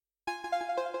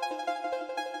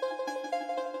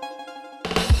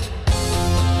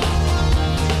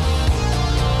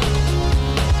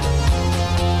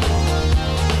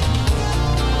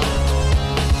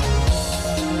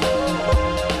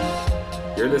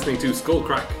listening to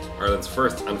Skullcrack, Ireland's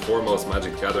first and foremost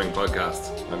Magic the Gathering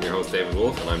podcast. I'm your host David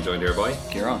Wolf, and I'm joined here by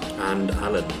Kieran and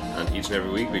Alan. And each and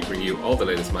every week we bring you all the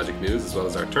latest Magic news, as well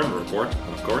as our tournament report,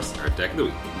 and of course our deck of the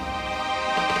week.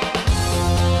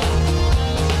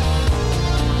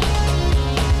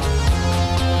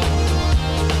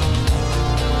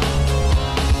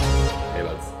 Hey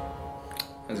lads.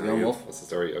 How's it going, Wolf? What's the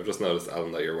story? I've just noticed,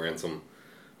 Alan, that you're wearing some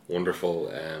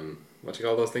wonderful, what do you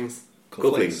call those things?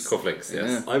 Cufflinks. Cufflinks,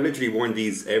 yes. I've literally worn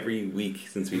these every week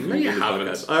since we've No, you done the haven't.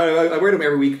 podcast. I wear them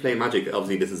every week playing Magic.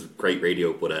 Obviously, this is great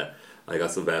radio, but I got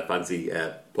some fancy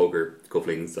poker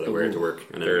cufflinks that I wear to work.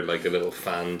 And They're like a little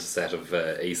fanned set of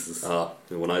aces.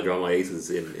 when I draw my aces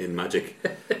in Magic,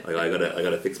 I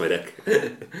gotta fix my deck.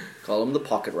 Call them the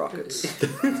Pocket Rockets. I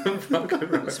thought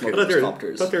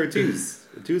there were twos.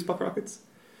 Twos pocket rockets?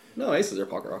 No, aces are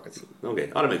Pocket Rockets. Okay,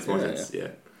 that makes more sense. Yeah.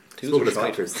 Twos are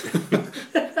shite.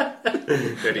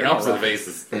 They're the opposite of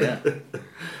aces. Yeah.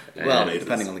 Well, aces.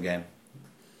 depending on the game.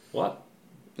 What?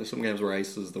 There's some games where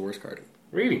ace is the worst card.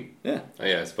 Really? Yeah. Oh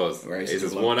yeah, I suppose. Where Aces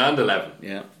are low. 1 and 11.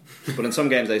 Yeah. But in some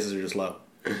games, aces are just low,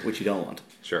 which you don't want.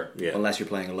 Sure. Yeah. Unless you're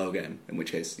playing a low game, in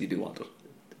which case you do want it.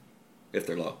 If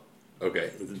they're low.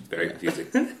 Okay. It's very confusing.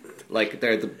 Like,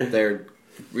 they're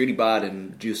really bad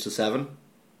in juice to 7,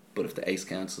 but if the ace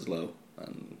counts as low,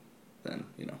 and then,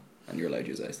 and you're allowed to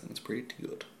use ace, then it's pretty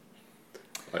good.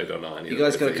 I don't know any You of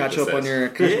guys the got to bits catch that you up on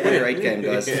just your 8 game,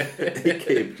 guys.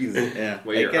 Okay, Jesus. Yeah,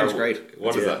 Well, 8 game's great.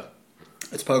 What is that?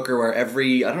 It's poker where I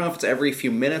don't know if it's every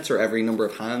few minutes or every number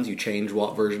of hands you change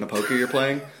what version of poker you're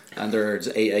playing, and there's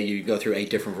you go through 8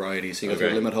 different varieties. So you go through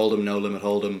limit hold'em, no limit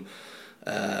hold'em,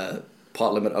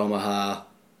 pot limit Omaha,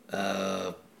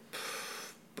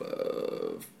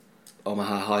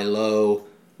 Omaha high low,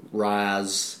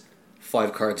 Raz,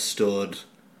 5 card stud,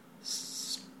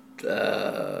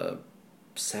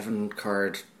 7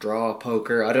 card draw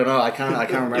poker. I don't know. I can't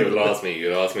remember. You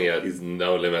lost me at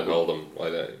no limit hold'em.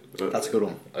 That's a good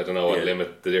one. I don't know what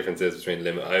limit the difference is between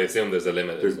limit. I assume there's a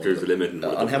limit. There's a limit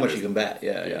On how much you can bet.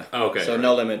 Yeah. Oh, okay. So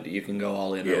no limit, you can go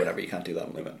all in or whatever. You can't do that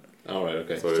on limit. Oh, right,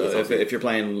 okay. So if you're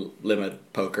playing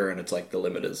limit poker and it's like the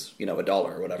limit is $1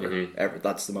 or whatever,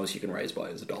 that's the most you can raise by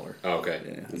is $1. Oh, okay.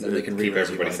 Yeah. And then they can keep re-raise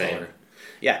you by everybody sane. $1.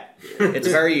 Yeah, it's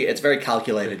a very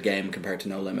calculated game compared to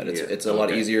no limit. It's a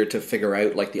lot easier to figure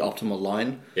out like the optimal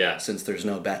line. Yeah. Since there's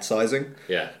no bet sizing.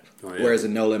 Yeah. Oh, yeah. Whereas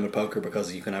in no limit poker,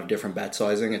 because you can have different bet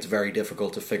sizing, it's very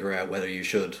difficult to figure out whether you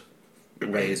should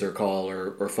raise or call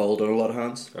or fold on a lot of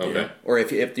hands. Okay. Yeah. Or if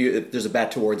there's a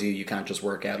bet towards you, you can't just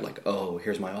work out like, oh,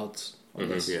 here's my odds on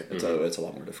this. Yeah. It's a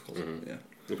lot more difficult. Yeah.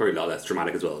 It's probably a lot less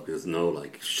dramatic as well, because there's no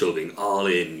like shoving all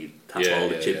in, you tap all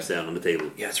the chips down on the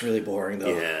table. Yeah, it's really boring though.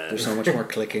 Yeah. There's so much more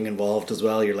clicking involved as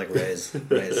well. You're like raise.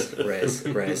 Those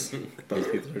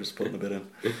people are just putting a bit in.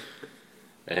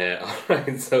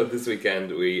 Alright, so this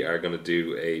weekend we are going to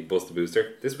do a Bust a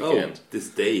Booster. This weekend. This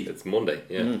day. It's Monday,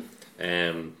 yeah.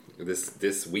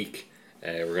 This week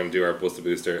we're going to do our Bust a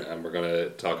Booster, and we're going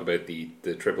to talk about the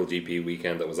Triple GP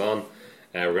weekend that was on.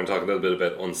 We're going to talk a little bit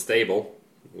about Unstable,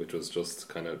 which was just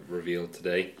kind of revealed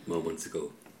today. Moments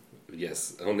ago.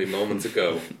 Yes, only moments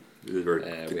ago. We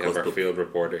have our field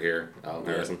reporter here, Alan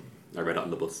Harrison. I read it on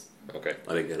the bus. Okay.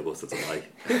 I didn't get a bus, that's a lie.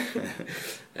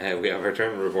 We have our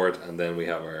tournament report, and then we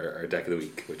have our deck of the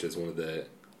week, which is one of the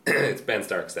it's Ben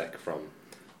Stark's deck from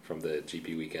the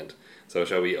GP weekend. So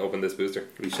shall we open this booster?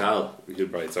 We shall.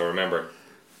 Right, so remember,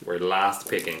 we're last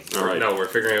picking. Alright. No, we're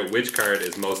figuring out which card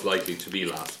is most likely to be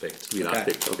last picked.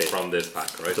 Okay. From this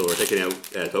pack, right? So we're taking out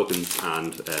tokens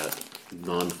and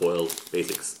non-foil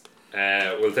basics.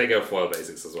 We'll take out foil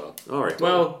basics as well. Alright.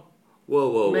 Well,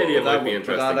 Whoa. maybe it might be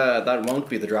interesting. That won't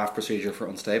be the draft procedure for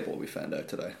Unstable, we found out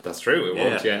today. That's true, it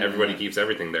won't. Yeah. Yeah, everybody keeps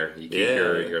everything there. You keep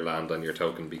your land on your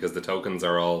token, because the tokens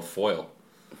are all foil.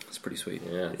 It's pretty sweet.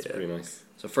 Yeah, it's pretty nice.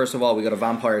 So first of all, we got a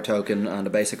vampire token and a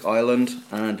basic island,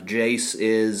 and Jace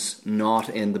is not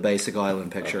in the basic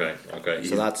island picture. Okay.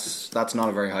 So that's not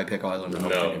a very high pick island. in my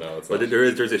opinion. No, it's But not.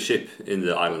 there's a ship in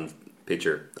the island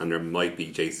picture, and there might be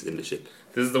Jace in the ship.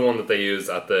 This is the one that they use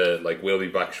at the "We'll be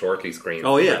back shortly" screen.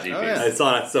 Oh yeah. for GPs. I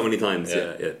saw that so many times.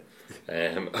 Yeah.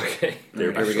 Yeah. Okay.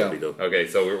 They're Here we shortly, go. though. Okay,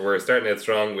 so we're starting out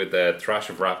strong with Thrash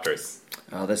of Raptors.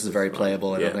 Oh, this is very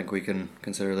playable. I Yeah. don't think we can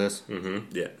consider this.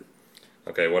 Yeah.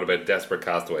 Okay, what about Desperate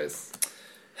Castaways?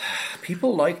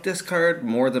 People like this card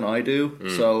more than I do,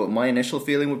 so my initial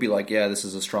feeling would be like, yeah, this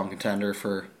is a strong contender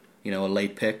for a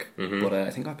late pick. But I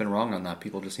think I've been wrong on that.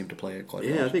 People just seem to play it quite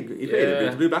Yeah, well. I think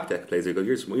the blue back deck plays it good.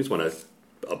 You just want a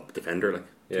defender, like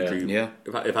Yeah.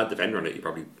 If I had defender on it, you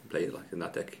probably play it like in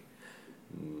that deck.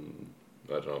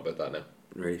 I don't know about that now.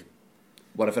 Right.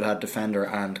 What if it had defender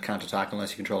and can't attack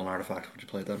unless you control an artifact? Would you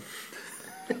play it then?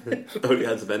 Only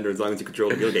has a vendor as long as you control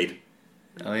the Gilgate.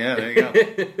 Oh yeah, there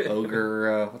you go.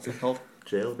 Ogre, what's it called?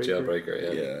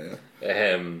 Jailbreaker. Yeah.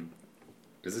 Yeah.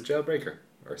 Is it Jailbreaker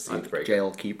or Seedbreaker?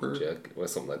 Jail Keeper. Well,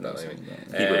 something like that. Something Anyway.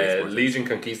 like Keeper makes more sense. Legion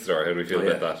Conquistador. How do we feel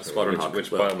about that? Squadron Hawk. Which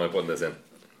pile am I putting this in?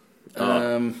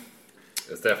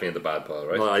 It's definitely in the bad pile,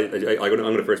 right? Well, I'm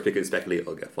going to first pick it. Speculate.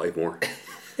 I'll get 5 more.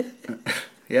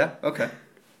 Yeah. Okay.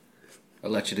 I'll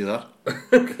let you do that.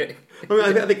 Okay. I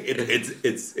mean, I think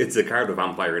it's a card with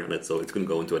vampire in it, so it's going to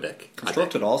go into a deck.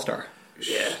 Constructed All Star.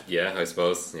 Yeah, I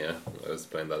suppose. Yeah, I was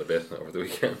playing that a bit over the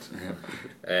weekend.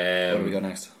 What do we got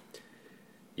next?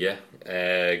 Yeah,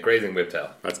 Grazing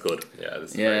Whiptail. That's good. Yeah,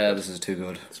 this is This is too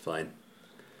good. It's fine.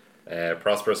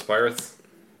 Prosperous Pirates.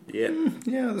 Yeah.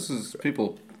 Yeah, this is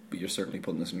people. You're certainly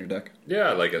putting this in your deck. Yeah,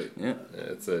 I like it. Yeah.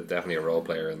 It's definitely a role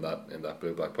player in that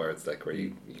blue black Pirates deck where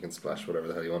you can splash whatever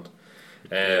the hell you want.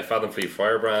 Fathom Fleet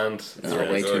Firebrand.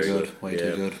 Way too good. Way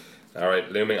too good. All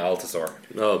right, Looming Altasaur.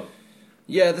 Oh,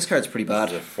 Yeah, this card's pretty bad.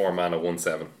 It's a 4-mana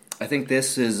 1/7. I think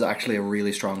this is actually a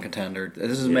really strong contender.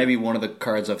 This is maybe one of the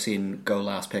cards I've seen go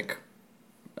last pick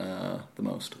the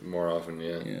most. More often,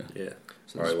 yeah. yeah. So All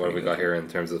this right, is what have we pretty got here in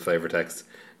terms of the flavor text?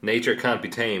 Nature can't be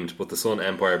tamed, but the Sun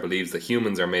Empire believes that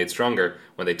humans are made stronger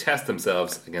when they test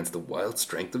themselves against the wild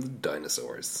strength of the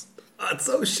dinosaurs. That's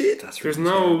so shit. There's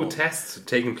no tests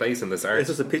taking place in this art. It's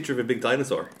just a picture of a big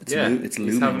dinosaur. It's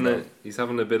looming. He's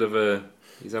having a bit of a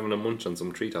munch on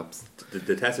some treetops.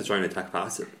 The test is trying to attack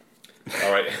past it.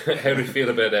 All right, how do we feel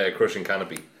about Crushing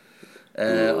Canopy?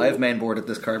 I've mainboarded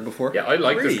this card before. Yeah, I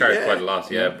like Really? this card Yeah. quite a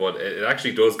lot. Yeah, but it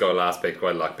actually does go last pick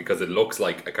quite a lot because it looks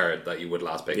like a card that you would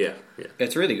last pick. Yeah.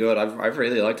 It's really good. I've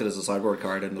really liked it as a sideboard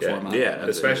card in the format. Yeah,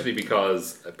 especially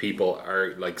because people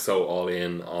are like so all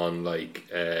in on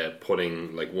like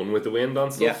putting like One with the Wind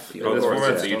on stuff Yeah, in this of course,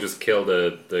 format. yeah. So you just kill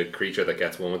the creature that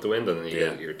gets One with the Wind, and then you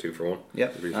get your 2 for 1.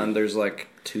 Yep. And there's like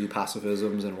 2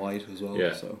 pacifisms in white as well.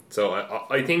 Yeah. So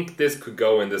I think this could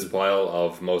go in this pile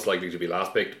of most likely to be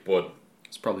last picked, but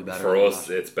it's probably better for than us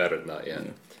that. it's better than that.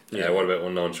 Yeah. What about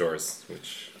Unknown Shores?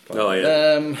 Which Oh,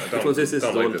 yeah. Um, Which was this? don't the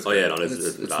like one? this Oh, yeah, card. no,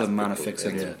 it's the mana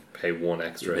fixing. Yeah. pay 1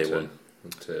 extra Pay to one.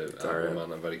 add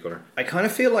mana and very color. I kind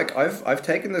of feel like I've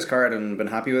taken this card and been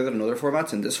happy with it in other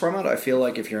formats. In this format, I feel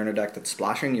like if you're in a deck that's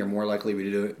splashing, you're more likely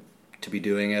to be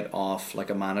doing it off like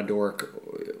a mana dork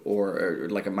or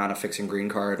like a mana fixing green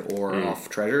card or off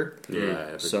treasure.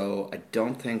 Yeah. So I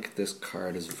don't think this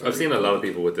card is. I've seen a lot of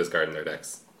people with this card in their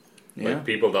decks. Yeah. Like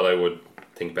people that I would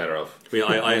think better of. I mean,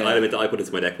 I admit that I put it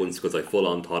into my deck once because I full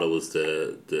on thought it was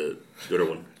the other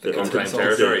one. The Unclaimed Consult-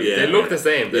 Territory. Yeah. They look the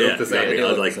same. They look the same. Exactly. I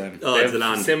was look like, the same. oh, They it's have the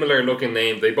land. similar looking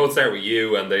name. They both start with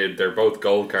U, and they're both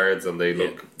gold cards, and they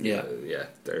look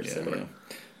they're similar.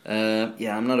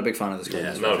 Yeah, I'm not a big fan of this card.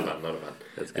 Yeah, Not a fan.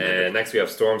 That's good. Next we have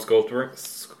Storm Sculpture.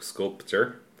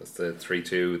 That's the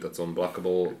 3/2 that's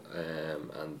unblockable,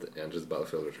 and enters the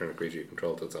battlefield. Return a creature you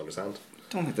control to its owner's hand.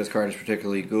 I don't think this card is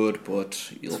particularly good,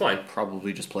 but you'll fine.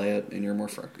 probably just play it in your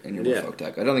Morfolk Yeah.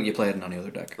 deck. I don't think you play it in any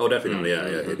other deck. Oh, definitely. Yeah.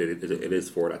 It is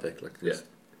for that deck. Like, Yeah.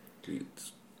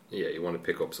 it's- Yeah, you want to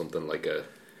pick up something like a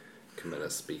Kamina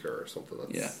Speaker or something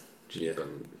that's cheap Yeah.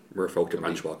 and Merfolk to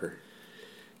Branchwalker.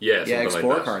 something Explorer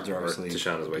like that. cards are obviously or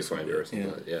Tishana's Wastefinder or something.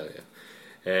 Yeah. Like that.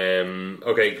 Yeah.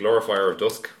 Okay, Glorifier of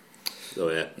Dusk. Oh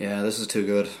yeah. Yeah, this is too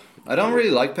good. I don't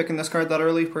really like picking this card that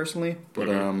early, personally, but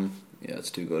yeah,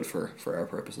 it's too good for our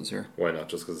purposes here. Why not?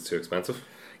 Just because it's too expensive?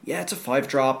 Yeah, it's a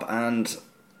 5-drop, and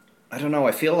I don't know,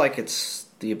 I feel like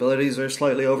the abilities are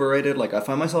slightly overrated. Like, I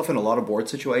find myself in a lot of board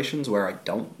situations where I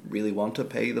don't really want to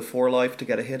pay the 4 life to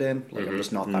get a hit in. Like, I'm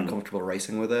just not that comfortable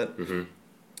racing with it.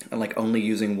 And, like, only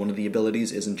using one of the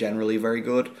abilities isn't generally very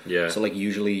good. Yeah. So, like,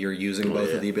 usually you're using both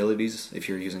yeah. of the abilities if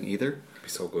you're using either. It'd be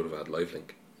so good if I had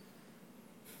Lifelink.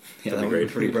 Yeah, that would be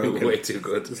pretty broken. Way too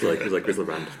good. It's like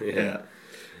Grizzlebrand. Yeah.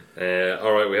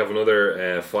 Alright, we have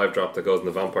another 5-drop that goes in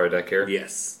the Vampire deck here.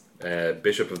 Yes.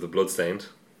 Bishop of the Bloodstained.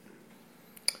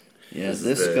 Yeah, This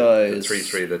this is guy the is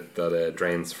 3/3 that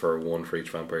drains for 1 for each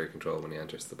vampire you control when he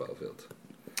enters the battlefield.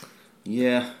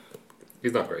 Yeah.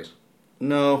 He's not great.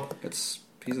 No,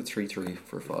 he's a 3/3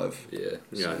 for 5. Yeah.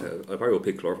 Yeah. I probably will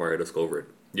pick Glorifier just go over it.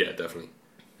 Yeah, definitely.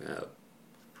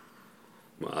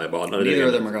 Well, I bought Neither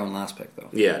of them are going last pick, though.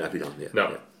 Yeah, that'd be done. Yeah.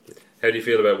 No. Yeah. How do you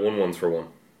feel about 1/1s for 1?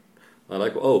 I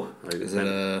like. Is it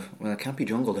well, it can't be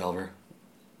Jungle Delver.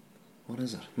 What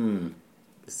is it?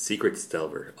 Secret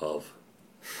Delver of.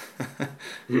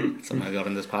 Somehow got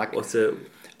in this pack. What's it?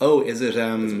 Oh, is it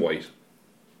It's white.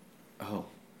 Oh,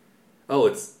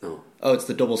 it's no. Oh, it's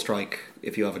the double strike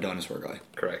if you have a dinosaur guy.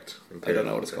 Correct. I don't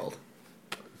know what it's called.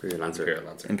 Imperial Lancer. Imperial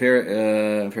Lancer.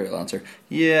 Imperial Lancer.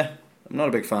 Yeah, I'm not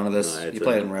a big fan of this. No, it's you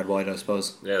play it in red white, I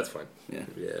suppose. Yeah, it's fine. Yeah.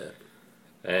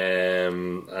 Yeah.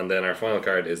 And then our final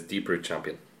card is Deeproot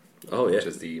Champion, Oh yeah. which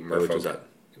is the Which was Merfolk, that?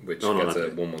 which No, gets not a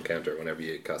that. 1/1 counter whenever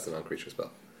you cast a non-creature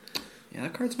spell. Yeah,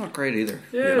 that card's not great either.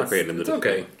 Yeah, not great limited. It's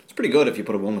okay. It's pretty good if you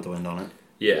put a 1 with the wind on it.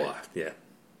 Yeah. Wow, yeah.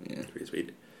 Yeah. Pretty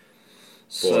sweet.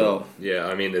 So, Yeah,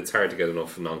 I mean, it's hard to get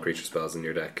enough non-creature spells in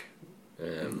your deck.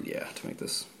 yeah, to make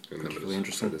this Limited. really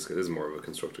interesting. This is more of a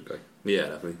constructed guy. Yeah,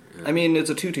 definitely. Yeah. I mean, it's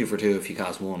a 2/2 for 2 if you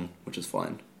cast 1, which is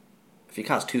fine. If you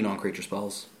cast 2 non-creature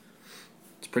spells,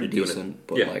 it's pretty You're doing decent,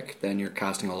 but Yeah. like then you're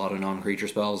casting a lot of non-creature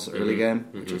spells early game,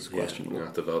 which is Yeah. questionable. You're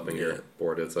not developing Yeah. your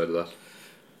board outside of that.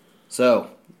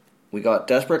 So, we got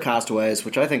Desperate Castaways,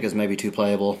 which I think is maybe too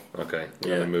playable. Okay, we're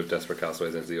Yeah. going to move Desperate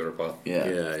Castaways into the other pile.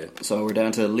 Yeah. So we're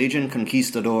down to Legion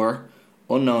Conquistador,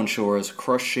 Unknown Shores,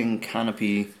 Crushing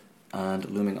Canopy, and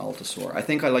Looming Altasaur. I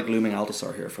think I like Looming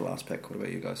Altasaur here for last pick. What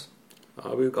about you guys?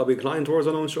 I'll be inclined towards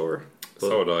Unknown Shore. But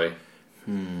So would I.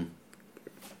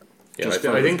 Yeah, Just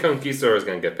I for- think Conquistador is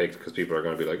going to get picked because people are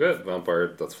going to be like, Vampire,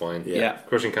 that's fine. Yeah.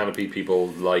 Crushing Canopy, people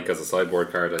like as a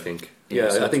sideboard card, I think. Yeah,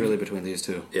 so I it's think- really between these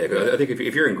two. Yeah, 'cause I think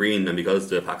if you're in green and because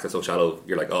the packs are so shallow,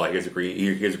 you're like, oh, here's a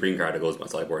green card that goes to my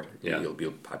sideboard. Yeah.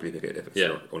 You'll happily pick it if it's Yeah,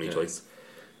 your only yeah. choice.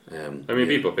 I mean, yeah.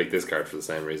 people pick this card for the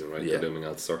same reason, right? Yeah. The Looming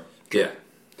Altasaur. Yeah.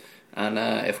 And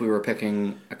if we were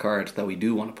picking a card that we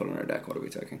do want to put in our deck, what are we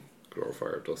taking?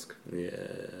 Glorifier of Dusk. Yeah,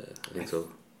 I think so.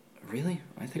 Really?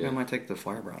 I think Yeah. I might take the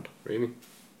Firebrand. Really?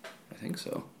 I think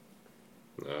so.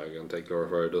 I'm going to take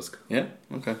Glorifier of Dusk. Yeah.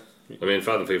 Okay. I mean,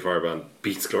 Fathom Fleet Firebrand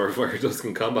beats Glorifier of Dusk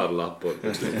in combat a lot, but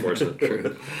it's unfortunate.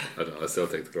 I don't know, I still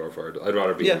take the Glorifier. I'd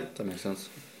rather be Yeah, that makes sense.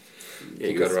 I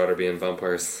think I'd rather be in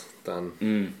vampires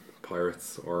than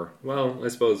pirates, or well, I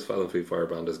suppose Fathom Fleet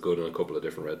Firebrand is good in a couple of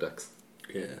different red decks.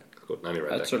 Yeah. It's good in any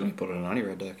red I'd deck. certainly put it in any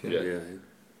red deck. Yeah. Yeah.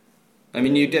 I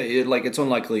mean, like it's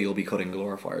unlikely you'll be cutting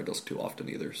Glorifier Dusk too often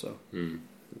either. So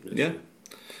yeah.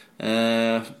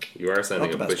 You are sending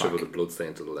Not a the best bishop pack. with a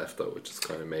bloodstain to the left though, which is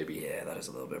kind of maybe Yeah, that is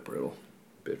a little bit brutal.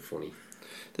 a bit funny.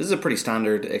 This is a pretty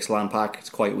standard Ixalan pack. It's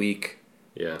quite weak.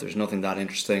 Yeah. There's nothing that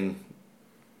interesting.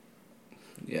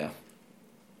 Yeah.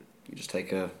 You just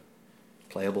take a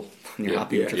playable and you're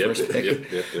happy with your first pick.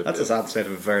 That's a sad state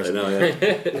of affairs. I know,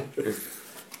 yeah.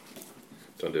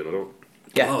 Don't do another one.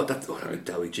 Yeah. Oh, that would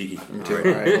be cheeky.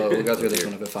 Alright, well, we'll go through this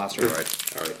one a bit faster.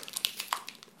 Alright.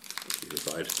 Either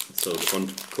side. So the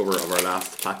front cover of our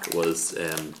last pack was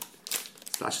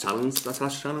Slash Talons. That's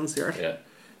Slash Talons, the art? Yeah.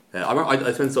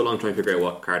 I spent so long trying to figure out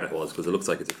what card it was because it looks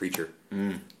like it's a creature.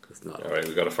 It's not. Alright,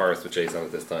 we got a forest with chase on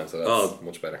it this time, so that's Oh.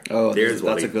 much better. Oh, There's that's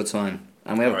Wally. a good sign.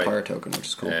 And we have a Alright. power token, which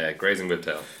is cool. Grazing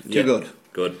Whiptail. Too good.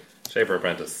 Good. Shaper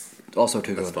Apprentice. Also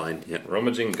too That's good. fine. Yeah.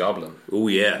 Rummaging Goblin. Oh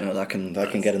yeah. You know, that can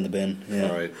get in the bin. Yeah.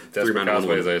 Alright. Desperate mana,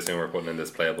 Castaways, 1/1. I assume we're putting in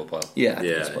this playable pile. Yeah, I think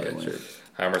Yeah, that's probably yeah, one. sure.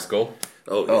 Hammer Skull.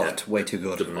 Oh Oh, yeah. it's way too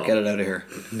good. Define. Get it out of here.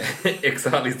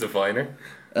 Ixali's Diviner.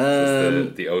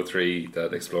 The 03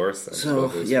 that explores. and So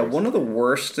explores. yeah, one of the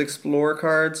worst Explorer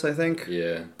cards, I think.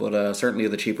 Yeah. But certainly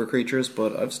the cheaper creatures.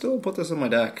 But I've still put this in my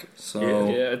deck. So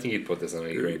Yeah, I think you'd put this on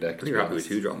a green deck. I think you're happy with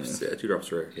 2 drops. Yeah, 2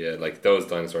 drops rare. Yeah, like those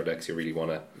dinosaur decks, you really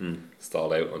want to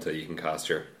stall out until you can cast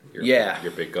your Yeah.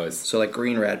 your big guys. So like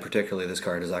green red particularly, this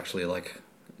card is actually like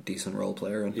a decent role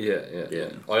player. And Yeah.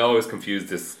 I always confuse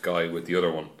this guy with the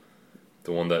other one,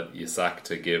 the one that you sack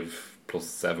to give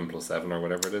 +7/+7 or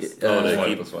whatever it is. Oh, the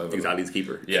 5/5. Exali's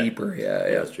Keeper. Yeah. Keeper, yeah.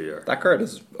 that's true, yeah. That card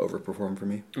has overperformed for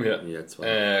me. Yeah, Yeah, it's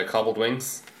fine. Cobbled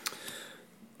Wings.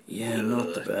 Yeah,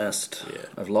 not the best. Yeah.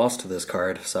 I've lost to this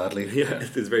card, sadly. Yeah,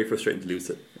 it's very frustrating to lose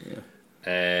it.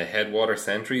 Headwater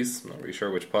Sentries. Not really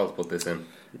sure which pile to put this in.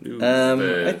 I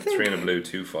The think 3 and a blue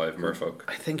 2/5 Merfolk.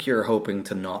 I think you're hoping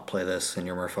to not play this in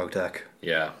your Merfolk deck.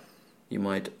 Yeah, You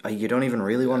might. You don't even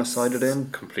really want to side it in.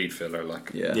 complete filler.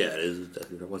 Like Yeah. Yeah, it is.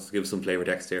 Let's give some flavor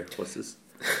text here. What's this?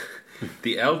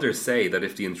 the elders say that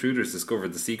if the intruders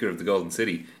discovered the secret of the Golden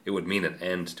City, it would mean an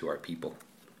end to our people.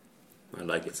 I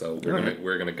like it. So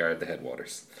we're gonna guard the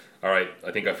headwaters. All right,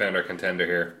 I think I found our contender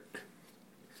here.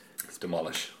 It's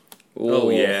Demolish. Oh,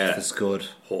 yeah. This is good.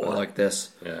 Oh. I like this.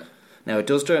 Yeah, Now it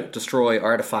does destroy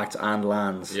artifacts and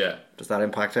lands. yeah. Does that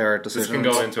impact our This decisions? can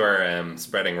go into our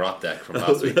spreading rot deck from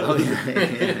last week. Oh,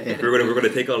 yeah. We're gonna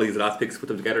take all these last picks, put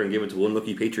them together, and give it to one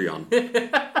lucky Patreon.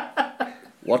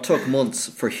 What took months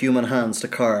for human hands to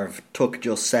carve took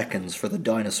just seconds for the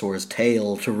dinosaur's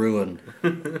tail to ruin.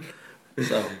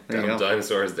 So there you Damn go.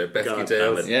 dinosaurs, their pesky God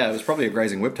tails. damn it. Yeah, it was probably a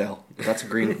grazing whiptail. But that's a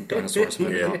green dinosaur. So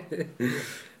maybe Yeah.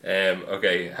 not.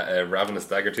 Okay, Ravenous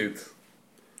Daggertooth.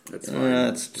 That's fine.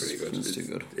 It's Pretty good. It's too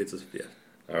good. It's just, yeah.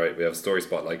 Alright, we have Story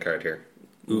Spotlight card here.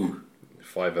 Ooh.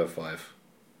 5/5.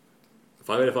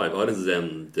 5 out of 5. Oh, this is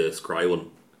the Scry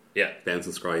one. Yeah. Bounce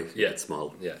and scry. Yeah. It's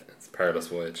small. Yeah, it's Perilous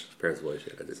Voyage. Pairs of white.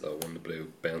 Yeah, I did. So 1 the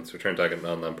blue, bounce, return target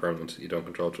non-land permanent you don't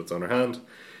control to its owner hand.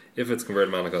 If its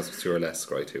converted mana cost is 2 or less,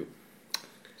 scry 2.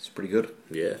 It's pretty good.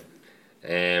 Yeah.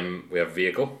 We have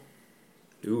Vehicle.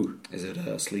 Ooh. Is it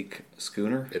a sleek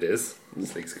schooner? It is.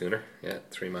 Sleek Schooner. Yeah,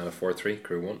 3 mana, 4/3,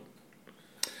 crew 1.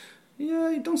 Yeah,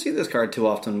 you don't see this card too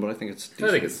often, but I think it's decent.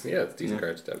 I think it's a decent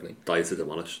card, definitely. Dice to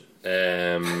demolish.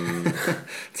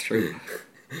 It's true.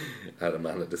 Had a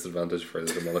mana disadvantage for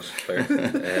the demolished player.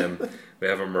 We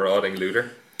have a Marauding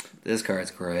Looter. This card's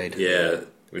great. Yeah.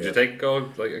 Would you take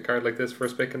a card like this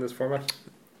first pick in this format?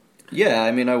 Yeah,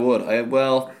 I mean, I would. I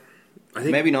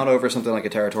think Maybe not over something like a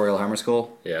Territorial Hammer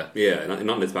Skull. Yeah. Yeah, not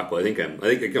in this pack, but I think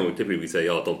typically we say,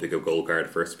 don't pick a gold card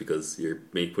first because you're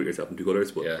putting yourself in 2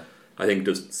 colours. But Yeah. I think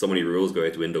just so many rules go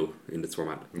out the window in this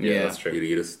format. Yeah, that's true.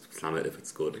 You just slam it if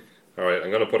it's good. Alright, I'm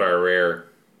going to put our rare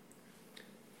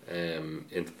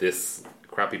into this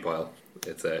crappy pile.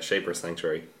 It's a Shaper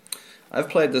Sanctuary. I've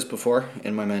played this before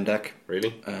in my main deck,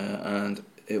 Really? and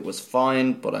it was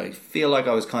fine, but I feel like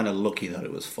I was kind of lucky that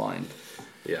it was fine.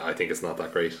 Yeah, I think it's not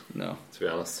that great, No. to be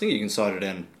I honest. think you can side it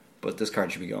in, but this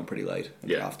card should be going pretty late in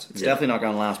Yeah. drafts. It's Yeah. definitely not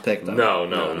going last pick, though. No,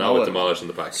 not with it- Demolish in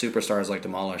the pack. Superstars like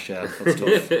Demolish, yeah, that's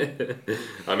tough.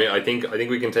 I mean, I think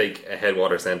we can take a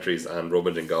Headwater Sentries and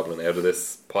Rummaging Goblin out of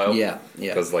this pile. Yeah.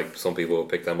 Because some people will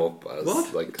pick them up as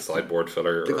What? like sideboard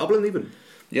filler. The Goblin even?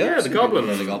 Yeah, the some Goblin.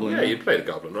 people play the Goblin. Yeah, you'd play the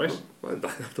Goblin, right? Well,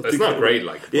 It's not great,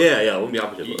 like. Yeah, I wouldn't be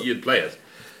opposite. You'd play it.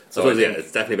 So I think-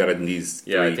 it's definitely better than these.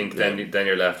 Yeah, I three. think then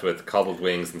you're left with Cobbled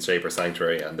Wings and Shaper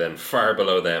Sanctuary, and then far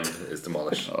below them is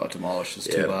Demolish. Oh, Demolish is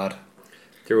Yeah. too bad.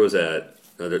 There was there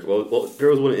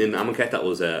was one in Amonkhet that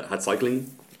was had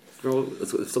cycling.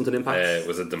 Something impact.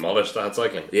 Was it Demolish that had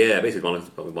cycling? Yeah, basically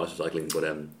demolished cycling, but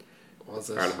Was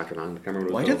it? Artifact Land. I can't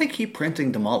remember. Why do they keep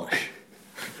printing Demolish?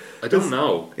 I don't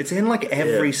know. It's in like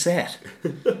every set.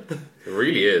 It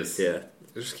really is. Yeah.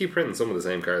 They just keep printing some of the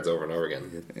same cards over and over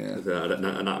again. Yeah. I had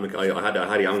the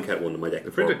Amonkhet one in my deck. They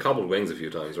before. printed Cobbled Wings a few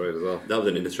times, right, as well. That was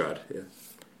an Innistrad. Yeah,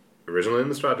 Original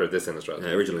Innistrad or this Innistrad?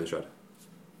 original Innistrad.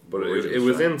 But Original it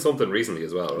was Innistrad. in something recently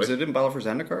as well, right? Was it in Battle for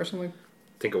Zendikar or something?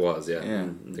 I think it was, yeah. Yeah.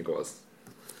 I think it was.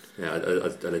 Yeah, at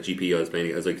a GP I was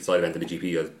playing. I was like side event at the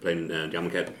GP. I was playing the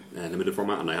Amonkhet limited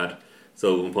format, and I had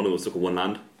my opponent was stuck with 1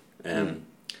 land, and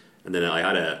then I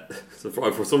had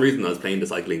for some reason I was playing the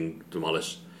cycling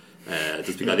Demolish.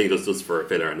 Just because I think it was just for a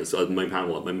filler,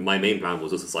 and my main plan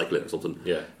was just to cycle it or something.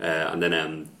 Yeah. And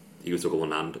then he was stuck with 1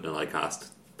 land, and then I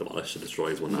cast Demolish to destroy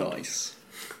his 1 land. Nice.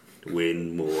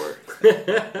 Win more.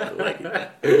 I like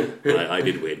it. I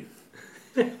did win.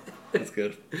 That's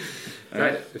good.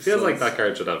 It feels like that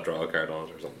card should have draw a card on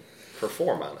it or something. For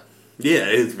 4 mana. Yeah,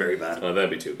 it's very bad. Oh, that'd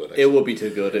be too good, actually. It would be too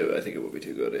good. I think it would be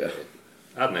too good, yeah.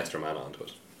 Add an extra mana onto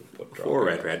it. Put draw 4 a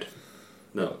red, card. red.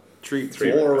 No, three.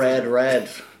 Four red.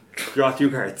 Draw 2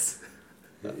 cards.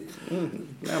 Now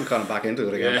I'm kind of back into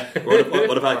it again. Yeah.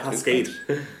 What about Cascade?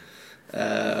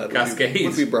 Cascade.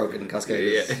 Would be broken. Cascade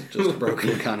is Yeah. just a broken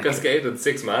mechanic. Cascade and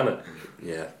 6 mana.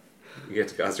 Yeah. You get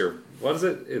to cast your... What is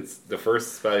it? It's the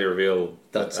first spell you reveal...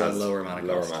 That's a as lower mana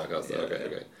Lower cost. mana cost. Yeah, okay,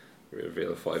 yeah. okay.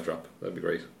 Reveal a 5-drop. That'd be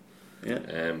great. Yeah.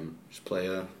 Just play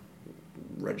a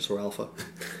Regisaur Alpha.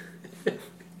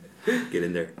 Get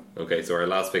in there. Okay, so our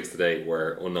last picks today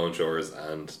were Unknown Shores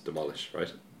and Demolish,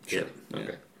 right? Yeah.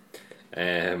 Okay.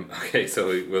 Okay, so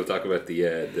we'll talk about the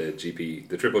GP,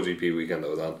 the triple GP weekend that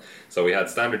was on. So we had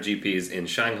standard GPs in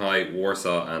Shanghai,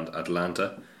 Warsaw, and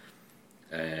Atlanta.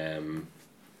 And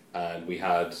we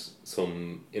had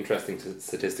some interesting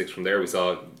statistics from there. We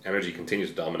saw energy continue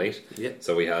to dominate. Yeah.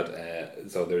 So we had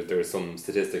there's some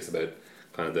statistics about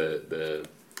kind of the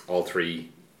all 3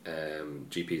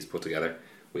 GPs put together.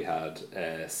 We had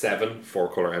 7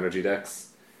 4-color energy decks.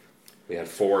 We had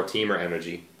 4 Teamer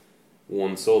energy,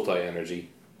 1 Sultai energy,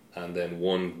 and then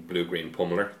 1 blue-green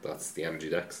Pummeler. That's the energy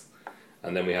decks.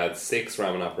 And then we had 6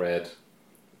 Ramanap red,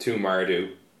 2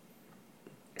 Mardu,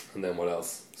 and then what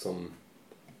else? Some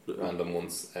random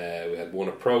ones. We had 1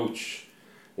 Approach,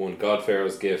 1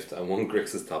 Godpharaoh's Gift, and 1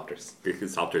 Grixis Topters.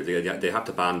 Grixis Topters. They have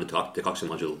to ban the decoction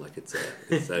module. Like it's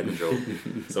out of control.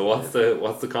 So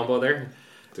what's the combo there?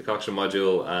 Decoction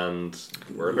module and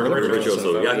Whirler Ritual,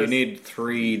 so yeah, you need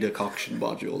 3 decoction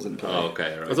modules in play. Oh,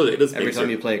 okay, right. So it does Every make time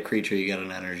you sense. play a creature, you get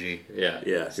an energy. Yeah.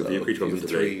 Yeah, So if your creature comes you have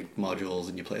into play. 3 modules,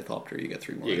 and you play a Thopter, you get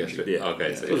 3 more You energy. get Yeah.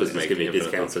 Okay, so So you just make give you infinite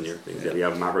discounts on your things. Yeah, you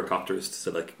have Maverick Copters,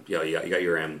 so like you got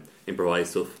your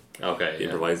improvised stuff. Okay, yeah.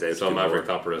 Improvise out So to Maverick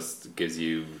more. Copterist gives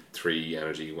you 3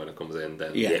 energy when it comes in.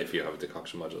 Then Yeah. if you have a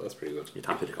decoction module, that's pretty good. You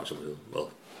tap the decoction module. Well,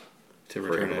 To For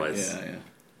return it. improvise. Yeah.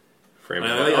 Frame.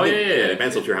 I Oh think- yeah. it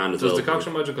bounces up your hand as Does well.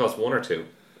 decoction module cost 1 or 2?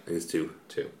 I think it's 2.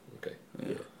 2. Okay.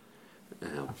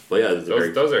 But yeah, it's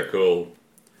those are cool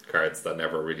cards that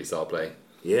never really saw play.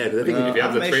 yeah. 'Cause I think if you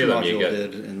have the three of them, you Module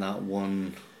get- did in that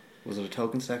one. Was it a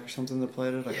token stack or something that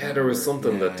played it? I Yeah, can't there was remember.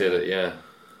 something Yeah, that did it. Yeah,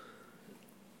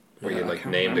 where Yeah, you I like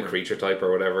can't named a remember. creature type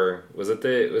or whatever. Was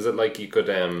it like you could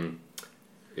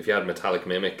if you had metallic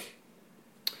mimic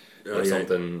or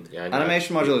something? Yeah, and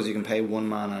Animation module is you can pay 1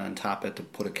 mana and tap it to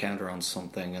put a counter on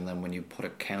something, and then when you put a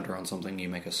counter on something, you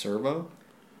make a servo.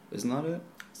 Isn't that it?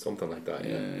 something like that.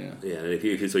 Yeah. Yeah, and if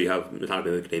you have Metallic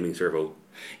Mimic naming servo,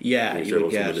 Yeah, naming you would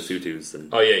servo get. some of the Sutus and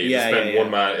Oh yeah, you Yeah, just spend yeah, yeah.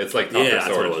 one mana. It's like Top Yeah, of that's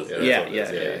what Sword. it was. Yeah, Yeah, that's what it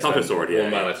is. yeah, yeah. You Top of spend Sword, One yeah.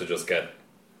 mana to just get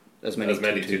as as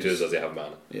many tutus. tutus as you have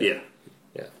mana. yeah.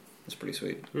 Yeah. That's pretty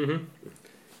sweet.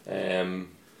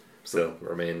 Still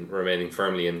remaining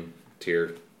firmly in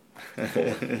tier 4. I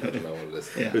don't know what it is.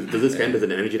 Yeah. Does this count as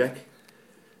an energy deck?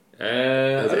 I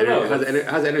don't know.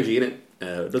 Has energy in it.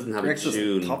 It doesn't have a Rex's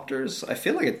tune. Topters? I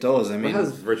feel like it does. I It mean,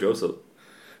 has Virtuoso.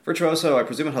 Virtuoso, I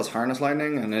presume it has Harness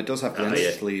Lightning, and it does have Ah, Glint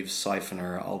yeah. Sleeve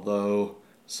Siphoner, although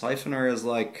Siphoner is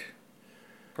like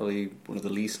probably one of the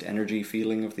least energy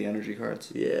feeling of the energy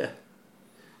cards. Yeah.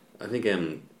 I think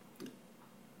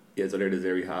yeah, so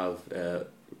there we have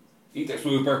Ether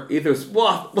Swooper.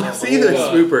 What's Oh, Ether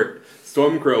yeah. Swooper?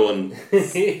 Stormcrow on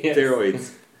Yes.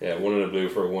 steroids. Yeah, 1 in a blue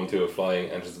for 1/2 of flying,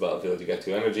 enters the battlefield, you get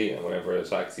 2 energy, and whenever it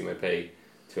attacks, you may pay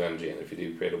 2 energy, and if you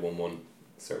do, create a 1/1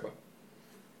 servo.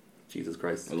 Jesus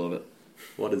Christ. I love it.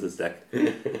 What is this deck?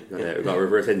 We've got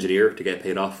Reverse Engineer to get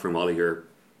paid off from all of your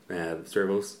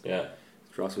servos. Yeah.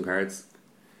 Draw some cards.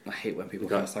 I hate when people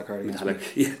We've got cast that card against me.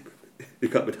 Metallic. Yeah.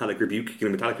 You've got Metallic Rebuke. You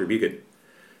can Metallic Rebuke it.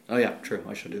 Oh yeah, true.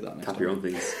 I should do that next Tap time. your own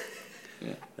things.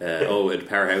 Yeah. And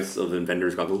Powerhouse of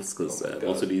Inventors Goggles, because Oh my God.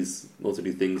 most of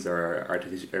these things are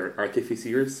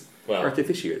artificers. Well-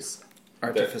 Artificers.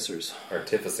 Artificers.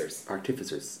 Artificers.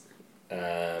 Artificers.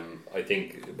 I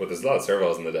think, but there's a lot of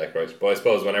servos in the deck, right? But I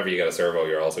suppose whenever you get a servo,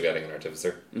 you're also getting an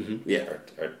artificer. Yeah.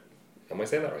 Am I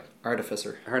saying that right?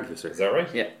 Artificer. Artificer. Is that right?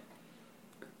 Yeah.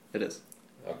 It is.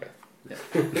 Okay.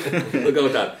 We'll go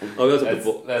with that. Oh, we also Let's,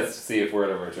 put let's see if Word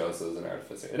of Virtuoso is an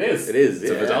artificer. It is. It is,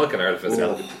 It's yeah. a Vidalcan artificer.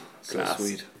 Oh, so Class.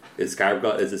 sweet. Is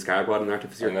the Scarab God an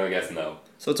Artificer? I'm gonna guess no.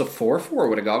 So it's a 4/4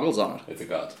 with a goggles on it. It's a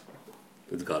god.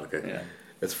 It's God, okay. Yeah.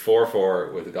 It's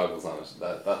 4/4 with the goggles on it.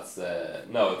 That's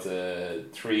no. It's a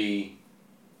 3/5.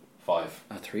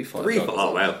 A 3/5. 3 Goggles Oh,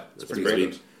 on wow. it. That's pretty pretty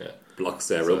good. sweet. Yeah. Blocks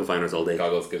So- Robo Finers all day.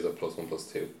 Goggles gives it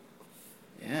 +1/+2.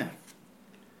 Yeah.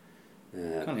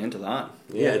 Uh, Kind of into that.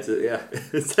 yeah, it's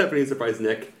definitely a surprising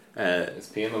deck. Is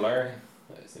Pianalar?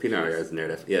 Pinar is in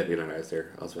there. Yeah, Pinar is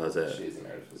there. Also has a She's an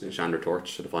artificer. Chandra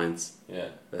Torch to Defiance. Yeah.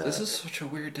 This is such a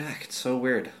weird deck. It's so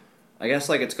weird. I guess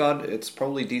like it's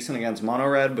probably decent against mono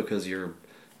red because you're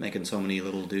making so many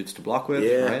little dudes to block with,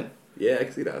 Yeah. right? Yeah, I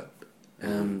can see that.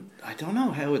 I don't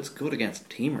know how it's good against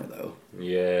Teamer though.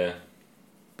 Yeah.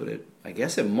 But I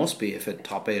guess it must be if it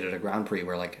top 8 at a Grand Prix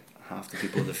where like half the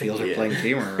people in the field are Yeah. playing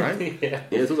Teamer, right? Yeah.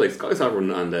 Yeah, so it's like Sky Sovereign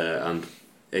and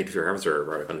Aether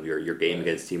Harvester are kind of your game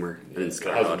against Teamer, and then It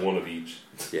Sky has God. one of each.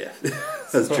 Yeah,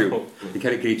 that's true. You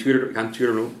can't tutor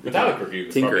them. Metallic Rebuke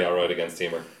is Tinker. probably alright against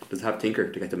Teamer. Does it have Tinker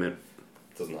to get them out?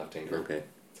 Doesn't have Tinker. Okay.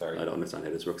 Sorry. I don't understand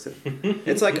how this works then.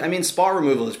 It's like, I mean, spot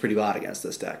removal is pretty bad against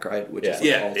this deck, right? Which is like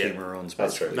Yeah, all yeah. Teamer runs.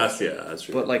 That's true. basically. That's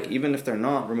true. But like, even if they're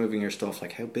not removing your stuff,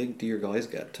 like how big do your guys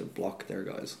get to block their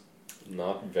guys?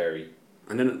 Not very.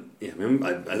 And then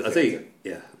I say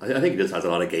I think this has a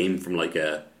lot of game from like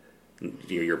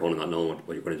your opponent not knowing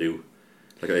what you're going to do.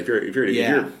 Like if you're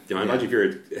imagine if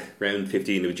you're round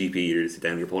 15 of a GP, you sit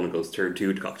down, your opponent goes turn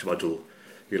 2 to Cocktail Module,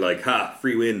 you're like, ha,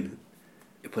 free win.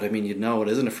 But I mean, you'd know it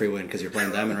isn't a free win because you're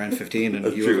playing them in round 15 and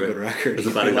That's you true, have a good record. That's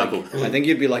a bad You'd be like- example. I think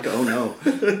you'd be like, oh no.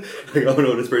 Like, oh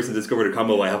no, this person discovered a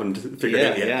combo I haven't figured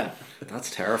out yet. Yeah.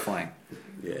 That's terrifying.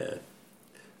 Yeah.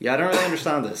 Yeah, I don't really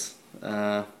understand this.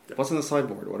 What's in the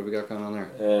sideboard? What have we got going on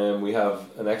there? We have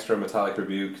an extra Metallic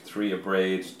Rebuke, 3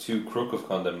 Abrade, 2 Crook of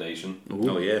Condemnation.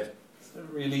 Oh yeah. Is that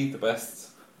really the best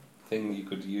thing you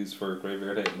could use for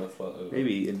Graveyard Hate? That's what,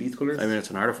 Maybe in these colours? I mean, it's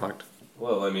an artifact.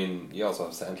 Well, I mean, you also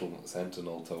have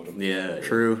Sentinel Totem. Yeah.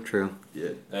 True.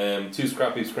 Yeah. 2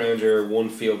 Scrappy Scrounger, 1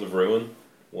 Field of Ruin,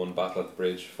 1 Battle at the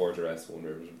Bridge, 4 Duress, 1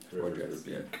 River Duress,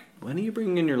 yeah. When are you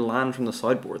bringing in your land from the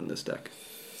sideboard in this deck?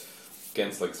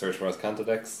 Against like Search for Azcanta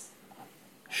decks.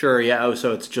 Sure, yeah. Oh,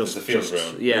 so it's just It's a field just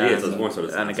round. yeah, Yeah, so it's more so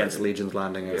it's and not against second. Legion's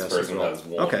Landing, I This guess. As person well. has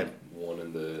one, Okay, one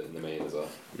in the main as well.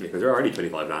 Yeah, because there are already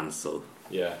 25 lands, so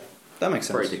Yeah. that makes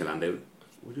probably sense. take a land out.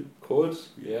 Would you? Could,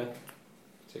 yeah.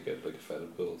 Take out like a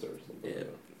Fetid Pools or something.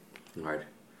 Yeah. Alright. Do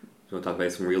you want to talk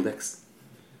about some real decks?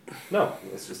 No,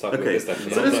 let's just talk about Okay. this deck.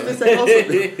 So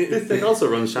this deck also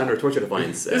runs Chandra Torch of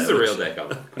Defiance. This is a real deck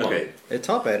on it. Come on. Okay. It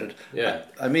top 8'd. Yeah.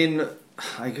 I mean,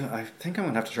 I think I'm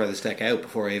going to have to try this deck out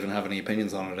before I even have any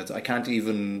opinions on it. I can't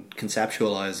even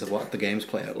conceptualize what the games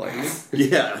play out like.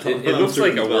 Yeah, It looks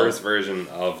like a worse version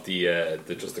of the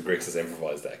Grixis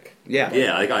improvised deck. Yeah.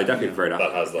 Yeah, I definitely prefer that.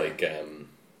 That has like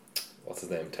what's his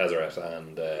name, Tezzeret,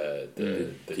 and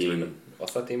the demon.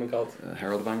 What's that demon called?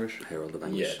 Herald of Anguish? Herald of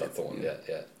Anguish. Yeah, that's the one.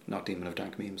 Yeah. Not Demon of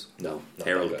Dank Memes. No, not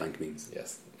Herald that of guy. Dank memes.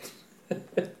 Yes.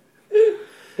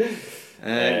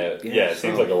 Yeah, it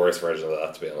seems like a worse version of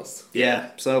that, to be honest.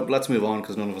 Yeah, so let's move on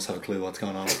because none of us have a clue what's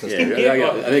going on with this. Yeah.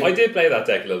 Well, I think- I did play that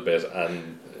deck a little bit,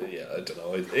 and yeah, I don't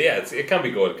know. It can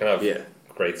be good. It can have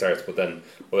great starts, but then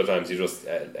other times you just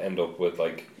end up with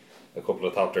like a couple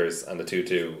of Thopters and a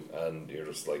 2/2, and you're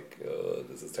just like,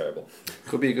 this is terrible.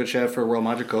 Could be a good shout for a World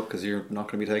Magic Cup because you're not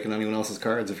going to be taking anyone else's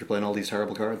cards if you're playing all these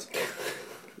terrible cards.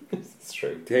 It's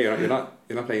true. Yeah, you're not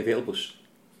playing Fatal Push.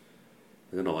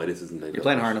 I don't know why this isn't. You're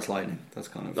playing Harness Lightning. That's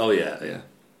kind of... Oh yeah, Yeah.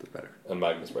 That's better. And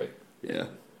Magnus Break. Yeah.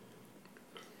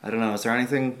 I don't know. Is there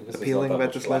anything Because there's appealing not that about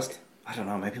much this black. list? I don't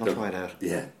know. Maybe I'll No. try it out.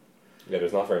 Yeah. Yeah,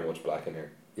 there's not very much black in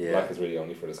here. Yeah. Black is really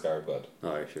only for the Scarab God,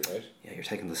 Alright, sure. right? Yeah, you're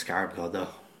taking the Scarab God though.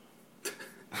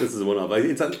 This is one of.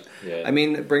 Yeah. I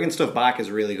mean, bringing stuff back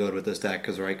is really good with this deck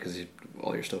because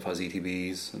all your stuff has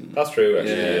ETBs and That's true,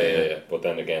 actually. Yeah. Yeah. But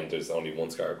then again, there's only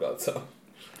one Scarab God, so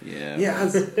yeah. Yeah,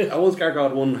 it has one Scar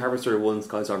God, one Harvester, one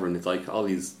Sky Sovereign. It's like all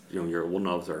these, your one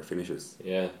offs are finishers.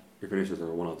 yeah. Your finishers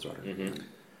are one offs rather. Mm-hmm.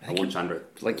 And one Chandra.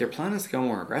 Like your plan is to go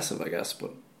more aggressive, I guess,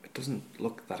 but it doesn't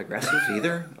look that aggressive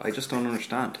either. I just don't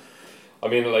understand. I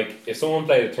mean, like, if someone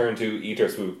played a turn 2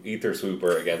 Ether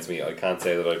Swooper against me, I can't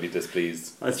say that I'd be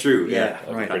displeased. That's true. Yeah.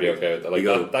 I'd Right. be pretty okay with that. Like, You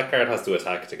go- that card has to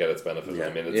attack to get its benefit. Yeah.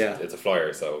 I mean, Yeah. it's a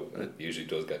flyer, so it usually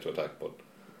does get to attack, but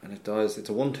And it dies.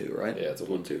 It's a 1/2, right? yeah, it's a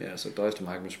 1/2. Yeah. So it dies to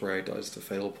Magma Spray, dies to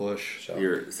Fatal Push. Shot.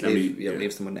 Your Solemnity,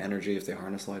 Leaves them with energy if they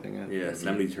harness lightning in. yeah,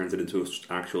 Solemnity turns it into an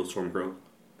actual Stormcrow.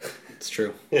 It's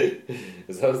true.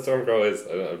 Is that what Stormcrow is?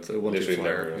 It's a 1/2 literally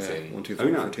flyer. never Yeah. seen. 1/2 Oh,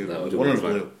 flyer no. for 2. No, One in blue.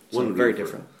 blue. So One in very blue.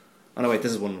 different. Oh no, wait,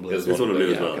 this is one in blue. This This one in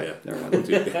blue as well, okay. yeah. Never mind.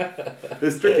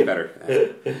 It's strictly better.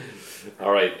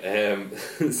 All right.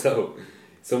 So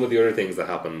some of the other things that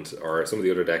happened, or some of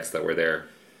the other decks that were there,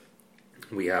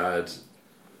 we had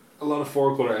a lot of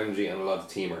 4-color energy and a lot of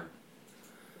Teamer.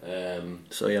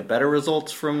 So yeah, better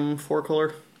results from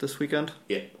 4-color this weekend.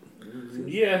 Yeah.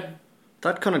 Yeah.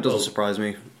 That kind of doesn't surprise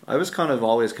me. I was kind of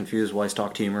always confused why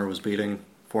Stock Teamer was beating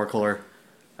 4-color,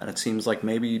 and it seems like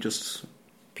maybe just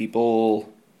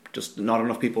not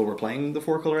enough people were playing the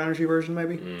 4-color energy version.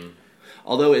 Maybe.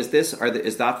 Although is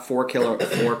that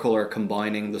 4-color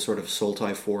combining the sort of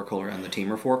Sultai 4-color and the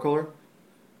Teamer 4-color?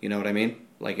 You know what I mean?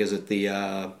 Like, is it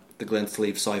the Glint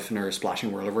Sleeve Siphoner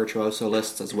Splashing Whirler Virtuoso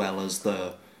lists as well as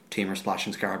the Teamer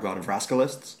Splashing Scarab God and Vraska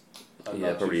lists? I'm Yeah,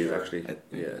 not probably too is sure. actually.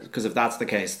 Yeah. Because if that's the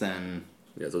case, then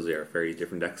Yeah, those are very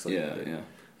different decks. yeah.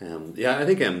 Yeah, I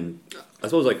think I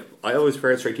suppose like I always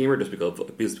prefer straight teamer just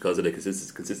because of the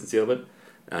consistency of it,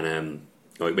 and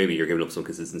like maybe you're giving up some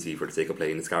consistency for the sake of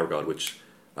playing the Scarab God, which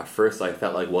at first I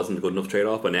felt like wasn't a good enough trade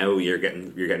off, but now you're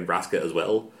getting Vraska as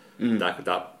well.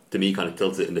 That to me kind of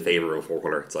tilts it in the favor of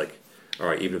 4-color. It's like, all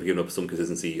right, even if you're giving up some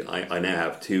consistency, I now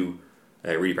have 2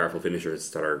 really powerful finishers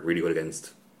that are really good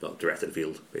against the rest of the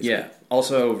field. Basically. Yeah.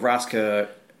 Also, Vraska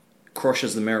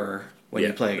crushes the mirror when you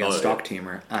Yeah. play against Oh, Stock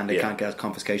Teamer, and it Yeah. can't get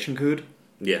confiscation could.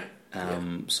 Yeah.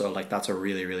 So like that's a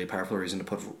really really powerful reason to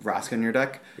put Vraska in your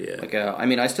deck. Yeah. Like I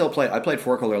mean I played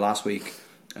 4-color last week,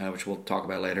 which we'll talk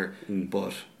about later.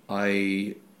 But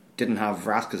I didn't have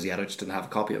Vraskas yet. I just didn't have a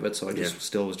copy of it, so I just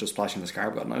still was just splashing the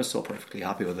Scarab God, and I was still perfectly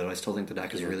happy with it. I still think the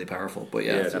deck is really powerful. But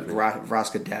yeah, Yeah, definitely.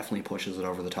 Vraska definitely pushes it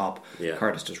over the top. Yeah.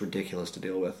 Card is just ridiculous to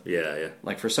deal with. Yeah.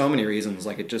 Like for so many reasons,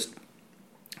 like it just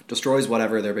destroys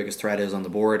whatever their biggest threat is on the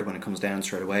board when it comes down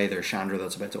straight away. Their Chandra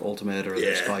that's about to ultimate, or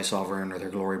their Yeah. Sky Sovereign, or their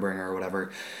Glorybringer, or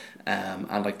whatever. And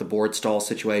like the board stall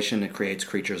situation, it creates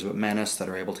creatures with menace that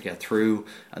are able to get through,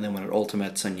 and then when it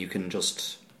ultimates, and you can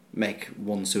just make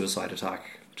one suicide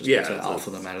attack, just Yeah, to that's-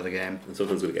 alpha them out of the game. And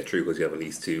sometimes going to get through because you have at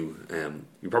least 2.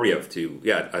 You probably have 2.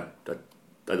 Yeah, at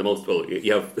the most. Well,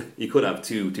 you could have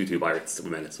 2 pirates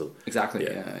with menace. So Exactly.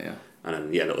 Yeah. Yeah.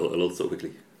 and then it'll load so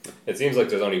quickly. It seems like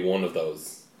there's only one of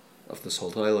those. Of the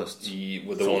Sultai lists.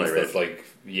 With the Sultai ones Red. that's like,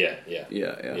 yeah.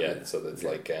 Yeah. So that's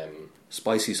like,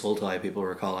 Spicy Sultai, people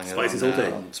were calling Spicy it on,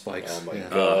 Sultai? on Spikes. oh my yeah.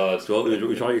 god. So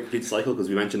we try to complete the cycle because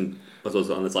we mentioned. I suppose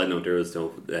on the side note there was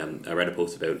I read a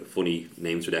post about funny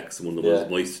names for decks. One of them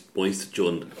was Moist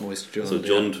Jund. Moist Jund. So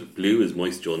Jund blue is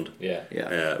Moist Jund. Yeah.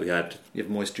 Yeah. We had You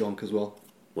have Moist Junk as well.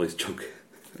 Moist Junk.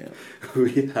 Yeah.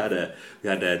 we had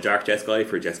a Dark Jeskai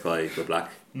for Jeskai for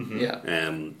black. Yeah.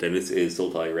 Then this is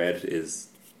Sultai red is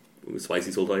Spicy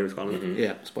Sultai was calling it.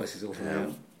 Yeah, Spicy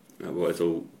Sultai.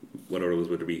 So what others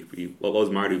would there be? What was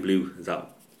Mardu blue? Is that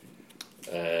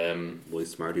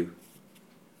moist Mardu?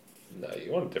 No,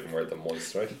 you want a different word than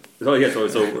moist, right? So yeah,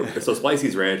 so spicy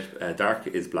is red, dark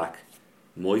is black,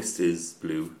 moist is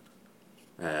blue.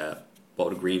 What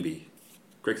would a green be?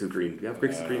 Grix is green. Do you have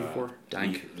Grix is green before?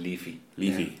 Dank. Leafy.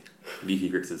 Leafy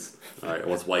Grixes. Alright,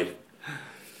 what's white?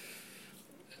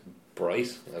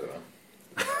 Bright? I don't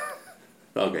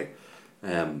know. Okay.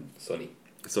 Sunny.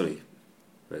 Sunny.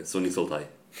 Sunny Sultai.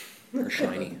 Or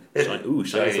shiny. Shiny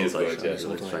Shiny is Sultai. good, yeah.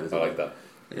 Shiny Sultai. I like that.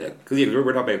 Yeah, because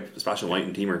we're talking about splashing white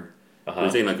and Teamer. We're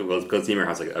saying like because Teamer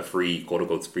has like a free quote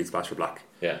unquote free splash for black.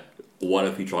 Yeah. What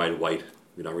if we tried white?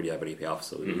 We don't really have any payoffs,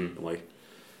 so we need the white.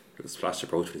 Splash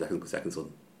approach for second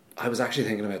sun. I was actually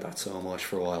thinking about that so much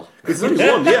for a while. Because it's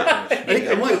only one, yeah. I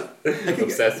think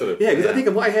Obsessed with it. Yeah, because I think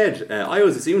in my head, I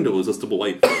always assumed it was just double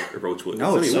white approach. No, it's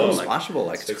only so one, splashable.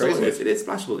 Like, it's It's crazy. It is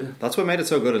splashable, yeah. That's what made it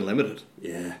so good in Limited.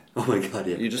 Yeah. Oh my god,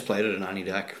 yeah. You just played it in any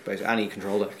deck, basically any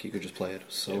control deck. You could just play it.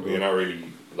 So You're good. not really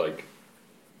like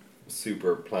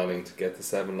super planning to get the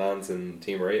 7 lands in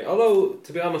Team 8. Although,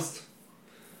 to be honest,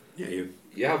 Yeah, you.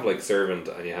 you have like Servant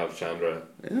and you have Chandra.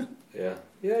 Yeah.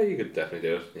 Yeah, you could definitely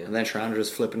do it. Yeah. And then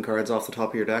Chandra's flipping cards off the top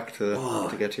of your deck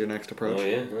to get to your next approach. Oh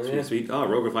yeah, Sweet, sweet. Oh,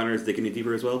 Rogue Refiner is digging you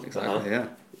deeper as well. Exactly, yeah.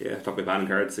 Yeah, talk about banning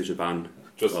cards, they should ban.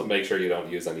 Just make sure you don't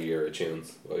use any of your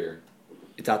attunes while you're.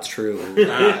 That's true.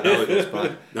 No, it's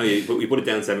bad. No, but we put it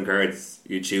down 7 cards,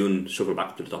 you tune, shuffle it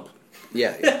back to the top.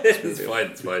 Yeah. It's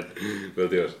fine. We'll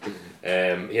do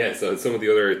it. Yeah. So some of the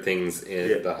other things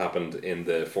that happened in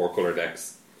the 4 color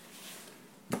decks.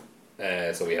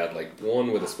 So we had like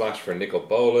one with a splash for Nicol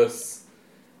Bolas.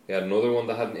 We had another one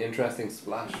that had an interesting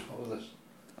splash. What was it?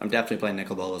 I'm definitely playing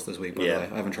Nicol Bolas this week, by Yeah. the way.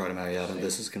 I haven't tried him out yet, and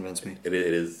this has convinced me. It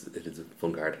is a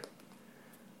fun card.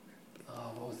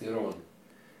 Oh, what was the other one?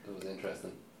 That was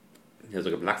interesting. It has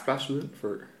like a black splash with it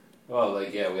for Well,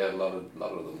 like yeah, we had a lot of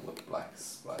them with black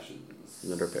splashes.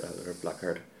 another black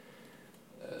card.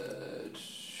 Uh,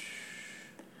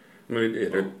 I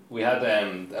mean, We had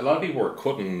a lot of people were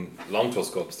cutting Long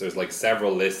Tusk Cups. There's like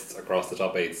several lists across the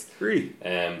top 8s. Really?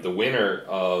 The winner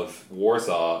of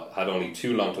Warsaw had only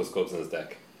 2 Long Tusk Cups in his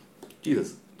deck,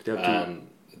 Jesus. Did they have and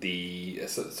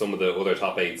some of the other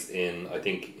top 8s in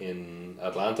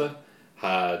Atlanta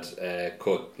had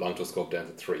cut Long Tusk Cup down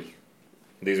to 3.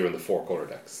 These are in the 4 color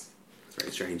decks. It's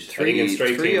very strange. I think in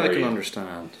straight three I teamer, can you-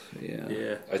 understand. Yeah.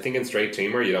 Yeah. I think in straight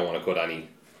teamer you don't want to cut any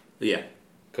Yeah.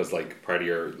 because like part of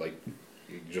your like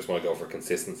you just want to go for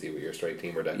consistency with your straight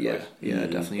teamer deck. Yeah, right? yeah,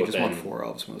 definitely. You But just want then- 4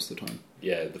 obs most of the time.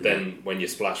 Yeah, but then when you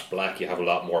splash black, you have a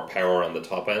lot more power on the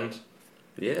top end.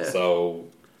 Yeah. So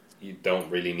you don't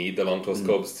really need the Long Tusk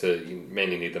Cubs to. You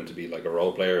mainly need them to be like a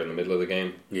role player in the middle of the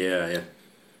game. Yeah.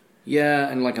 Yeah,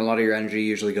 and like a lot of your energy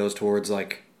usually goes towards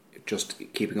like just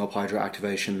keeping up Hydra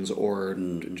activations or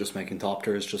just making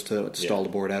Thopters just to stall the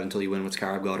board out until you win with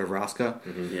Scarab God or Vraska.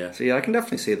 Yeah. So yeah, I can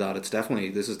definitely see that.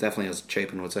 This is definitely, as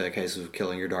Chapin would say, a case of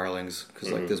killing your darlings,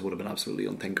 because like this would have been absolutely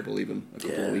unthinkable even a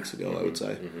couple of weeks ago. I would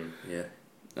say.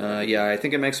 Yeah. Yeah, I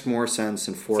think it makes more sense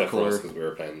in 4 Except for us color. because we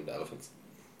were playing the elephants.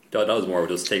 That was more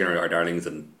just taking our darlings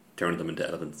and turning them into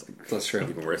elephants. That's true.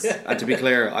 Even worse. And to be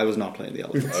clear, I was not playing the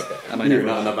elephants. Okay. And I You're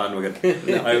never not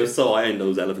bandwagon. I was so eyeing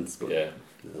those elephants. But Yeah.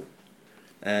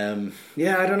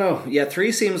 Yeah, I don't know. Yeah,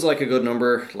 3 seems like a good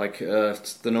number. Like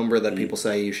it's the number that people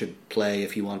say you should play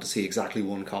if you want to see exactly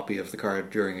 1 copy of the card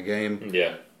during a game.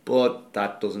 Yeah. But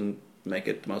that doesn't make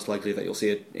it most likely that you'll see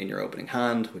it in your opening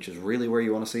hand, which is really where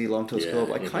you want to see Long Tusk Yeah.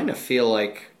 Club. I kind of feel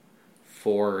like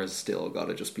 4 has still got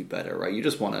to just be better, right? You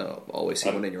just want to always see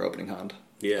one in your opening hand.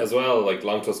 yeah. As well, like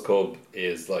Long Tusk Cub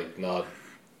is like not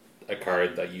a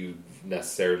card that you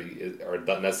necessarily or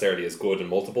that necessarily is good in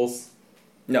multiples.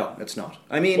 No, it's not.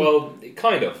 I mean, Well,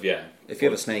 kind of, yeah. if you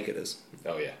have a snake, it is.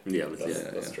 Oh yeah. Yeah,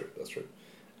 That's true. That's true.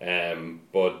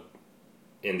 But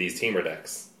in these teamer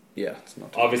decks, Yeah, it's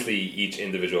not. obviously each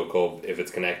individual cub, if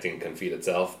it's connecting, can feed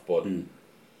itself. But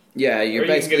Yeah, or you're you can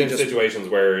basically get into just. situations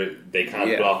where they can't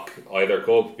Yeah. block either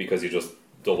cub because you just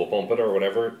double pump it or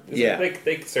whatever. Yeah.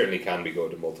 They certainly can be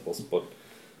good in multiples, but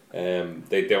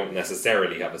they don't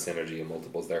necessarily have a synergy in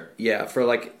multiples there. Yeah, for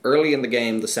like early in the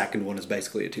game, the second one is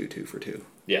basically a 2/2 for 2.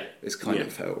 Yeah. Is kind Yeah.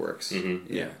 of how it works.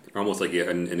 Yeah, almost like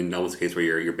and in almost a case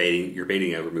where you're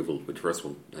baiting out removal with the first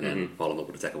one and then following up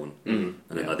with the second one. And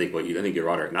then I think you'd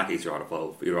rather in that case you'd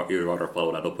rather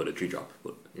follow that up with a 3-drop.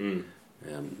 But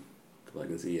I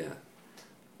can see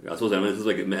I suppose this is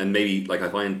like and maybe like I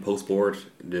find post board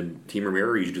the teamer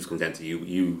mirror usually just comes down to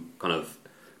you kind of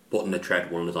putting the threat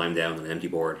one at a time down on an empty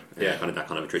board. Yeah. Kind of that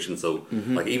kind of attrition. So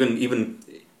like even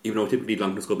though typically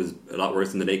Long Tusk Club is a lot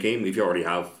worse in the late game, if you already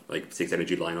have like 6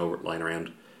 energy lying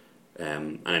around,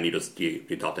 and then you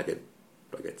top deck it,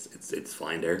 like it's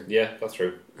fine there. Yeah, that's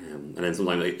true. And then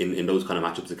sometimes like, in those kind of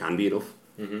matchups, it can be enough.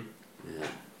 Mm-hmm.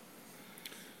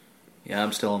 Yeah,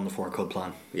 I'm still on the 4 code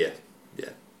plan. Yeah,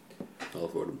 all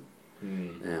for them.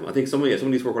 I think some of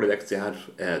these 4 quarter decks they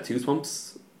had 2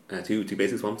 swamps, two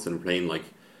basic swamps, and playing like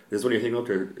this is one you're thinking of.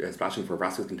 They're splashing for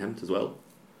Vraska's Contempt as well.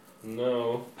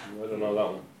 No, I don't know that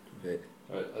one. Okay.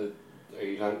 Are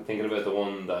you thinking about the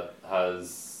one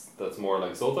that's more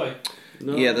like Sultai?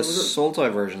 No, Yeah, the was it?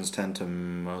 Sultai versions tend to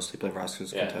mostly play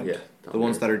Vraska's Yeah. Contempt. Yeah, The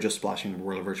ones that are just splashing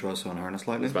Whirl of Virtuoso and Harness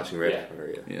Lightning. splashing red. Yeah. Or,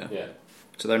 yeah. Yeah. Yeah.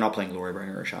 So they're not playing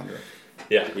Glorybringer or Chandra.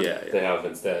 Yeah. Yeah. They have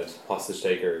instead Hostage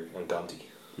Taker and Gonti.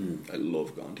 I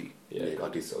love Gandhi. Yeah, Yeah,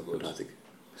 Gonti's so good. Fantastic.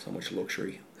 So much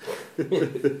luxury.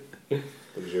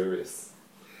 Luxurious.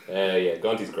 Yeah,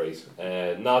 Gonti's great.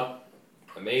 Not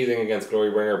amazing against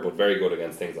Glorybringer, but very good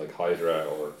against things like Hydra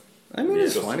or I mean, Yeah,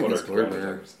 it's just fine other against ground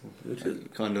Glorybringer. attacks. Which is,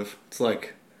 Kind of. It's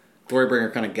like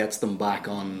Glorybringer kind of gets them back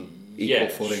on equal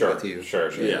footing sure, with you.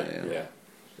 Sure. Yeah.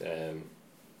 And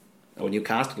when you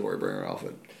cast Glorybringer off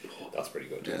it, That's pretty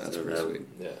good. yeah, that's So pretty now- sweet.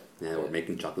 Yeah. we're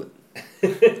making chocolate.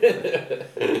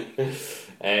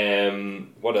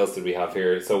 What else did we have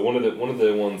here? So one of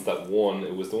the ones that won,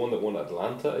 it was the one that won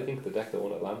Atlanta, I think, the deck that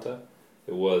won Atlanta.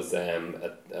 It was an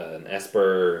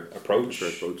Esper approach,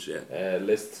 First approach, yeah.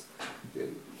 list.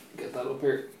 Get that up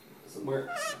here somewhere.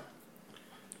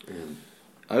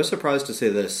 I was surprised to see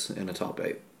this in a top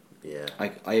 8. Yeah.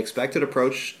 I expected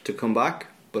Approach to come back,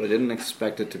 but I didn't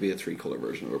expect it to be a 3-color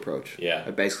version of Approach. Yeah.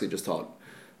 I basically just thought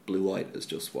blue-white is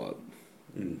just what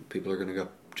people are going to go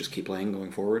just keep playing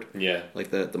going forward. Yeah.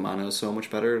 Like the mana is so much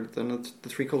better than the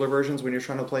 3-color versions when you're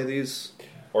trying to play these.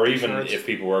 Or even Cards. if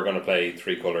people were going to play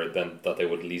 3-color, then that they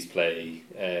would at least play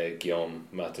Guillaume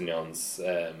Matignon's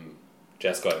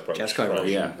Jeskai approach. Jeskai from-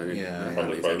 version. I think Yeah, that from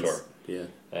the makes Pro sense. Tour.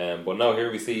 Yeah. But no,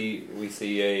 here we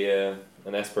see a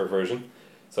an Esper version.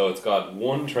 So it's got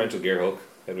 1 Torrential Gearhulk.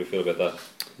 How do we feel about that?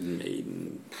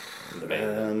 Maiden. In the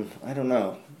main. I don't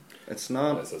know. It's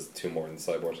not. This is 2 more in the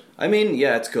sideboard. I mean,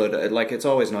 yeah, it's good. Like, it's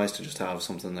always nice to just have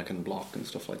something that can block and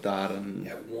stuff like that. And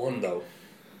Yeah, 1 though.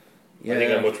 yeah. I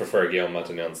think I much prefer Guillaume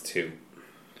Matignon's 2.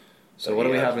 So what do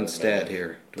we Yeah, have that's instead amazing.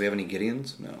 here? Do we have any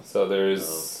Gideons? No. So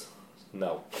there's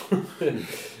no.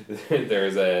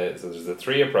 there's a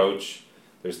 3 approach.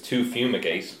 There's 2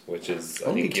 Fumigate, which is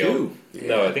Only I think Guillaume. 2?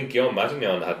 No, I think Guillaume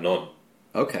Matignon had none.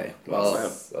 Okay. Well,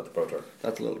 Last- at the Pro Tour.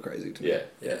 that's a little crazy to me. Yeah.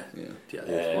 Yeah. Yeah. Yeah,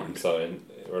 that's smart. So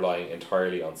relying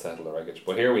entirely on Settle the Wreckage.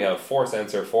 But here we have 4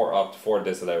 Censor, 4 Opt, 4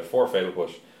 Disallow, 4 Fatal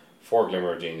Push, 4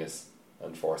 Glimmer of Genius,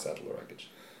 and 4 Settle the Wreckage.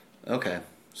 Okay.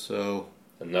 So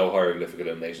And no hieroglyphic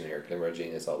elimination here. Glimmer of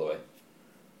Genius all the way.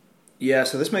 yeah,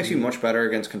 so this makes you much better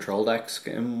against control decks.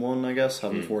 Game 1, I guess,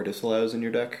 having 4 disallows in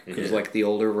your deck because Yeah. like the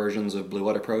older versions of Blue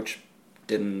White Approach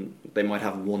they might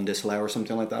have 1 disallow or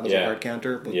something like that as a Yeah. hard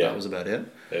counter, but Yeah. that was about it.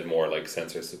 They had more like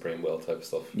Censor Supreme Will type of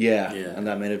stuff. Yeah, Yeah. and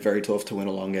that made it very tough to win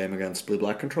a long game against Blue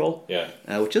Black control. Yeah.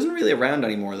 Which isn't really around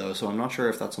anymore though, so I'm not sure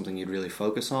if that's something you'd really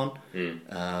focus on. Mm.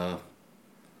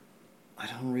 I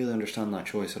don't really understand that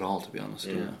choice at all, to be honest.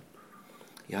 Mm.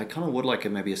 Yeah, I kind of would like it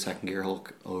maybe a second Gear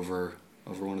Hulk over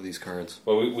one of these cards.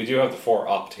 Well, we do have the 4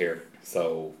 Opt here.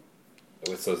 So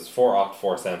it's 4 Opt,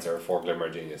 4 Censor, 4 Glimmer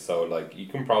of Genius. So like you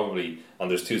can probably, and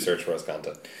there's 2 Search for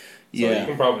Ascanta. So Yeah. you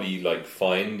can probably like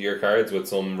find your cards with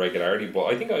some regularity, but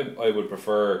I think I would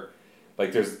prefer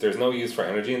like there's no use for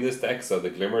energy in this deck, so the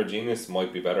Glimmer of Genius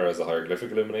might be better as a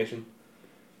hieroglyphic elimination.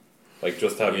 Like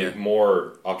just have you Yeah.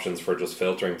 more options for just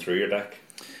filtering through your deck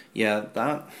Yeah,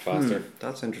 that faster.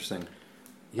 that's interesting.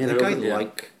 Yeah, I think I yeah.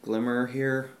 like Glimmer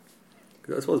here.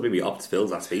 I suppose maybe Opt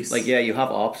fills that space. Like, yeah, you have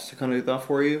Opt to kind of do that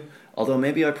for you. Although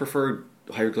maybe I prefer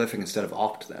hieroglyphic instead of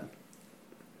Opt then.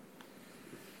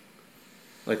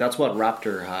 Like that's what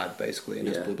Raptor had basically in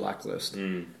his Yeah. Blue Black list.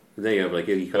 Mm. Then you have like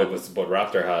you kind of But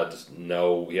Raptor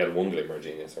he had 1 Glimmer of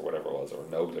Genius or whatever it was, or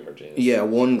no Glimmer of Genius. Yeah,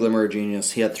 1 Glimmer of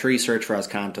Genius. He had 3 Search for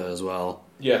Ascanta as well.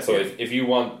 Yeah, so if you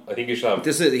want, I think you should have.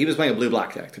 He was playing a Blue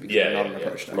Black deck to be Yeah, clear, not yeah, an yeah,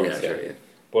 approach of deck. course. yeah, sure, yeah.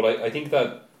 But I think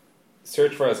that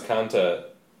Search for Ascanta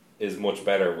is much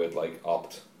better with like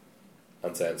Opt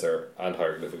and Censor and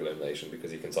hieroglyphic elimination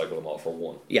because you can cycle them all for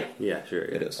 1. Yeah, Yeah, sure.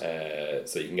 it is.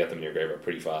 So you can get them in your graveyard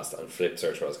pretty fast and flip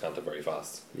Search for Ascanta very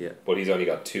fast. Yeah. But he's only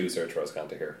got 2 Search for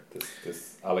Ascanta here.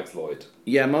 This Alex Lloyd.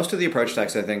 Yeah, most of the approach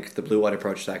decks, I think, the blue-white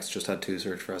approach decks just had 2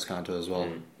 Search for Ascanta as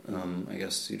well. I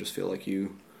guess you just feel like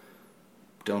you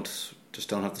don't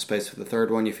have the space for the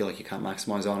third one. You feel like you can't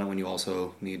maximize on it when you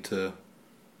also need to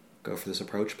go for this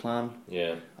approach plan.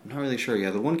 Yeah. I'm not really sure.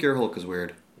 Yeah, the 1 Gear Hulk is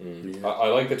weird. Mm. Yeah. I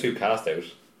like the 2 cast out.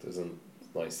 It's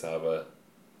nice to have a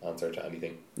answer to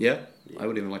anything. Yeah, I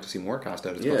would even like to see more cast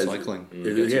out. It's Yeah, called it's- cycling.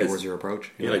 yeah, Towards your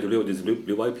approach. Yeah, like does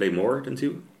blue white play more than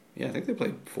 2? Yeah, I think they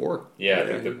played 4. Yeah,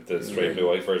 I think the straight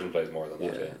blue-white version plays more than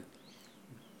that, Yeah. yeah.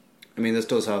 I mean, this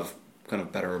does have kind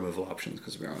of better removal options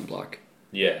because we are on black.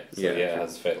 Yeah, so Yeah. it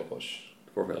has Fatal Push.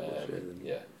 4 Fatal Push,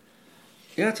 Yeah.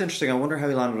 Yeah, it's interesting. I wonder how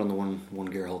he landed on the one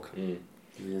gear Hulk.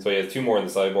 Yeah. So he has 2 more in the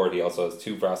sideboard. He also has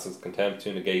 2 Vraska's Contempt,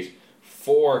 2 Negate,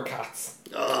 4 Cats,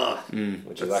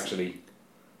 which is actually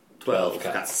 12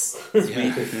 cats. He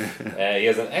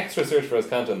has an extra search for his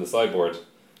Kanta in the sideboard.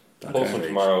 Postman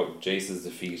tomorrow, Jace's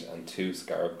Defeat, and 2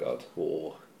 Scarab God.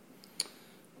 Oh.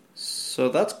 So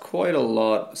that's quite a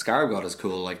lot. Scarab God is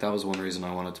cool. Like, that was one reason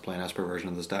I wanted to play an Esper version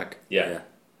of this deck. Yeah,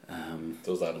 Yeah.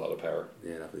 does add a lot of power.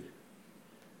 Yeah, definitely.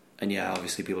 And yeah,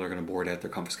 obviously people are going to board out their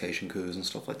confiscation coups and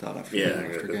stuff like that after, Yeah,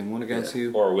 after yeah. game 1 against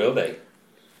you. Or will they?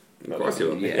 Of course you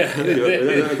will. Yeah. They do it.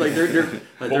 It's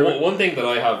like But one thing that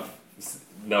I have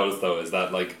noticed though is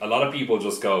that like a lot of people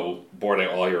just go board out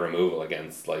all your removal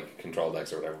against like control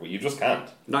decks or whatever, but you just can't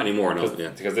not anymore, no.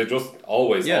 because they just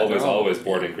always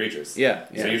board in creatures. Yeah,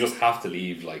 So yeah. you just have to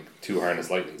leave like 2 Harness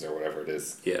Lightnings or whatever it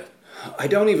is. Yeah. I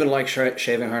don't even like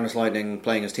Shaving Harness Lightning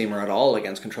playing as teamer at all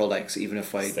against control decks, even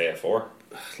if I Stay at 4.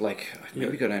 like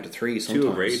maybe go down to 3 sometimes.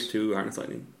 2 Abrade, 2 Harness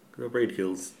Lightning. Abrade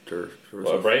kills their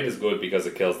Well, Braid is good because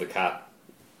it kills the cat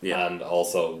Yeah. and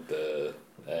also the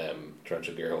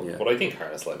Torrential Gearhole. Yeah. But I think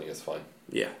Harness Lightning is fine.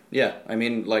 Yeah. Yeah, I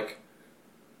mean, like,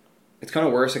 it's kind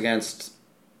of worse against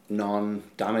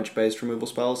non-damage based removal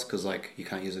spells because, like, you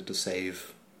can't use it to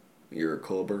save your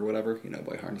Cobra or whatever, you know,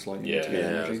 by Harness Lightning Yeah, to get yeah,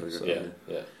 energy. that's So, very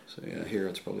Yeah. so yeah, here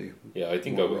it's probably I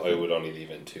think More worth I it. would only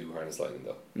leave in 2 Harness Lightning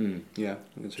though. yeah.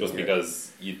 I can see Just that.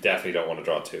 because you definitely don't want to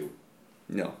draw 2.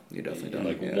 No, you definitely don't.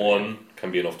 Like yeah. 1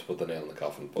 can be enough to put the nail in the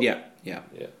coffin. But Yeah. Yeah.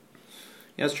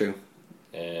 That's true.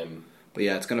 But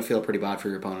yeah, it's going to feel pretty bad for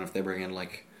your opponent if they bring in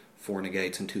like 4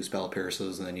 negates and 2 spell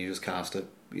pierces, and then you just cast it,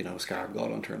 you know, Scarab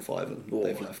God on turn 5, and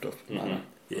they've left up mana.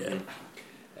 Yeah.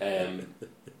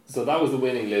 So that was the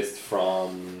winning list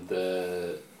from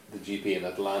the GP in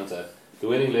Atlanta. The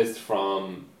winning list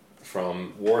from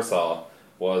Warsaw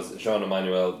was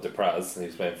Jean-Emmanuel Depraz, and he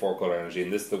was playing 4-color energy,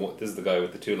 and this is the guy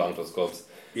with the 2 Longtos Cubs.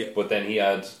 Yeah. But then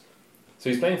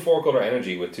he's playing 4-color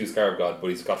energy with 2 Scarab God, but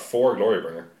he's got 4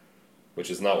 Glorybringer, which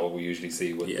is not what we usually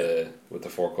see with the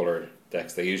 4-color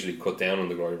decks. They usually cut down on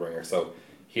the Glorybringer. So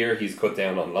here he's cut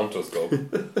down on Longtos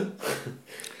Cub.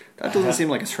 That doesn't seem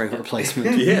like a straight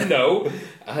replacement. No,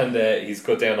 and he's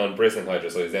cut down on Bristling Hydra,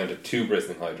 so he's down to 2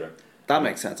 Bristling Hydra. That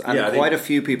makes sense. And Yeah, I quite think- a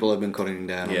few people have been cutting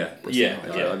down. Yeah. on Bristol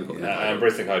Hydra. And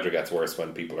Bristling Hydra gets worse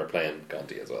when people are playing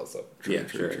Gonti as well. So Yeah,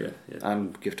 True. sure. Yeah.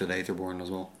 And Gifted Aetherborn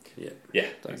as well. Yeah. yeah,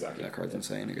 That, exactly. That card's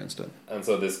insane against it. And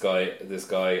so this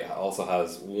guy also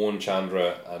has 1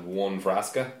 Chandra and 1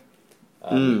 Vraska.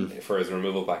 And for his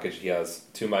removal package, he has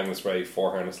 2 Magma Spray,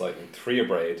 4 Harness Lightning, 3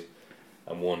 Abrade,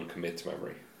 and 1 Commit to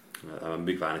Memory. I'm a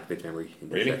big fan of Commit Memory in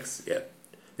Really? decks. Yeah.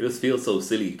 It just feels so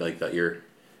silly, like that you're.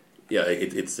 Yeah,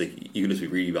 it's like you can just be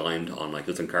really behind on like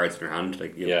just some cards in your hand.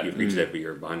 Like you've reached out, but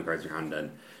you're behind cards in your hand,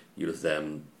 and you just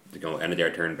end of their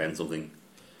turn, bend something,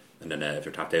 and then if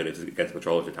you're tapped out, it's against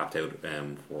control. If you're tapped out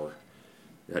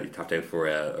for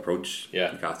approach,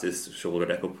 Yeah. you cast this, shuffle their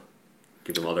deck up,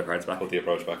 give them all their cards back. Put the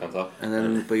approach back on top. And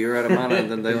then, but you're out of mana, and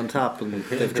then they untap, and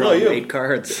they've drawn yeah. 8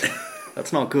 cards.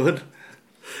 That's not good.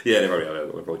 Yeah, they probably have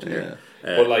an approach in there.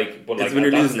 But it's when at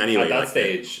you're that- losing anyway. At that like,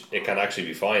 stage, it can actually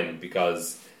be fine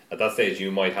because at that stage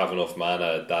you might have enough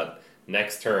mana that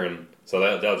next turn,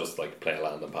 so they'll just like play a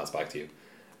land and pass back to you,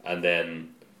 and then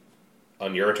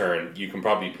on your turn you can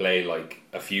probably play like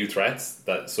a few threats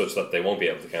that such that they won't be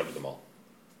able to counter them all.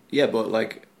 Yeah, but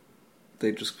like,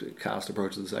 they just cast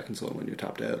Approach to the second slot when you're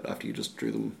tapped out after you just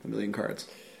drew them a million cards.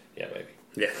 Yeah, maybe.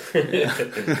 yeah.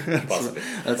 Possibly.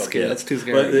 That's Possibly. that's too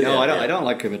scary. But, no, yeah, I don't. yeah. I don't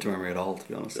like Commit to Memory at all. To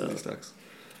be honest, in these decks.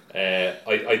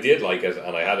 I did like it,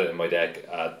 and I had it in my deck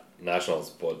at Nationals,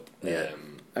 but Yeah.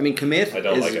 I mean, Commit I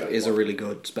don't is, like it is a anymore. really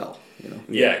good spell. You know.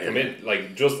 yeah, commit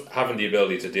like just having the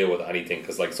ability to deal with anything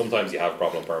because like sometimes you have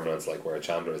problem permanents like where a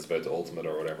Chandra is about to ultimate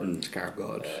or whatever. Scarab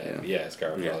God.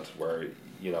 Scarab Yeah. God, where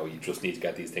you just need to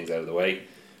get these things out of the way,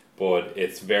 but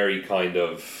it's very kind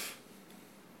of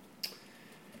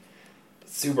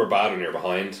super bad when you're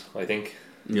behind. I think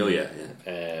Oh yeah,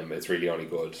 yeah. it's really only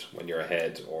good when you're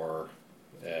ahead or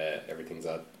everything's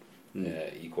at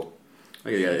equal.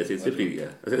 Okay, yeah, it's literally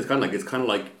It's kind of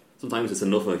like sometimes it's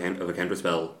enough of a counter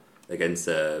spell against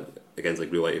like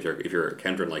blue white if you're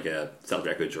countering like a Stealth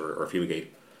Wreckage or a Fumigate.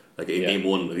 Like in game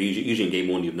 1, usually in game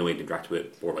 1 you have no way to interact with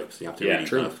it, or like so you have to really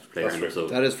true. kind of play That's around true. it. So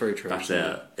That is very true. that's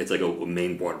it's like a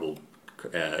main boardable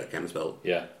counter spell.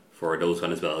 Yeah, for those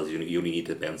kind of spells, you only need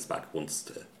to bounce back once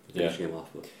to finish the game off.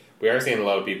 But. We are seeing a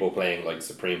lot of people playing like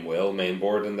Supreme Will main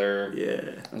board in their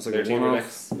That's like their a team one-off.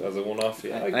 decks as a one-off.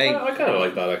 Yeah, I kind of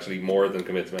like that actually more than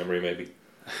Commit to Memory maybe.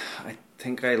 I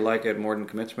think I like it more than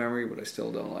Commit to Memory, but I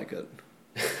still don't like it.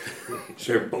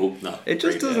 Sure, both not. It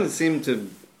just great, doesn't seem to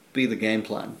be the game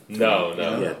plan. No,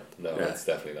 Yeah. it's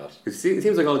definitely not. It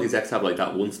seems like all of these decks have like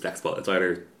that one deck spot. It's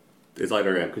either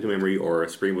Commit to Memory or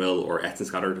Supreme Will or Essence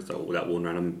Scatter, so that one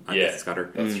random Essence Scatter.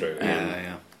 That's true.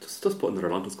 Yeah. Just put another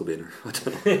Lantos Club in there. I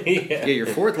don't know. Yeah, your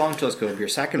fourth Long Tusk Cove, your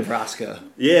second Vraska.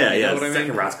 Yeah, You know what I second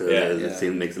mean? Raska Yeah.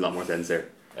 makes a lot more sense there.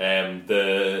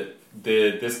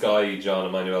 This guy John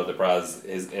Emmanuel Depraz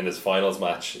is in his finals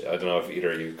match. I don't know if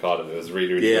either of you caught it. It was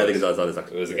really really Yeah, I good. think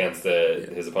it's It was against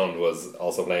his opponent was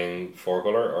also playing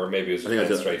 4-color, or maybe it was I think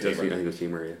just it playing was straight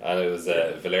teamer. Teamer, yeah. And it was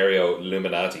Valerio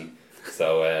Luminati.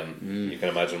 So you can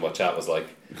imagine what chat was like.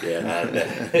 Yeah, And,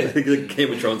 the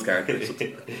Game of Thrones characters.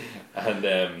 and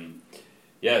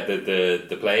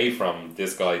the play from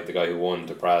this guy, the guy who won,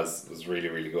 Depraz, was really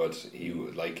really good. He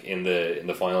like in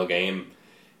the final game,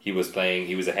 he was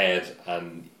ahead,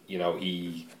 and he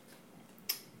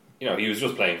was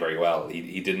just playing very well.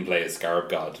 He didn't play as Scarab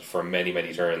God for many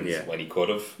turns when he could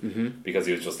have, because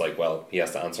he was just like, well, he has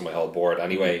to answer my whole board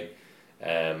anyway.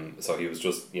 So he was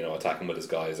just attacking with his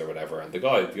guys or whatever, and the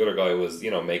other guy was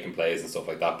making plays and stuff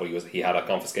like that, but he had a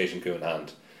confiscation coup in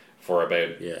hand for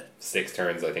about 6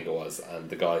 turns, I think it was, and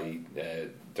the guy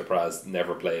Depraz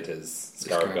never played his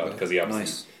Scarab God because he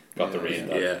obviously got the read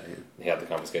that he had the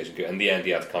confiscation coup. In the end,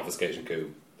 he had the confiscation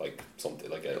coup like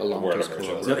something like a long word Tusk of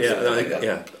Club. shows. I think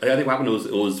what happened was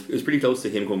it was pretty close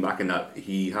to him coming back in that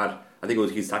he had. I think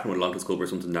he's attacking with a Lantos Club or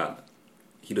something that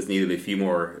he just needed a few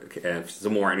more,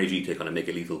 some more energy to kind of make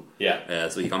it lethal. Yeah.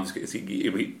 So he knew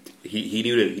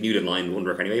the line wouldn't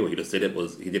work anyway. What he just did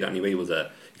it anyway. Was a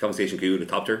confiscation coup to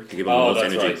top tier to give him the most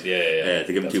energy. Right. Yeah.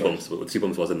 To give him That's 2 right. bumps, but 2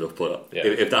 bumps wasn't enough. But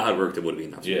if that had worked, it would have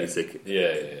been absolutely sick.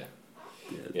 Yeah.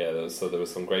 There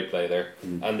was some great play there,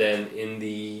 and then in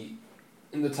the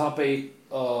top 8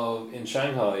 in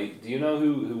Shanghai, do you know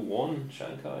who won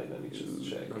Shanghai? Let me just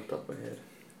check. Not top of my head.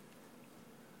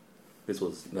 I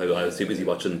was too busy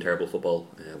watching terrible football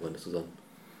when this was on.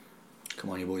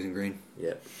 Come on, you boys in green.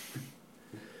 Yeah.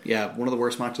 Yeah, one of the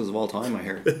worst matches of all time, I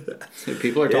hear.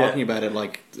 People are talking about it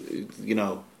like,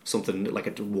 something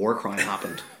like a war crime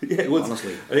happened. Yeah, it was.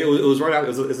 Honestly. I think it was right out.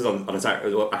 This is on a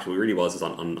Saturday. Well, actually, it really was. It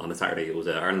was on a Saturday. It was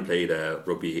Ireland played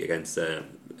rugby against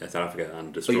South Africa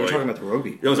and destroyed. Oh, you were talking about the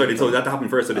rugby. No, sorry. So that happened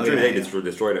first. So during the day, yeah. they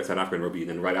destroyed South African rugby, and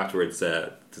then right afterwards,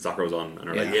 the soccer was on, and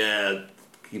they're like,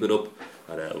 keep it up.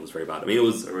 And it was very bad. I mean, it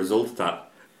was a result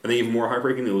that, I think even more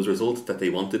heartbreaking, it was a result that they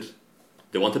wanted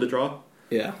a draw.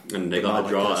 Yeah. And they got a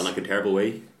draw in like a terrible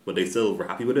way, but they still were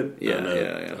happy with it. And,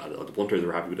 the punters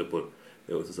were happy with it, but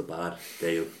it was just a bad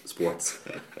day of sports.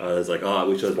 I was like, I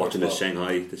wish I was watching the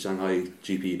Shanghai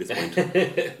GP at this point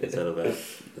instead of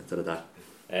that.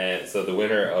 So the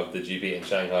winner of the GP in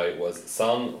Shanghai was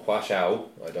Song Huashao.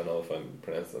 I don't know if I'm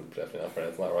definitely not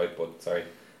pronouncing that right, but sorry.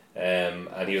 And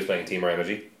he was playing Teamer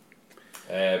Energy.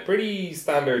 Pretty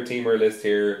standard Teamer list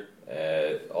here.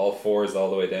 All 4s all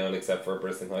the way down except for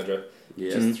Bristling Hydra.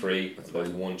 Yeah. Just 3. There's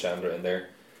 1 Chandra in there.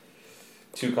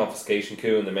 2 confiscation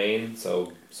coup in the main.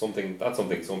 So something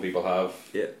some people have.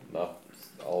 Yeah. Not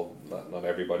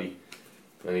everybody.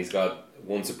 And he's got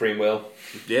 1 Supreme Will.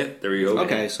 Yeah, there we go.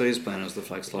 Okay, so he's playing as the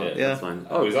flex slot. Yeah. That's fine.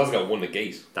 Oh, he's also got 1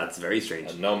 Negate. That's very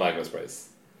strange. And no Magnus Brace.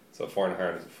 So 4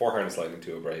 harness lightning,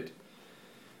 2 Braid.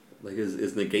 Like,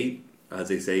 is Negate, as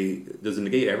they say, does the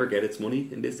Negate ever get its money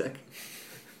in this deck?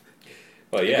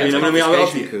 Well, yeah. It's a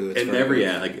confiscation coup, it's in very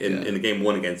every good. in the game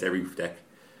 1 against every deck.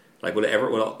 Like, will it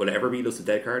ever be just a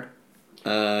dead card?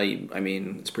 I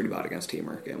mean, it's pretty bad against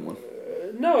Teamer game 1.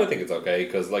 No, I think it's okay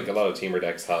because like a lot of Teamer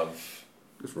decks have.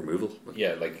 Just removal.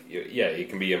 It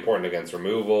can be important against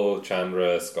removal,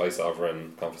 Chandra, Sky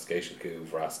Sovereign, confiscation coup,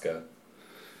 Vraska.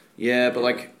 Yeah,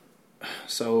 but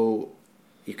so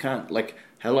you can't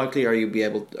how likely are you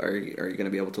going to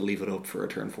be able to leave it up for a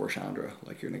turn 4 Chandra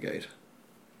like your Negate?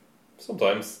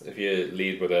 Sometimes if you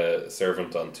lead with a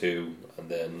Servant on 2 and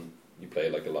then you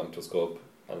play like a Long Tusk Club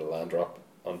and a land drop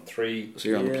on 3. So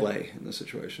you're on the play in this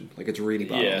situation. Like, it's really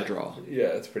bad on the draw. Yeah,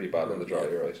 it's pretty bad on the draw,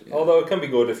 you're right. Yeah. Although it can be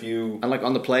good if you... And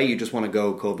on the play, you just want to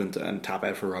go Cub and tap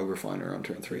out for Rogue Refiner on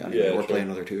turn 3 anyway, or play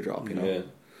another 2-drop, Yeah.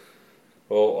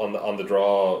 Well, on the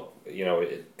draw,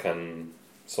 it can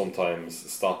sometimes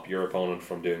stop your opponent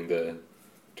from doing the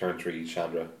turn 3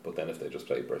 Chandra, but then if they just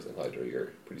play Bursting Hydra,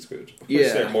 you're pretty screwed. Yeah.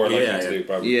 Which they're more likely to do,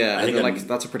 probably. Yeah, I think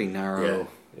that's a pretty narrow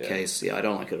case. Yeah, I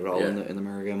don't like it at all in the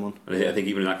mirror game one. And I think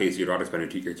even in that case, you'd rather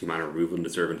spend your 2 mana removing the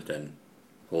Servant than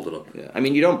hold it up. Yeah, I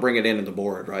mean, you don't bring it in the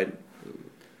board, right?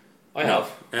 I have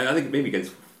I think maybe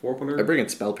against 4-punter. I bring in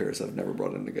Spell Pierce. I've never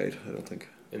brought it in the gate. I don't think.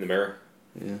 in the mirror.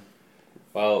 Yeah.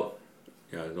 Well,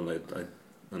 Yeah, I don't know.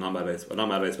 I'm not mad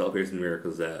about Spell Pierce in the mirror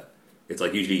because it's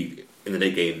like usually in the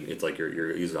late game, it's like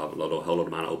you're using a whole lot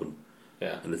of mana open,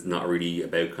 yeah, and it's not really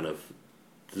about kind of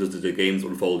the games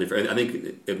unfold different. I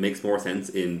think it makes more sense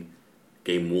in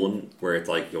game 1 where it's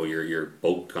like you're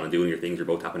both kind of doing your things, you're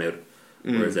both tapping out.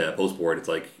 Whereas post board, it's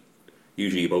like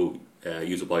usually you both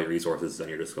use up all your resources and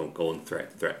you're just going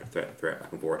threat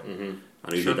back and forth. And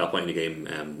usually at that point in the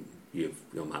game, you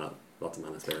have mana. Lots of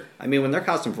mana spare. I mean, when they're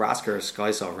casting Vraska or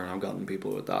Sky Sovereign, I've gotten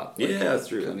people with that. Yeah, that's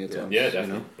true. Plenty of times, yeah, you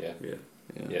definitely,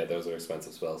 know? yeah, those are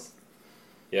expensive spells.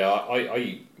 Yeah,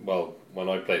 I well, when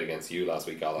I played against you last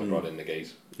week, Al, I brought in the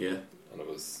gate, Yeah. and it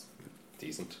was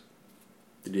decent.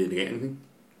 Did you get anything?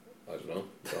 I don't know,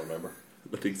 don't remember.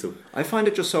 I think so. I find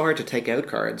it just so hard to take out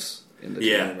cards in the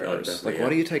Yeah, Team of Mirrors. definitely, Like,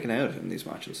 what are you taking out in these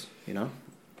matches? You know,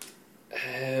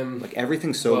 Um, like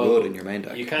everything's so well, good in your main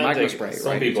deck. you can't Magma take. Spray,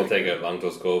 Some right? people You take out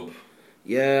Langtos Cub.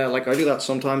 Yeah, like I do that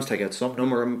sometimes. Take out some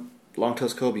number of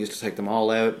Longtusk Cub. Used to take them all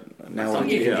out. Now Some I'm,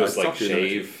 you can Yeah, just I like stopped doing that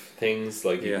shave things.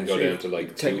 Like you Yeah, can go shave. down to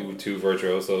like Take- two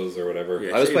virtuosos or whatever.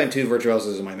 Yeah. I was shave. playing 2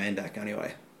 Virtuosos in my main deck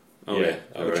anyway, Oh Yeah, yeah,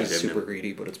 oh, which right. is super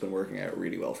greedy, but it's been working out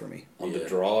really well for me. On the Yeah.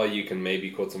 draw, you can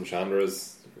maybe cut some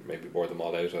Chandras, maybe board them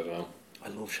all out. I don't know. I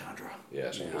love Chandra. Yeah,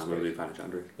 Yeah, Chandra's I'm a great. big fan of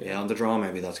Chandra. Yeah, on the draw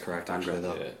maybe that's correct. Actually,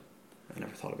 though, Yeah, I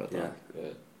never thought about Yeah. that. yeah.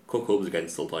 Cut Cubs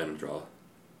against Sultai on the draw.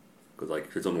 Because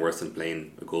like there's nothing worse than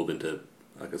playing a Cub into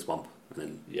like a swamp and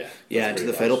then Yeah, Yeah, that's into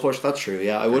pretty the Fatal bad. Push. That's true.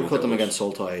 Yeah, I would Fatal cut them Push. against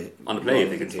Sultai. on the play I rather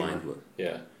think than it's Teamer. fine. But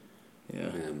Yeah, Yeah.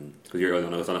 because you're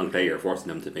on the play you're forcing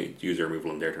them to use their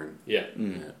removal on their turn. yeah.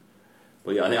 Mm. Yeah.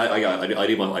 But yeah,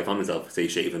 I found myself say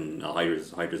shaving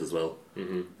hydras as well.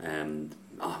 And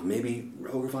maybe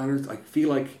Rogue Refiners. I feel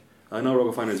like I know Rogue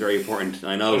Refiner is very important.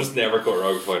 I know. I just never cut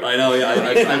Rogue Fighter. I know. Yeah,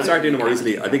 I'm starting doing it more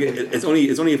recently. I think it's only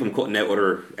if I'm cutting out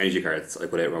other energy cards I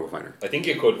put out Rogue Refiner. I think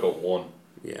you could cut one.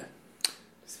 Yeah.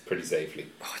 It's pretty safely.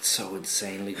 Oh, it's so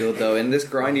insanely good though. In this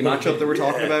grindy matchup that we're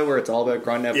talking about, where it's all about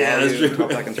grinding out Yeah, that's value, true. top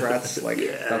deck and threats, like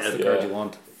that's the yeah. card you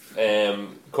want.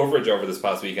 Coverage over this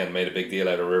past weekend made a big deal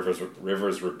out of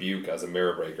Rivers Rebuke as a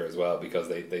mirror breaker as well, because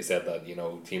they said that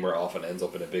Teamer often ends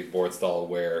up in a big board stall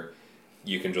where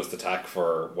you can just attack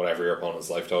for whatever your opponent's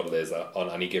life total is on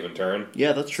any given turn.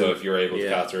 Yeah, that's true. So if you're able to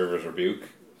Yeah. cast Rivers Rebuke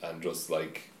and just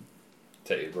like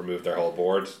remove their whole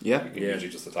board, Yeah. you can Yeah.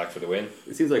 usually just attack for the win.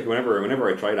 It seems like whenever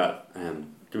I try that,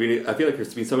 I feel like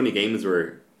there's been so many games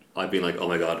where I've been like, oh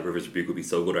my god, Rivers Rebuke would be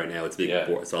so good right now. It's a big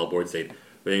Yeah. solid board state.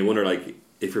 But then you wonder, like,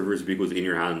 if Rivers Rebuke was in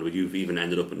your hand, would you have even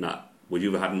ended up in that? Would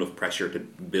you have had enough pressure to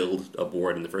build a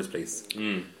board in the first place?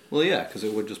 Well, yeah, because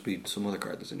it would just be some other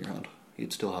card that's in your hand.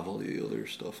 You'd still have all the other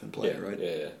stuff in play, Yeah, right?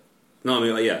 yeah. No,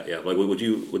 I mean, yeah. Like, would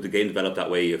the game develop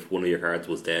that way if one of your cards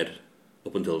was dead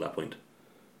up until that point?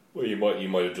 Well, you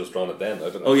might have just drawn it then. I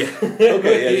don't know. Oh yeah.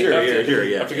 Okay. You have to- Sure.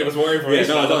 Yeah. Have to give us more Yeah. information.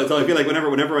 So I feel like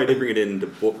whenever I did bring it in,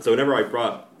 so whenever I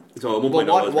brought. So at one But point,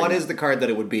 I was what bringing- is the card that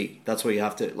it would be? That's what you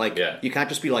have to like. Yeah. You can't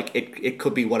just be like it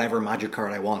could be whatever magic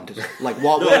card I want. Like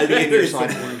what would be in your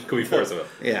sideboard? Could be force of it.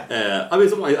 Yeah. I mean,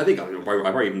 I think I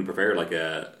probably even prefer like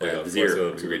a Yeah, Vizier. Force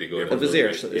would be really good. A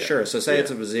Vizier, Yeah. sure. So say Yeah.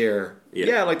 it's a Vizier. Yeah.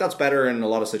 Yeah. Like that's better in a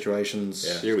lot of situations.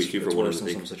 Yeah. Vizier would be 2 for It's 1 worse I in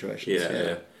think. some situations.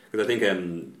 Yeah. Because I think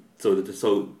so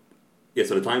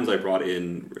the times I brought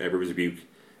in Rivers Rebuke,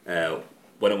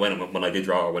 when I did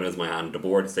draw or when it was my hand, the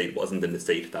board state wasn't in the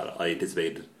state that I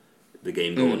anticipated the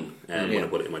game going when Yeah. I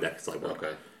put it in my deck. It's like, well,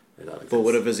 Okay. if that makes But sense.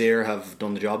 would a Vizier have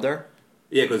done the job there?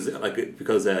 Yeah, because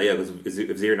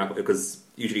Vizier not because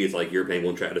usually it's like you're playing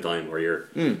one threat at a time, or you're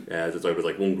it's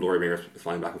like one Glory Bringer is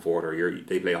flying back and forth, or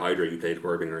they play a Hydra, you play a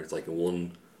Glory Bringer. It's like a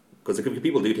one because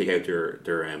people do take out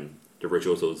their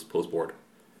virtuosos post board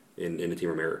in the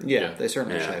Teamer Mirror. Yeah, Yeah. they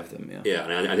certainly Yeah. shave them. Yeah. Yeah,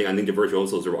 and I think the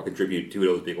virtuosos are what contribute to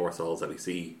those big Orsals that we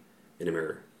see in the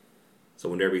mirror. So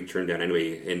when they're being turned down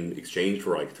anyway, in exchange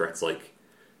for like threats like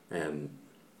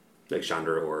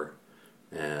Chandra or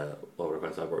what were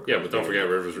I word? Yeah, but don't forget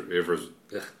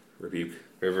Rebuke.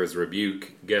 Rivers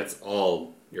Rebuke gets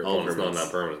all your All opponent's permanents.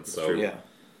 non-permanents. So true. Yeah.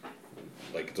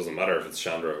 like it doesn't matter if it's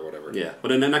Chandra or whatever. Yeah,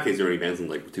 but in that case, you're only bouncing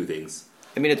like two things.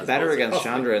 I mean, it's I better suppose. against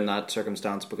Possibly. Chandra in that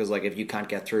circumstance because, like, if you can't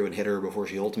get through and hit her before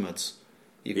she ultimates,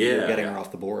 you're Yeah, getting yeah. her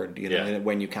off the board. You know, Yeah.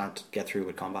 when you can't get through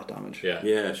with combat damage. Yeah.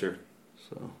 Yeah, sure.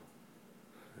 So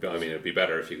I mean, it'd be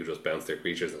better if you could just bounce their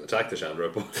creatures and attack the Chandra,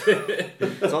 but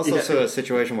it's also a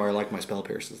situation where I like my spell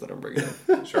pierces that I'm bringing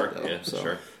in sure, though, yeah, so.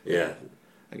 sure. Yeah,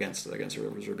 against a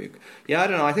Rivers Rebuke. Yeah, I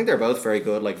don't know. I think they're both very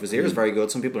good. Like Vizier is very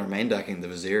good. Some people are main decking the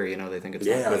Vizier. You know, they think it's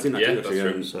yeah. not I've seen good. that Yeah, too. that's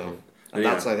actually, true. So And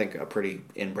that's, I think, a pretty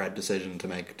inbred decision to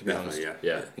make, to be honest.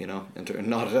 Yeah. You know,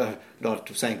 not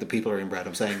saying the people are inbred,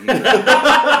 I'm saying you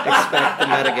expect the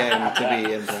metagame to be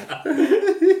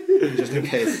inbred. Just in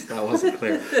case that wasn't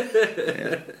clear.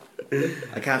 Yeah.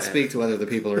 I can't speak to whether the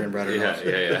people are inbred or not.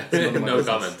 Yeah. No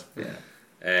comment.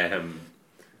 Yeah.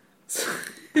 So,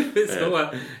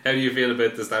 how do you feel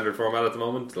about the standard format at the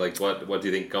moment? Like, what do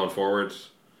you think going forward?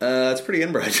 It's pretty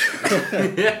inbred.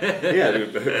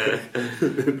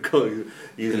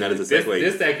 Using that as a segue.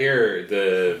 This deck here,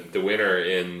 the winner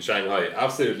in Shanghai,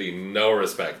 absolutely no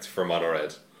respect for mono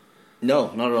red.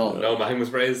 No, not at all. No Magma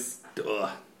Sprays.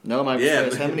 No,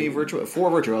 how many virtuosos? 4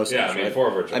 virtuosos. Yeah, I mean, right?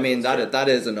 4 virtuosos. I mean, that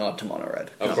is a nod to mono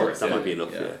red. Of course, that might be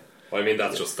enough. Yeah. Yeah. Well, I mean,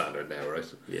 that's just standard now, right?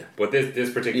 Yeah. But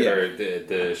this particular,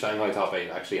 the Shanghai top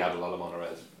 8 actually had a lot of mono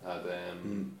red. Had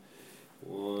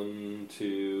 1,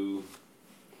 2,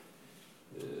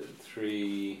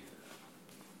 3.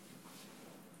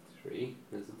 Is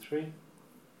it 3?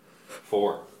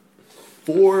 4.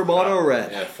 4 mono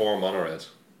red. Yeah, 4 mono red.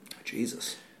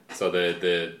 Jesus. So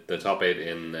the top 8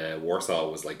 in Warsaw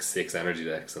was like 6 energy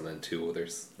decks and then 2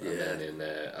 others. And then in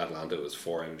Atlanta it was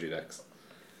 4 energy decks.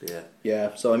 Yeah.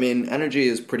 Yeah, so I mean, energy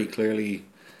is pretty clearly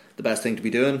the best thing to be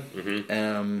doing.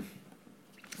 Mm-hmm.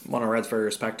 Mono red's very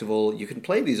respectable. You can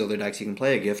play these other decks. You can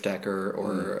play a gift deck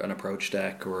or an approach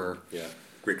deck or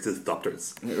Grixis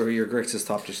Doctors. Or your Grixis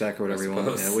Thopter deck or whatever you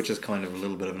want, suppose. which is kind of a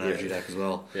little bit of an energy deck as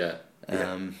well. Yeah.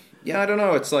 I don't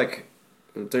know. It's like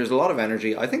there's a lot of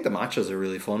energy. I think the matches are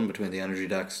really fun between the energy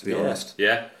decks, to be honest.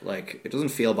 Yeah. Like, it doesn't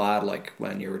feel bad like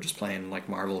when you were just playing like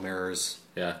Marvel Mirrors,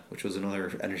 which was another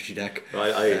energy deck.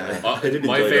 I did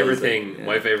my enjoy favorite those, thing,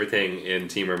 my favorite thing in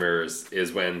Teamer Mirrors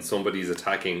is when somebody's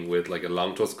attacking with like a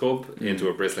long tusk cub into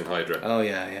a bristling hydra. Oh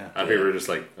yeah. And people are just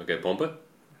like, okay, pump it.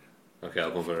 Okay,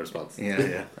 I'll pump it in response.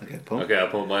 Yeah. Okay, pump. Okay, I'll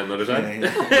pump mine another time.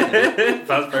 Yeah.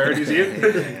 Fast priority to you.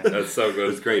 Yeah. That's so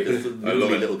good. It's great. It's I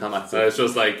love it. little combats. It's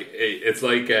just like it's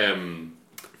like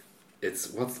it's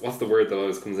what's the word that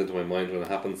always comes into my mind when it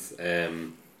happens?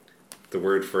 The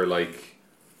word for like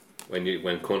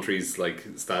when countries like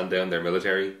stand down their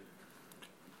military.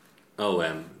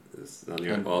 You're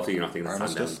not thinking of stand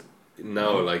Armistice? down.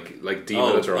 No, like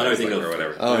demilitarizing or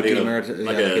whatever. Oh, demilitarizing,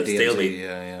 like a DMZ, stalemate.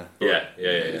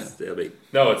 Yeah. Stalemate.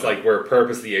 No, it's like we're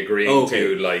purposely agreeing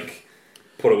to like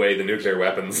put away the nuclear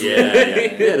weapons.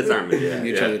 Yeah, disarmament. Yeah,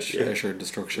 Mutually assured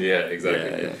destruction. Yeah,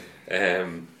 exactly.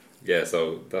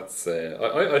 So that's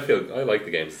I feel I like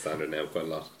the game's standard now quite a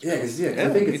lot. I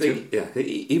think it's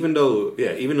even though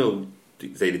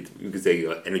you could say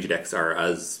energy decks are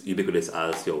as ubiquitous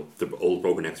as the old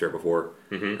broken decks were before.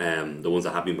 The ones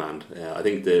that have been banned. I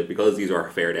think because these are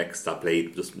fair decks that play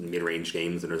just mid range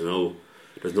games and there's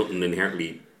nothing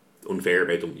inherently unfair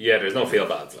about them. Yeah, there's no feel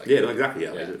bads. Like Exactly.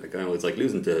 Like, it's like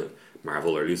losing to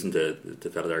Marvel or losing to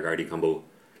Felidar Guardi combo.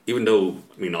 Even though,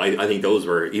 I think those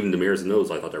were, even the mirrors in those,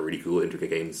 I thought they were really cool, intricate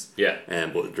games. Yeah.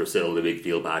 But there's still the big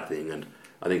feel bad thing, and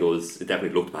I think it definitely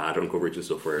looked bad on coverage and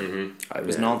stuff. Where it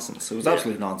was nonsense. It was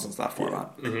absolute nonsense, that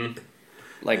format.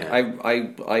 Like,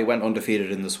 I went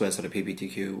undefeated in the Swiss at a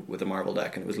PPTQ with a Marvel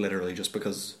deck, and it was literally just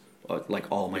because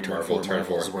all my turn 4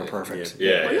 Marvels were perfect.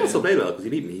 You also played well because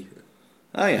you beat me.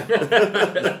 Oh yeah.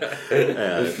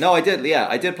 No, I did. Yeah,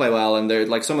 I did play well, and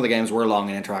some of the games were long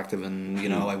and interactive, and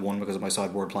I won because of my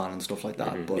sideboard plan and stuff like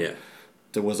that. But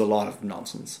there was a lot of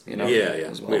nonsense,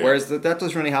 as well. Whereas that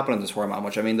doesn't really happen in this format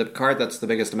much. I mean, the card that's the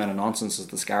biggest amount of nonsense is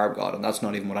the Scarab God, and that's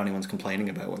not even what anyone's complaining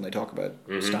about when they talk about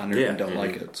standard and don't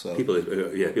like it. So people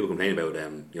complain about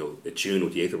Attune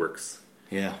with the Aetherworks,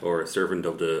 or Servant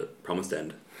of the Promised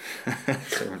End,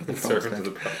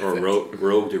 or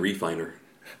Rogue the Refiner.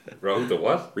 Rogue the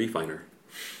what? Refiner.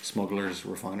 Smuggler's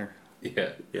Refiner.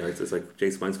 Yeah, it's like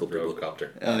Jace Minesculptor. Rogue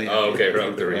Copter. Oh yeah. Oh, okay,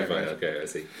 Rogue the Refiner. Okay, I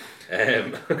see.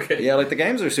 Okay. Yeah, like the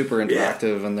games are super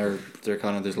interactive, and they're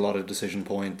kind of, there's a lot of decision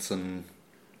points, and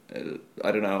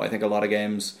I don't know. I think a lot of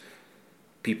games,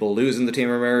 people losing the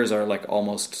Teamer Mirrors are like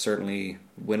almost certainly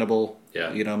winnable.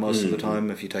 Yeah. Most of the time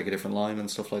if you take a different line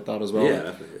and stuff like that as well. Yeah,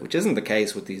 definitely. Which isn't the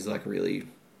case with these like really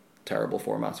terrible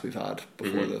formats we've had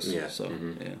before this. Yeah. So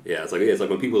it's like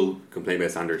when people complain about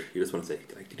standard, you just want to say,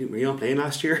 were you not playing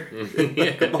last year?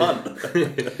 Come on.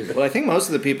 Well, I think most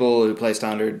of the people who play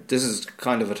standard, this is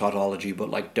kind of a tautology, but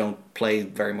like don't play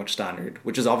very much standard,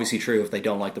 which is obviously true. If they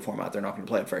don't like the format, they're not going to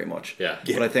play it very much. Yeah.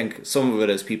 But I think some of it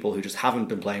is people who just haven't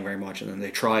been playing very much, and then they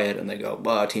try it and they go,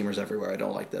 Teamers everywhere, I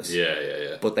don't like this.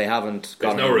 Yeah. But they haven't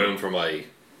There's no room for my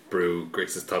brew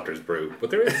Grixis Topter's brew,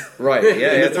 but there is. Right,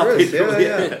 yeah, the there is. top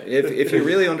Yeah, eight, yeah. If you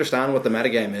really understand what the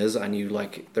metagame is, and you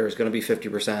there's going to be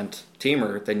 50%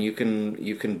 teamer, then you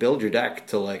can build your deck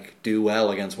to do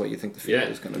well against what you think the field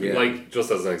is going to be. Like,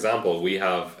 just as an example, we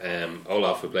have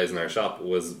Olaf, who plays in our shop,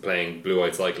 was playing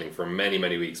blue-white cycling for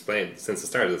many weeks, playing since the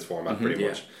start of this format, pretty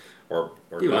much, or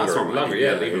even last format, longer,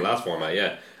 even last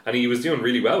format, and he was doing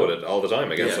really well with it all the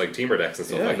time against teamer decks and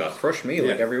stuff like that. Crushed me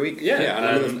every week.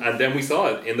 And then we saw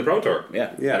it in the Pro Tour.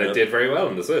 Yeah, and it did very well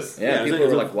in the Swiss. Yeah, people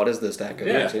were like, "What is this deck? I've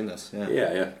never seen this."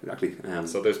 Yeah, exactly.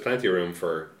 So there's plenty of room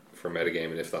for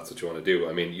metagaming if that's what you want to do.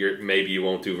 I mean, maybe you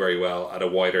won't do very well at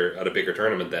a bigger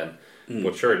tournament then,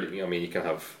 but sure, you can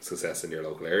have success in your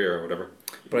local area or whatever.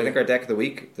 But I think our deck of the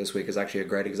week this week is actually a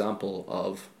great example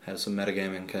of how some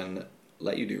metagaming can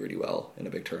let you do really well in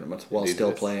a big tournament while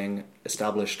still playing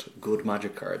established good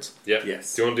Magic cards. Yep.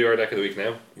 Yes. Do you want to do our deck of the week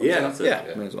now? Yeah, that's it.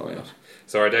 Yeah, may as well. Yeah.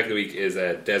 So our deck of the week is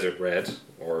Desert Red,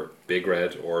 or Big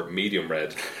Red, or Medium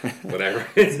Red, whatever.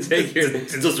 It's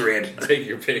just red. Take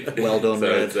your pick. Well done, so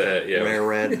red. It's, Rare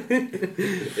red.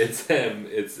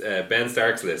 it's Ben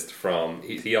Stark's list from.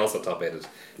 He also top aided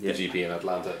the GP in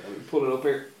Atlanta. Let me pull it up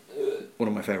here. One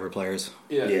of my favourite players.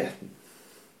 Yeah.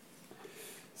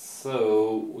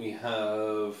 So we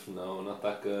have not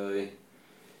that guy.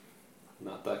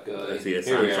 Not that guy. I see a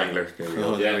Here we Sand are. Strangler.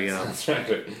 Oh, there we go. Sand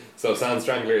Strangler. So Sand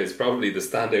Strangler is probably the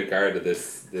standout card of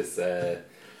this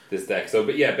deck. So,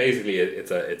 but yeah, basically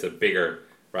it's a bigger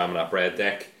Ramunap red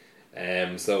deck.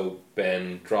 So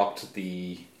Ben dropped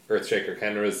the Earthshaker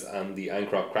Kenras and the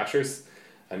Ancrop Crashers,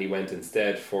 and he went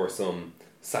instead for some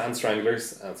Sand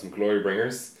Stranglers and some Glory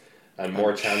Bringers and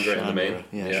more Chandra in the main.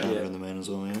 Chandra in the main as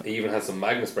well. Yeah. He even has some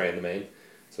Magma Spray in the main.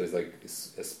 So it's like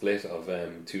a split of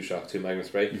 2 Shock, 2 Magma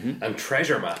Spray, and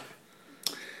Treasure Map.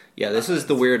 Yeah, this is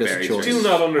the weirdest Very choice. Do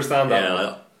not understand that.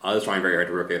 Yeah, I was trying very hard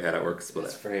to work out how that works, but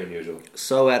It's very unusual.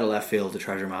 So out of left field, the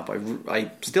treasure map.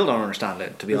 I still don't understand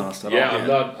it, to be honest. At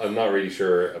all. I'm not really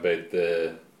sure about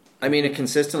the. I mean, it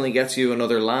consistently gets you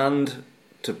another land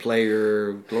to play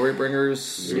your Glory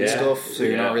Bringers and stuff, so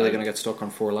you're not really going to get stuck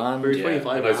on 4 land. Very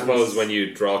 25 and I suppose when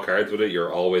you draw cards with it,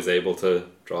 you're always able to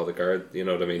draw the card. You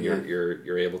know what I mean?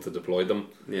 You're able to deploy them.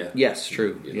 yeah. Yes,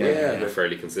 true.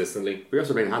 Fairly consistently. We're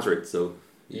also playing Hazard, so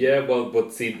Yeah, well,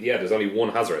 but see, there's only one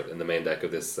Hazard in the main deck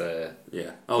of this.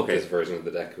 This version of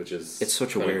the deck, which is It's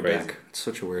such a weird deck. It's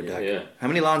such a weird deck. Yeah. How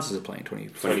many lands is it playing?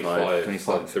 25.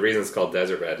 So the reason it's called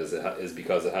Desert Red is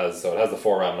because it has the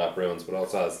 4 Ramunap ruins, but it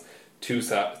also has 2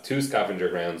 Scavenger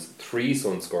Grounds, 3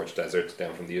 Sunscorched Desert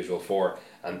down from the usual 4,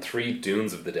 and 3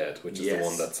 Dunes of the Dead, which is the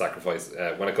one that sacrifice.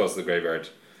 When it goes to the graveyard,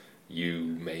 you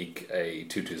make a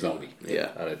 2/2 zombie. Yeah.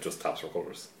 And it just taps for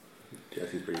colours. yeah,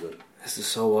 he's pretty good. This is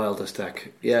so wild, this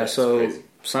deck. Yeah, It's so crazy.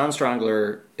 Sand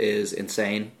Strangler is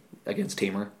insane against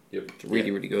Teamer. Yep. It's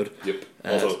really, really good. Yep.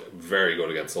 Also very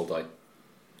good against Sultai.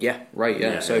 Yeah, right,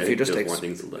 yeah. So if you just more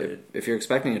things will die. if you're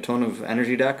expecting a ton of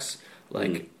energy decks,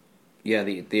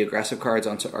 the aggressive cards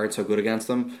aren't so good against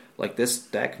them. Like, this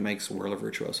deck makes Whirl of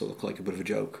Virtuoso look like a bit of a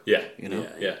joke. Yeah. You know?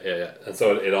 Yeah. And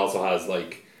so it also has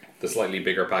like the slightly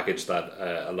bigger package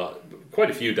that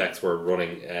quite a few decks were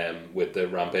running with the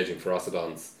Rampaging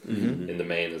Ferocidons in the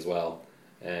main as well.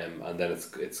 And then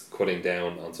it's cutting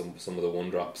down on some of the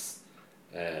 1-drops.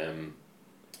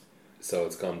 So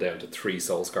it's gone down to 3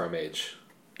 Soulscar Mage.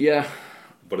 Yeah.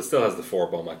 But it still has the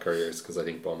 4 Bomat Couriers, because I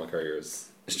think Bomat Couriers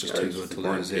It's just too good to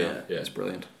lose, Yeah. It's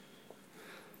brilliant.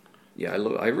 Yeah,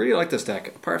 I really like this deck.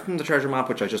 Apart from the treasure map,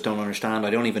 which I just don't understand. I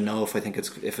don't even know if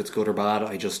it's good or bad.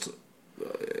 I just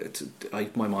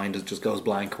my mind just goes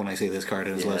blank when I see this card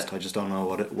in his list. I just don't know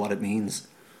what it means.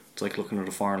 It's like looking at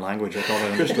a foreign language. I thought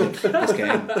I understood this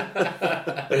game.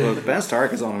 Well, Ben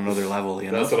Stark is on another level,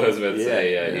 you know. That's what I was about to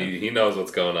say. Yeah. He knows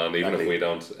what's going on, even if we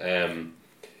don't.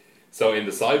 So in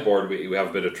the sideboard, we have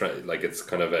a bit of it's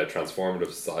kind of a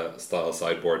transformative style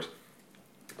sideboard.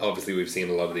 Obviously, we've seen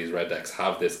a lot of these red decks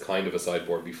have this kind of a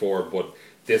sideboard before, but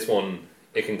this one,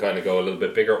 it can kind of go a little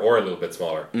bit bigger or a little bit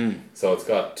smaller. So it's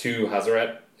got 2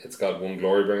 Hazaret, it's got 1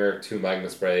 Glorybringer, 2 Magma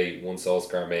Spray, 1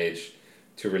 Soulscar Mage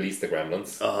to release the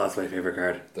Gremlins. Oh, that's my favourite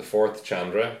card. The 4th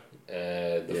Chandra,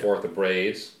 the 4th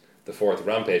Abrade, the 4th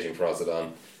Rampaging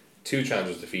Ferocidon, 2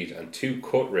 Chandra's Defeat, and 2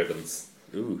 Cut Ribbons.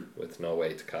 Ooh. With no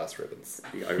way to cast ribbons.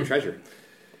 You got your treasure.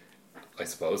 I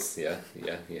suppose, yeah,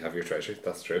 you have your treasure,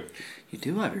 that's true. You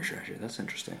do have your treasure, that's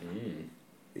interesting.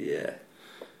 Yeah.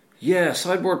 Yeah,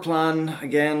 sideboard plan,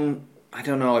 again, I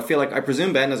don't know. I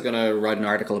presume Ben is going to write an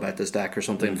article about this deck or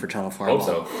something for Channel 4. Hope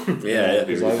so. Yeah.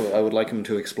 Because I would like him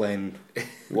to explain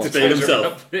what Explain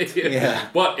himself. Yeah.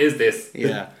 What is this?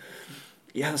 Yeah.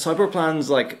 Yeah, the sideboard plan's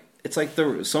like, it's like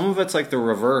some of it's like the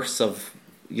reverse of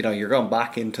you're going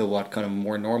back into what kind of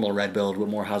more normal red build with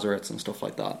more Hazards and stuff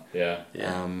like that. Yeah.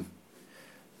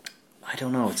 I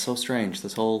don't know. It's so strange.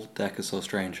 This whole deck is so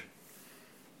strange.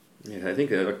 Yeah, I think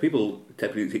like people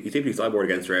typically sideboard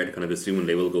against red, kind of assuming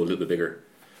they will go a little bit bigger.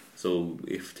 So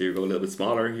if they go a little bit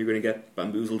smaller, you're going to get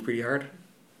bamboozled pretty hard.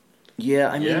 Yeah,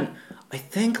 I mean, Yeah. I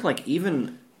think like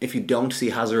even if you don't see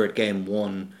Hazard at game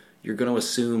 1, you're going to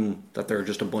assume that there are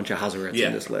just a bunch of Hazards Yeah.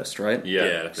 in this list, right?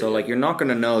 Yeah. So like you're not going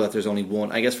to know that there's only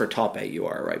one. I guess for top 8 you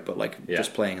are, right? But like Yeah.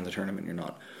 just playing in the tournament, you're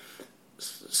not.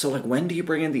 So like when do you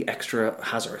bring in the extra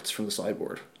Hazards from the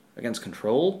sideboard against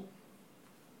control?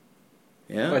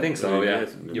 Yeah, I think so, yeah.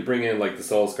 Yeah. You bring in like the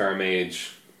Soulscar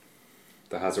Mage,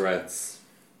 the Hazarets,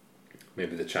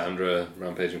 maybe the Chandra,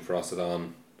 Rampaging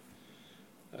Frostodon.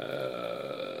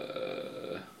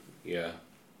 Yeah.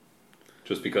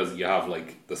 Just because you have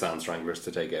like the Sand Stranglers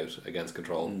to take out against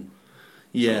control.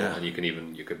 yeah. So, and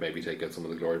you could maybe take out some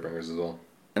of the Glorybringers as well.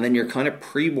 And then you're kind of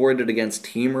pre-boarded against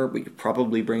Teamer, but you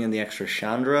probably bring in the extra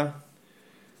Chandra.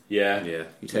 Yeah. Yeah.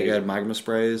 You take out Magma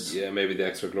Sprays. Yeah, maybe the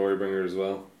extra Glorybringer as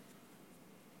well.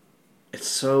 It's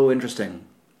so interesting,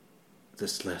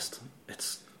 this list.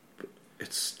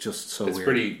 It's just so It's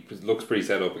weird. it looks pretty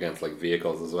set up against like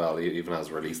vehicles as well. It even has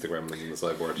Release the Gremlins in the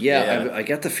sideboard. Yeah, Yeah. I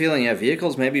get the feeling,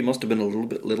 vehicles maybe must have been a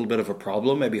little bit of a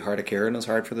problem. Maybe Heart of Kirin is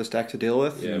hard for this deck to deal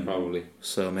with. Yeah, probably.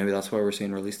 So maybe that's why we're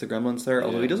seeing Release the Gremlins there.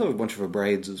 Although he does have a bunch of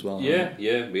Abrades as well. Yeah,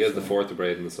 we have the fourth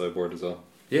Abrade in the sideboard as well.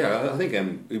 Yeah, I think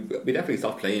we definitely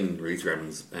stopped playing Release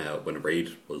Gremlins when a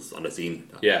Braid was on the scene.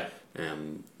 Yeah. I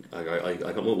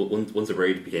once a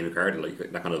Braid became a card, like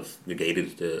that kind of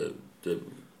negated the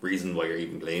reason why you're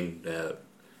even playing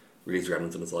Release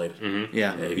Gremlins on the side. Mm-hmm.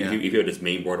 Yeah, If yeah. you have this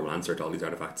main boardable answer to all these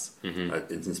artifacts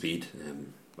at instant speed,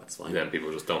 that's fine. And then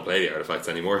people just don't play the artifacts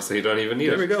anymore, so you don't even need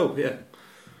There we it. go. Yeah.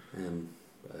 I don't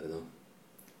know.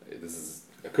 This is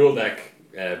a cool deck.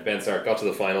 Ben Stark got to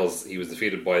the finals. He was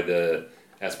defeated by the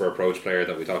Esper Approach player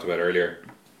that we talked about earlier,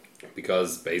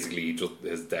 because basically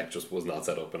his deck just was not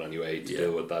set up in any way to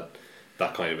deal with that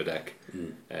kind of a deck.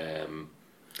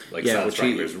 Like Yeah, Sand which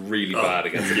Strangler is really bad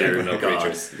against a deck with no God,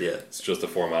 creatures. yeah. It's just a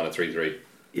 4-mana 3/3.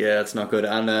 Yeah, it's not good.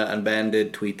 And Ben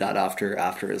did tweet that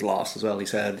after his loss as well. He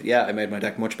said, "Yeah, I made my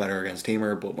deck much better against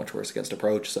Teamer, but much worse against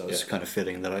Approach. So it's Yeah. kind of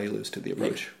fitting that I lose to the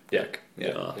Approach Yeah. deck."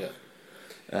 Yeah.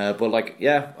 Yeah. But like,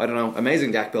 I don't know.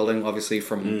 Amazing deck building, obviously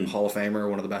from Hall of Famer,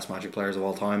 one of the best Magic players of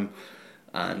all time,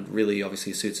 and really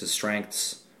obviously suits his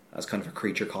strengths as kind of a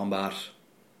creature combat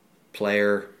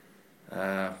player.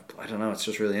 I don't know. It's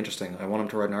just really interesting. I want him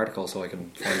to write an article so I can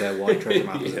find out why Treasure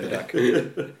Map is in the deck.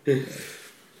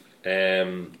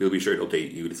 We'll be sure to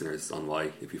update you listeners on why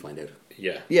if you find out.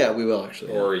 Yeah. Yeah, we will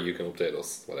actually. Or you can update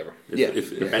us, whatever.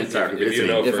 If Ben Stark, if you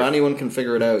know If for- anyone can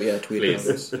figure it out, tweet Please. it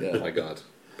at us. Oh Yeah. my god,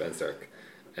 Ben Stark.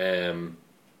 Do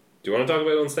you want to talk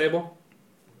about Unstable?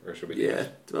 Or should we do Yeah.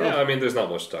 that? Well- Yeah, I mean, there's not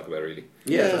much to talk about, really.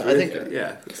 Yeah, I think.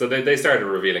 yeah. So they started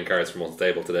revealing cards from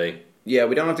Unstable today. Yeah,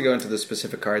 we don't have to go into the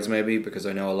specific cards maybe because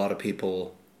I know a lot of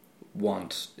people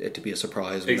want it to be a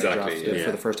surprise when Exactly, they draft it yeah.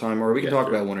 for the first time, or we can Yeah, talk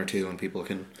sure. about one or two and people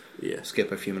can Yeah.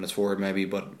 skip a few minutes forward maybe.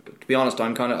 But to be honest,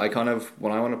 I kind of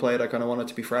when I want to play it, I kind of want it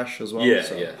to be fresh as well. Yeah,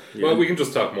 so. yeah. Well, we can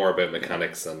just talk more about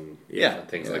mechanics and Yeah. and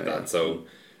things Yeah, like yeah. that. So,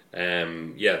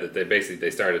 they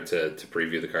started to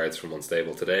preview the cards from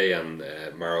Unstable today, and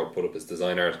Maro put up his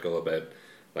design article about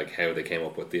like how they came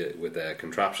up with the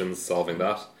contraptions solving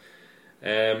that.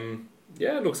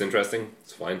 Yeah, it looks interesting.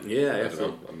 It's fine. Yeah, I yeah, don't so-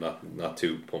 know. I'm not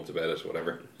too pumped about it.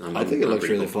 Whatever. I think it looks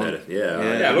pretty really pumped about fun. it. Yeah.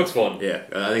 Yeah. Yeah, it looks fun. Yeah,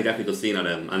 I think definitely just seeing on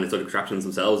them, and the sort of contraptions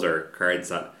themselves are cards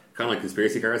that kind of like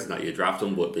conspiracy cards. Not you draft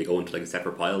them, but they go into like a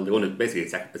separate pile. They go into basically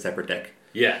a separate deck.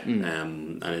 Yeah.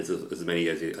 And it's as many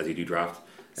as you do draft.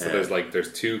 So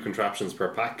there's 2 contraptions per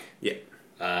pack, Yeah,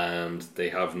 and they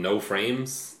have no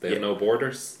frames. They have Yeah. no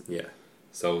borders. yeah,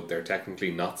 So they're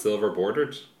technically not silver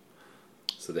bordered.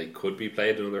 So they could be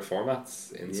played in other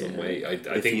formats in some way. I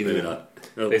If think even that- not.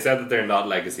 Oh. they said that they're not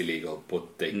legacy legal,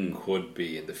 but they could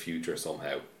be in the future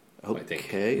somehow. I think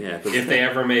Okay. Yeah, if they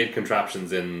ever made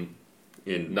contraptions in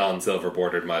non-silver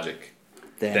bordered Magic,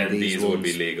 then these would be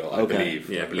ones- legal. I Okay. believe.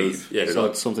 Yeah, I believe. Yeah, So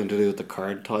it's something to do with the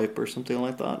card type or something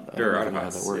like that. I They're don't even know how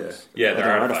artifacts, that works. Yeah, Oh,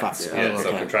 they're artifacts. artifacts. Yeah, Oh, so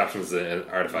okay. contraptions is an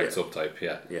artifact Yeah. subtype.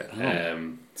 Yeah. Yeah.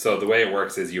 So the way it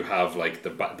works is you have like the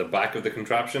back of the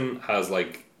contraption has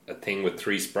like a thing with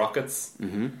 3 sprockets,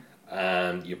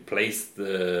 and you place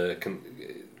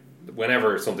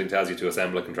whenever something tells you to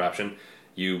assemble a contraption,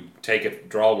 you take it,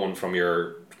 draw one from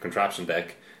your contraption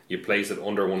deck, you place it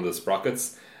under one of the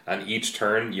sprockets, and each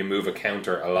turn you move a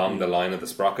counter along the line of the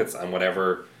sprockets, and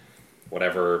whatever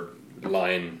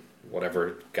line,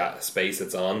 whatever space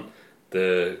it's on,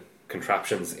 the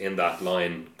contraptions in that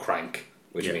line crank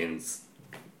which Yeah. means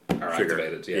are Trigger.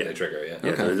 activated. Yeah, Yeah. they trigger. Yeah.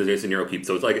 Yeah, so there's a neuro upkeep.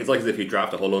 So it's like as if you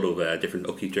draft a whole load of different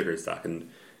upkeep triggers that can,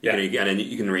 Yeah. and then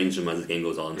you can arrange them as the game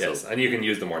goes on. Yes, So and you can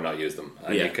use them or not use them,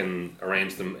 and Yeah. you can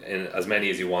arrange them in as many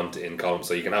as you want in columns.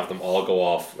 So you can have them all go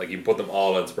off, like you can put them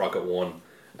all in Sprocket 1,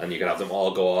 and you can have them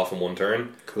all go off in one turn.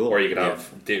 Cool. Or you can have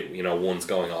ones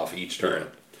going off each turn.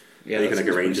 Yeah, you can that like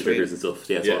sounds arrange the pretty triggers and stuff.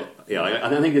 Yeah, Yeah.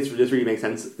 so I think this really makes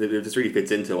sense. This really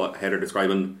fits into how they're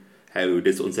describing how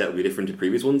this unset will be different to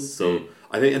previous ones. So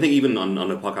I think even on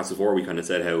the podcast before we kind of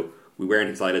said how we weren't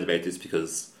excited about this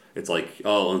because it's like,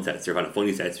 oh, unsets are kind of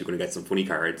funny sets. You're going to get some funny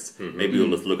cards. Maybe we'll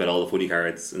just look at all the funny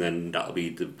cards, and then that'll be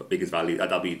the biggest value.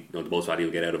 That'll be the most value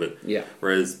we'll get out of it. Yeah.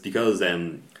 Whereas because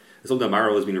something that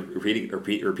Maro has been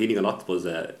repeating a lot was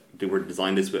they were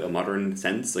designed this with a modern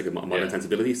sense, like a modern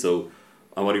sensibility. So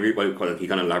what he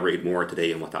kind of elaborated more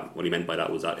today, and what he meant by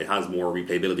that was that it has more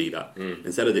replayability. That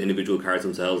instead of the individual cards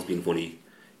themselves being funny,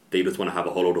 they just want to have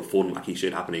a whole load of fun, wacky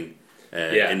shit happening.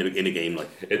 In a game, like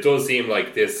It does seem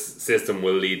like this system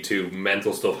will lead to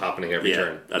mental stuff happening every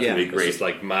turn. that's Yeah. gonna be It's great. just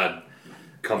like mad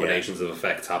combinations of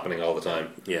effects happening all the time.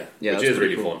 Yeah, Yeah, which that's is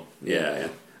really pretty cool. fun. yeah.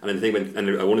 And then the thing,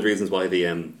 one of the reasons why these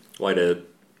what do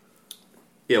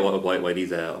you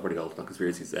call it? Not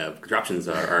conspiracies, contraptions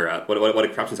are why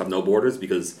contraptions have no borders,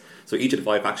 because so each of the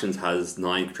 5 factions has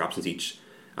 9 contraptions each,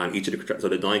 and each of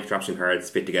the 9 contraption cards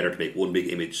fit together to make one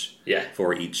big image. Yeah.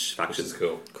 For each Which faction. is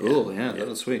cool. Cool, yeah, that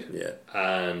was sweet. Yeah.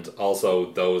 And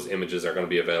also, those images are going to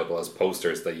be available as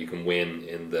posters that you can win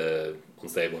in the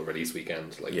Unstable release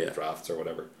weekend, like drafts or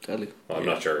whatever. Deadly. Well, I'm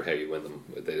not sure how you win them.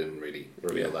 They didn't really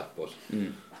reveal that, but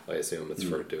I assume it's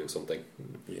for doing something.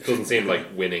 It doesn't seem like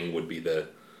winning would be the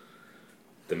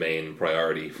main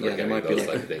priority for Yeah, there getting might be those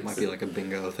like type of things. might be like a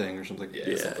bingo thing or something.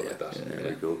 Yeah, something like that. Yeah,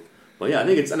 very cool. Well, yeah, I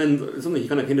think it's, and then something he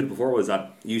kind of hinted before was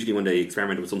that usually when they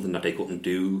experimented with something that they couldn't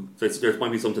do, so there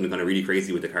might be something kind of really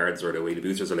crazy with the cards or the way the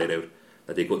boosters are laid out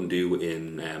that they couldn't do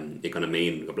in a kind of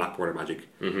main Black Border Magic,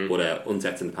 but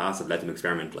unsets in the past have let them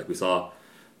experiment. Like we saw,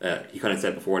 he kind of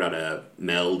said before that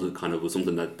Meld kind of was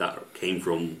something that came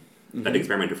from that they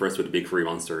experimented first with the big furry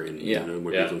monster in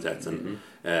more unsets, and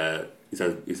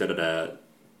he said that.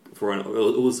 I think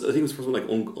it was for something like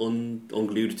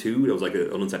Unglued 2. There was like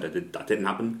an unset that didn't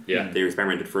happen. Yeah. They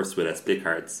experimented first with split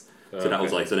cards. So that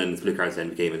was like, so then split cards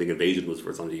then became, I think Invasion was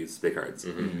for somebody to use split cards.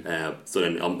 So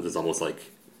then it's almost like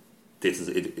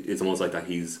it's almost like that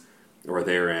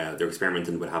they're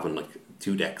experimenting with having like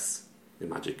 2 decks in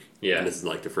Magic. Yeah. And this is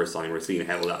like the first time we're seeing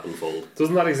how that unfold.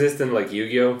 Doesn't that exist in like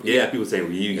Yu-Gi-Oh? Yeah, people say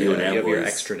Yu-Gi-Oh! You now have your was-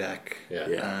 extra deck.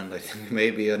 Yeah. And I think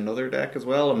maybe another deck as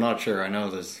well. I'm not sure. I know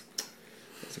there's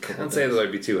a I couple can't of say decks. that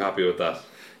I'd be too happy with that.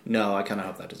 No, I kind of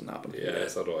hope that doesn't happen. Yeah,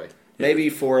 so do I. Maybe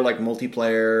for like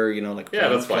multiplayer, like Yeah,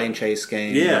 that's fine. playing chase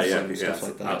games, and stuff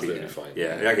like that. Absolutely fine.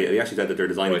 Yeah, he actually said that they're But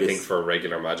designing I this. think for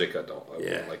regular Magic, I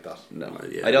wouldn't like that. No,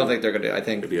 Yeah. I don't think they're gonna. I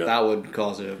think It'd be a- that would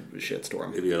cause a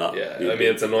shitstorm. It'd be a lot. Yeah, I mean,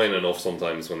 it's annoying enough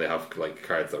sometimes when they have like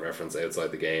cards that reference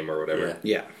outside the game or whatever.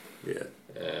 Yeah, Yeah.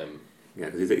 Um, Yeah,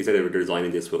 because he said they were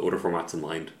designing this with other formats in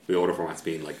mind. The other formats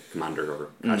being like Commander or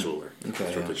Casual or Okay,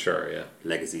 Constructed, sure, yeah.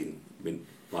 Legacy,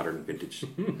 Modern, Vintage.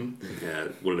 One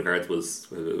of the cards was,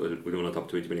 we don't want to talk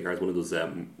too many cards, one of those,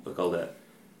 called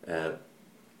a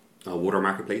Water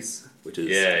Marketplace, which is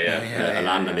a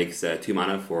land that makes 2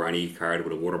 mana for any card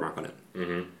with a watermark on it.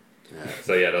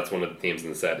 So yeah, that's one of the themes in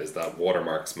the set is that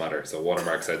watermarks matter. So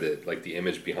watermarks are the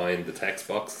image behind the text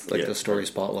box. like the story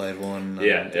spotlight one.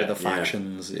 The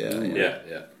factions. Yeah.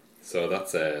 So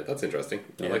that's interesting.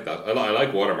 I like that. I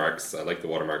like watermarks. I like the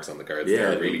watermarks on the cards.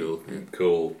 Yeah, They're really cool.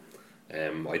 cool.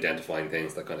 Identifying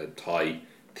things that kind of tie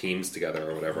themes together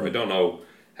or whatever. I don't know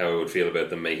how I would feel about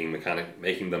them making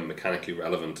them mechanically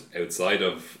relevant outside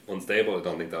of Unstable. I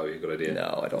don't think that would be a good idea.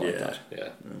 No, I don't like Yeah. that. Yeah.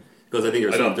 Because I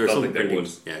think I don't there's some think they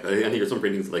printings. Yeah, I think there's some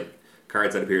printings like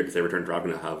cards that appear to say Return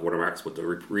Dragon that have watermarks, but the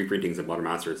reprintings in Modern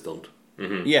Masters don't.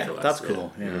 Yeah, So that's that's-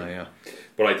 cool. Yeah.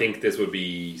 But I think this would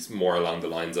be more along the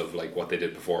lines of like what they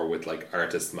did before with like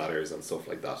artist matters and stuff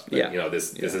like that. Like, Yeah.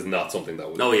 this is not something that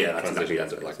would Oh yeah, that's transition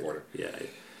exactly into Black Border.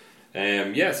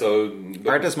 Yeah. So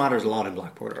Artist matters a lot in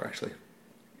Black Border, actually.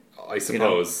 I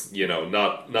suppose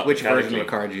not Which version mechanically. of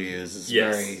card you use is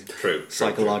Yes, very true.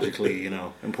 psychologically,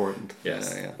 important.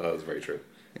 Yes, Yeah. that is very true.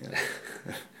 Yeah.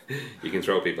 You can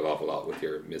throw people off a lot with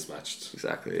your mismatched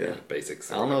Exactly. Yeah.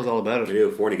 basics. Al knows all about We it.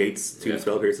 do 4 negates, 2 Yeah.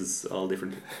 spell pierces, all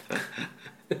different.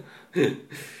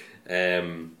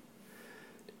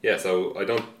 So I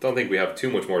don't think we have too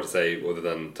much more to say other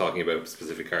than talking about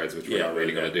specific cards, which we're not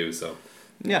really going to do. So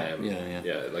Yeah.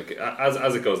 like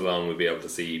as it goes along, we'll be able to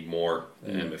see more.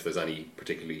 If there's any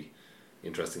particularly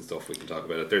interesting stuff, we can talk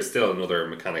about it. There's still another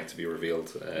mechanic to be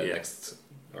revealed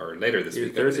or later this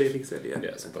week. Thursday, I believe. think you said,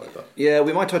 Yeah, something like that. Yeah,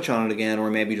 we might touch on it again, or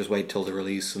maybe just wait till the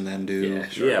release and then do Yeah,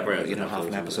 sure. Yeah, right. half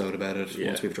an episode about it Yeah.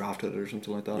 once we've drafted it or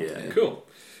something like that. Yeah. Cool.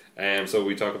 So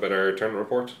we talk about our tournament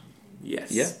report.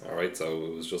 Yes. Yeah. All right, so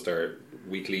it was just our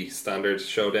weekly standard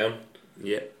showdown.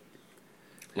 Yeah.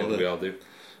 How Love did it. we all do?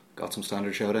 Got some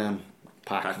standard showdown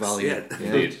pack Packs, value. yeah.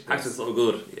 Indeed. Packs is so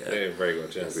good. Yeah, Yeah. very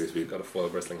good. Yes, very sweet. got a foil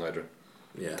bristling hydra.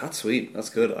 Yeah. That's sweet. That's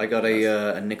good. I got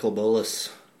a Nicol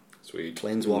Bolas Sweet.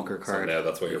 Planeswalker So card. now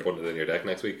that's why you're putting it in your deck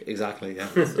next week. Exactly. Yeah.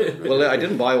 Well, I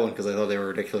didn't buy one because I thought they were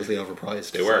ridiculously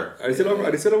overpriced. They were. Are they still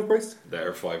overpriced?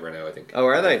 They're $5 now, I think. Oh,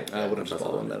 are they? I would have just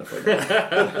bought one then if I did.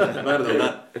 I don't know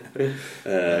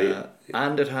that.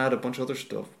 And it had a bunch of other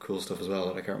stuff, cool stuff as well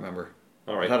that I can't remember.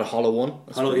 All It right. had a hollow one.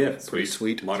 That's Hollow, pretty, yeah. pretty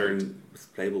sweet. Modern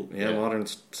playable. Yeah, Yeah. modern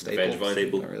staple. Vengevine.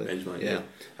 Staple. Not really. Vengevine, Yeah. yeah.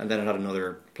 And then it had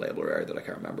another playable rare that I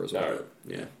can't remember as well. All right.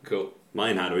 Yeah. Cool.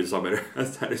 Mine had, we just talked about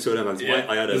it. I showed them. Yeah,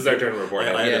 I had this is our tournament report.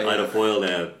 I had, Yeah, I had yeah. a foil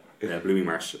Blooming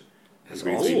Marsh. That's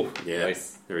Green awesome. Sleeve. Oh, Yeah.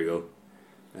 nice. There we go.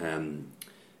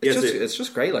 It's yes, just it's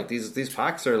just great. Like these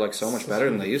packs are like so much better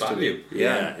than they used to Value. be.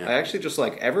 Yeah, yeah. I actually just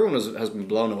like everyone has been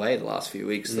blown away the last few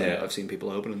weeks that Yeah. I've seen people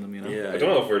opening them. You know. Yeah. I don't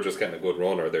know if we're just getting a good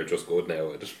run or they're just good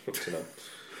now. I just, you know.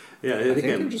 Yeah, I think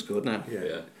they're just good now.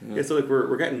 Yeah. Yeah. So like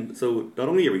we're getting, so not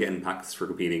only are we getting packs for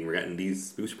competing, we're getting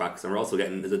these booster packs, and we're also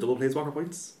getting, is it double Planeswalker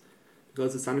points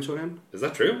because it's standard showdown? Is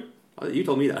that true? Oh, you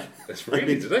told me that. That's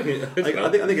really, did I? I think I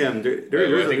think I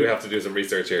think we have to do some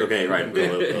research here. Okay, right.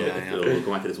 We'll Yeah. we'll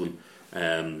come back to this one.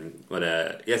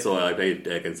 Yeah, so I played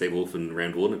against Dave Wolf in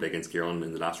round one. I played against Kieran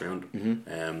in the last round.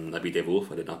 I beat Dave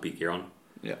Wolf. I did not beat Kieran.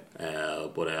 Yeah.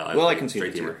 But I Well, I played can see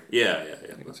straight that too. teamer. Yeah.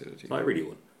 I can see that too. So I really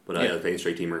won. But Yeah. I was playing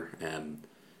straight teamer.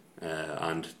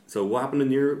 And so what happened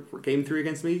in your game 3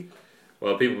 against me?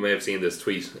 Well, people may have seen this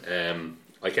tweet.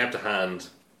 I kept a hand.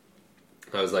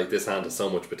 I was like, this hand has so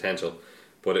much potential,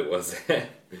 but it was,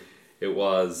 it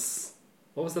was.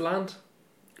 What was the land?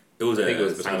 It was I think it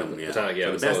was Sanctum, Botanical. yeah. Botanical, yeah, So it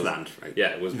the was best always- land, right? Yeah,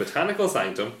 it was Botanical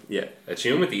Sanctum. Yeah.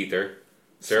 Attune with Ether.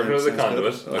 Serving as a Sounds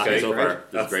conduit. good. Okay, So far,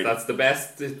 this is great. That's the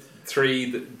best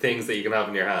three things that you can have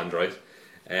in your hand, right?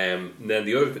 Then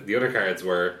the other cards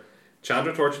were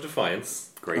Chandra Torch of Defiance,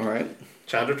 Great. All right.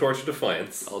 Chandra Torch of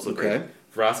Defiance, Also Okay. great.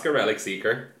 Vraska Relic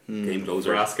Seeker, Game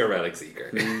closer. Vraska Relic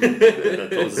Seeker. That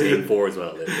closes game 4 as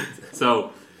well.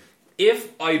 So, if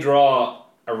I draw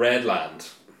a red land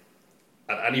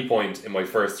at any point in my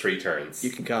first 3 turns, You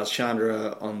can cast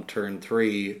Chandra on turn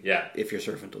 3. Yeah. If your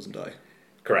servant doesn't die.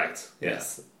 correct,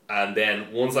 yes. And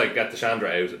then once I get the Chandra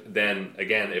out, then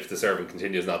again, if the servant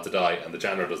continues not to die and the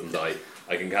Chandra doesn't die,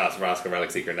 I can cast Vraska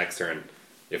Relic Seeker next turn.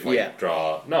 If I Yeah.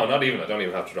 draw, no, not even. I don't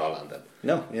even have to draw a land then.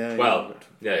 No. Yeah. Well,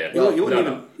 yeah. You wouldn't No, even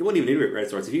no. you wouldn't even need red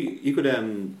swords. If you could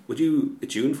would you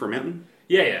attune for a mountain?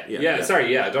 Yeah.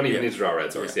 Sorry, I don't even Yeah. need to draw a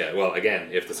red source. Yeah. Well, again,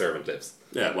 if the servant lives.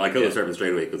 Yeah, well I killed Yeah. the servant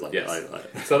straight away because Yes.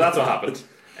 I So that's what happened.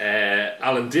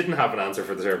 Alan didn't have an answer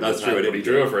for the servant. That's this true, time, I but he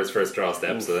didn't. drew it for his first draw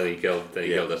step. So then he killed. Then he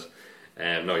Yeah. killed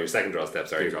it. No, your second draw step.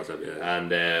 Sorry. Second draw step, yeah.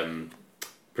 And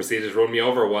proceeded to run me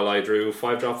over while I drew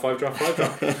 5-drop, 5-drop,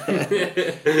 5-drop.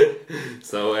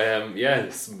 So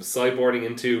sideboarding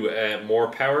into more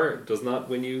power does not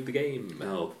win you the game.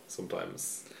 No.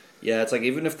 Sometimes. Yeah, it's like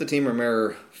even if the Teamer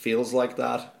Mirror feels like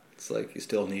that, it's like you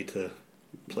still need to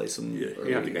play some Yeah, you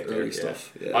early, have to get there, early yeah.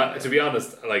 stuff. Yeah. To be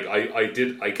honest, like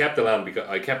I kept the land because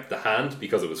I kept the hand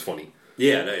because it was funny.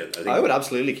 Yeah, I think I would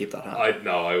absolutely keep that hand.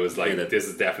 I was like, Yeah. this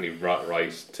is definitely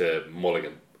right to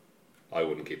mulligan. I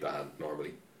wouldn't keep the hand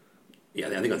normally. yeah,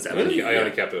 I think on I 7. only yeah.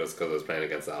 kept it because I was playing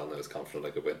against Al and I was confident I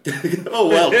could win. Oh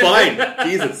well, fine.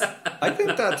 Jesus. I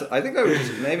think I would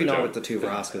just, maybe not with the 2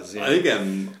 Vraskas. Yeah. I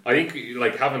think I think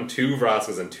like having 2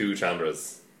 Vraskas and 2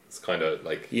 Chandras is kind of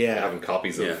like Yeah. having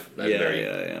copies of Yeah. legendary.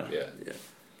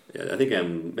 Yeah. I think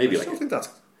maybe I like still think that's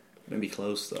maybe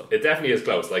close though. It definitely is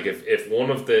close. Like if one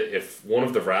of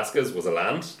the Vraskas was a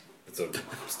land, it's a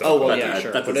stop. Oh well, that's yeah, a-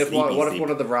 sure. that's a But if what if sleepy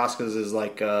one of the Vraskas is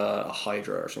like a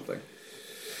Hydra or something?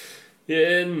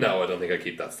 Yeah, no, I don't think I'd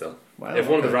keep that still. Wow, if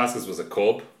one of the okay. Vraskas was a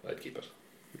Cub, I'd keep it.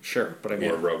 Sure, but I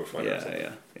mean, Or a Rogue Refiner or yeah, something.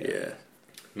 yeah. yeah.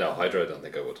 No, Hydra, I don't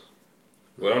think I would.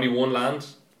 With only 1 land?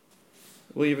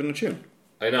 Well, even a tune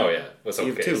I know, yeah. Well, so, You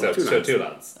have okay, 2 so, lands. so 2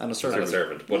 lands. and a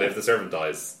servant. But if the servant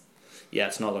dies, Yeah,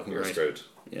 it's not looking you're great. screwed.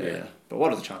 Yeah. But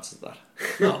what are the chances of that?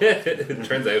 It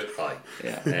turns out high.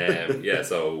 Yeah.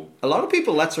 So A lot of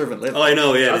people let servant live. Oh, I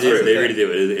know. Yeah, That's they true. really do.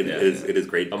 Yeah. It is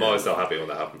great. I'm always so happy when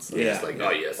that happens. I'm Yeah. just like, oh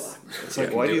yes. It's I like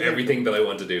can why do do you think, everything that I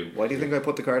want to do. why do you think I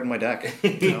put the card in my deck?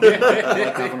 You know? I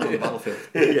like having it on the battlefield.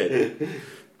 Yeah.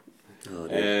 Oh,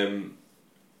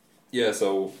 dear.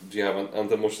 So do you have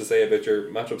anything much to say about your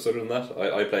matchups other than that?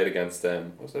 I played against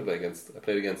what did I play against? I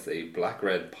played against a black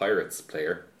red pirates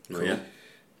player. Oh, yeah.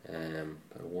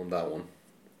 I won that one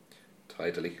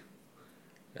tidily.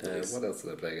 Nice. What else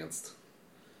did I play against?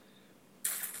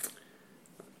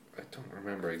 I don't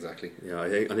remember exactly. Yeah, I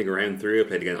think round 3 I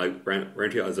played again.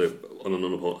 Round 2 I was an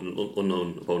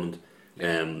unknown opponent.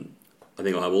 I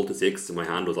think I have ult 6 and my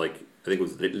hand was like, I think it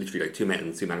was literally like 2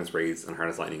 mountains, 2 mana sprays and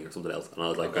harness lightning or something else. And I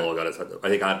was like, oh god,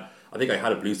 I think I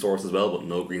had a blue source as well, but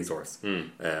no green source.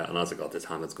 And I was like, oh, this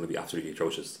hand is going to be absolutely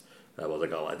atrocious. I was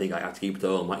like, oh, I think I have to keep it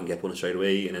though. I mightn't get one straight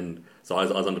away. And then so I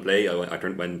was on the play. I went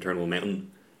turn 1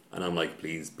 mountain, and I'm like,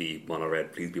 please be mono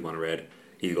red, please be mono red.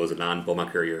 He goes and land Bowman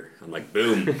Courier. I'm like,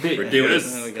 boom, we're doing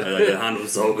this. The hand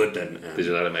was so good then. Did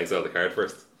you let him exile the card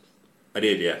first? I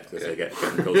did, yeah. Just to get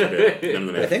closer to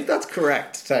them. I think that's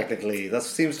correct, technically. That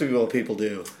seems to be what people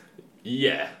do.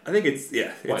 Yeah. I think it's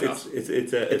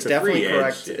It's a definitely free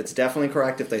correct. edge. It's definitely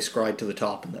correct if they scried to the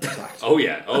top and then attacked. Oh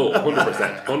yeah. Oh,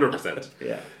 100%. 100%.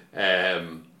 Yeah.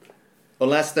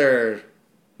 Unless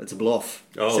it's a bluff.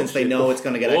 Oh, since they shit. know it's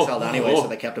going to get Oh, exiled anyway, oh. so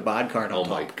they kept a bad card on Oh top.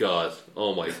 my god.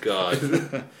 Oh my god.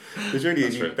 There's really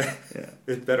That's true.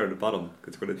 it's better on the bottom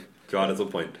because we're going to draw it at some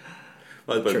point.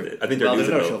 Well, but True. I think they're there's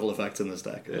using no it. shuffle effects in this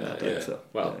deck. Yeah, yeah. So.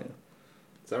 Well, yeah.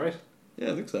 Is that right?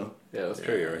 Yeah, I think so. Yeah, that's Yeah,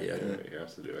 true. You're right. yeah. You're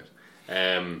absolutely right.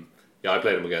 Yeah, I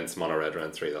played him against Mono Red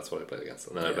round 3. That's what I played against,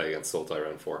 and then I played against Sultai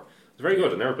round 4. It was very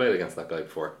good. I never played against that guy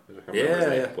before. I can't remember his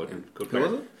name, but good Who player.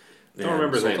 was it? Don't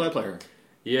remember his Sultai name. player.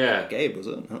 Yeah. Gabe, was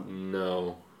it? Huh?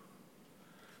 No.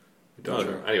 I don't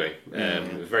Oh, know. Anyway, he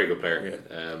was a very good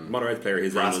player. Mono Red player,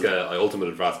 his name was- Vraska, I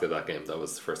ultimated Vraska that game. That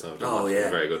was the first time I've done Oh, that. yeah. It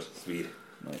was very good. Sweet.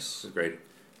 Nice. It's great.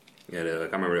 Yeah, I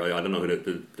can't remember. I don't know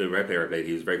who the red player I played.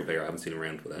 He was a very good player. I haven't seen him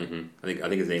around. But I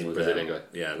think his name was Brazilian guy.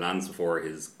 Yeah, lands before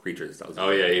his creatures. That was. Oh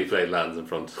yeah, he played lands in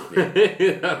front.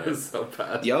 That was so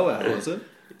bad. Yoel, was it?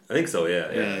 I think so.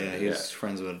 Yeah, Yeah, he was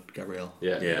friends with Gabrielle.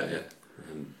 Yeah.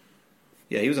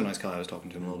 Yeah, he was a nice guy. I was talking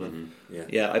to him a little bit. Yeah.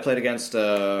 Yeah, I played against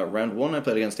round 1. I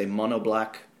played against a mono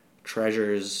black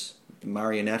Treasures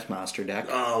Marionette Master deck.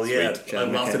 Oh yeah, Sweet.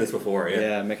 I've lost to this before. Yeah.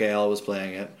 Yeah, Mikael was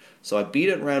playing it. So I beat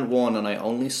it round 1, and I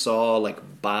only saw like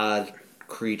bad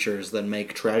creatures that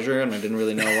make treasure, and I didn't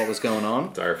really know what was going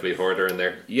on. Direfleet Hoarder in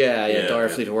there. Yeah, Yeah,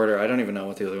 Direfleet yeah. Hoarder. I don't even know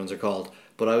what the other ones are called.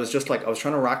 But I was just like, I was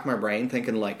trying to rack my brain,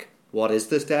 thinking like, what is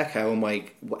this deck? How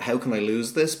can I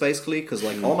lose this? Basically, because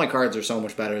like all my cards are so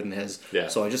much better than his. Yeah.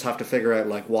 So I just have to figure out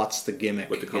like what's the gimmick.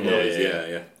 With the you know?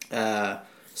 combos, yeah.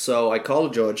 So I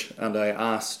called a judge and I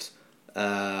asked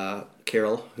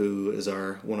Kirill, who is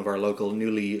one of our local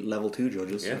newly level 2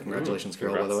 judges. Yeah. So congratulations,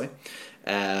 Kirill, Congrats. by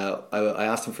the way. I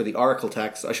asked him for the Oracle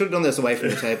text. I should have done this away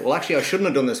from the table. Well, actually, I shouldn't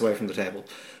have done this away from the table.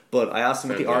 But I asked him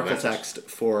what Send the me a Oracle message. text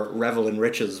for Revel in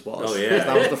Riches was. Oh, yeah.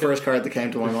 That was the first card that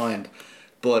came to my mind.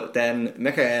 But then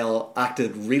Mikael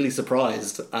acted really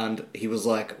surprised, and he was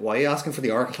like, "Why are you asking for the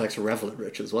Oracle text for Revel in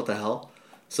Riches? What the hell?"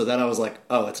 So then I was like,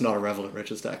 "Oh, it's not a Revel in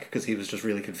Riches deck," because he was just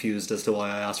really confused as to why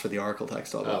I asked for the Oracle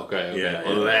text of it. Oh, okay. Yeah,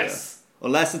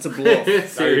 Unless it's a bluff.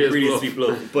 Serious Really bluff. sweet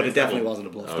bluff. But it definitely wasn't a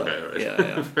bluff. Okay, though.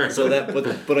 right. Yeah. So that,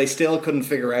 but I still couldn't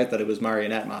figure out that it was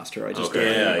Marionette Master. I just, Okay,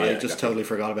 I yeah, just gotcha. totally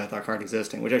forgot about that card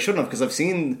existing, which I shouldn't have because I've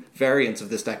seen variants of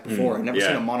this deck before. I've never yeah.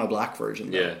 seen a mono black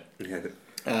version. Though. Yeah. Yeah.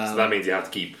 So that means you have to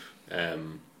keep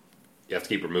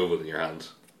removal in your hand.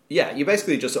 Yeah, you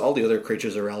basically just all the other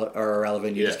creatures are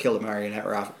irrelevant. You Yeah. just kill the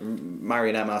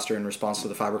Marionette Master in response to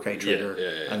the Fabricate trigger,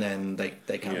 yeah. and then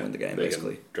they can't win the game. They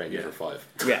basically, can drain you for 5.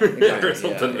 yeah, exactly. or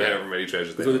something. Yeah, However many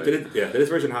treasures they So have. did this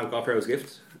version have Godfarrow's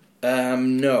Gift? No,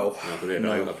 No,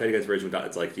 no. I played against a version with that.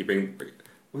 It's like you bring.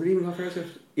 Was it even Godfarow's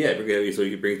Gift? Yeah, so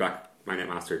you bring back Marionette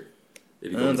Master. It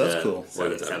becomes, that's cool.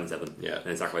 7/7. Yeah.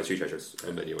 And sacrifice 3 treasures.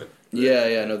 And then you win.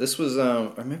 Yeah. No, this was,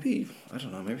 or maybe I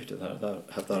don't know. Maybe it did have that.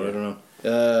 I don't know.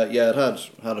 Yeah, it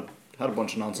had a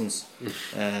bunch of nonsense,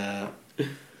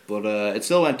 but it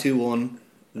still went 2-1.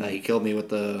 He killed me with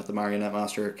the Marionette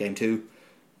Master game 2.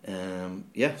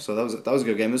 Yeah, so that was a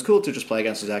good game. It was cool to just play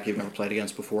against a deck you've never played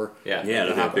against before. Yeah. Yeah,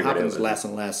 It that's happens less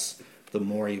and less the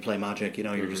more you play Magic. You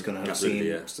know, you're just going to have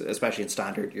Absolutely, seen, especially in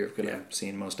Standard, you're going to see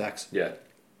in most decks. Yeah.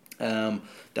 Then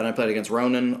I played against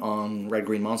Ronan on Red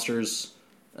Green Monsters,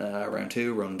 round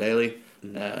 2, Ronan Daly.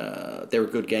 They were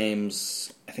good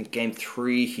games. I think game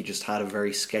 3 he just had a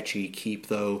very sketchy keep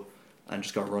though, and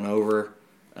just got run over,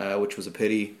 which was a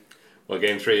pity. Well,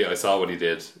 game 3, I saw what he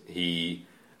did. He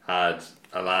had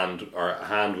a land or a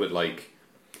hand with like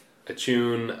a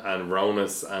tune and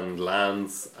Ronus and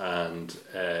lands, and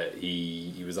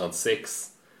he was on 6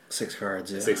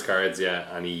 cards, yeah. 6 cards,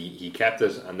 yeah, and he kept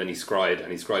it, and then he scryed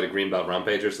a Greenbelt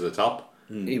Rampager to the top.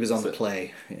 He was on the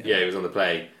play. Yeah, he was on the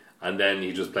play, and then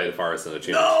he just played a forest and a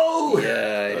tune. No!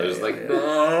 Yeah, I was yeah, like, yeah.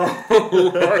 no.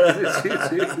 Why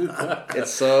did you do that?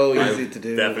 It's so I've easy to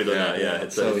do. Definitely done Yeah, that. Yeah,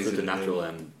 it's so such easy a to natural.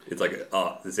 It's like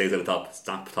it stays at the top,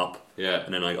 snap top. Yeah.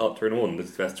 And then like turn 1. This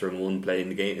is the best turn 1 play in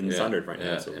the game in the standard right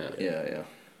now. So Yeah.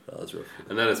 that was rough.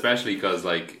 And then especially because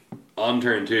like on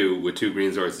turn 2 with 2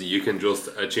 green swords, you can just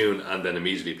attune and then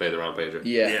immediately play the Rampager.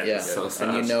 Yeah. Yeah, so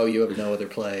sad. And you have no other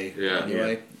play. Yeah.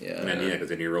 Anyway. And then because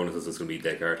then your Ronus is just going to be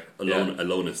dead card.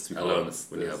 Alonus to be called Alonus,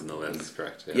 when you have no that's ends.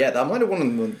 correct. Yeah, that might have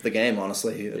won the game.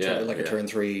 Honestly, like a yeah. turn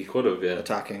 3 Could have, yeah.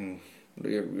 attacking.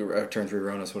 Turn 3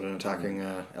 Ronus with an attacking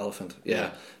elephant.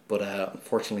 Yeah. But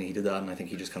unfortunately he did that, and I think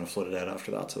he just kind of flooded out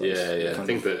after that. So Yeah. I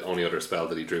think the only other spell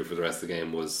that he drew for the rest of the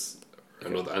game was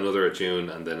another attune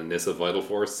and then a Nissa Vital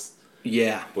Force.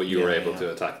 Yeah. But you were able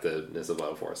to attack the Nissa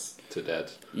Vital Force to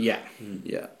dead. Yeah.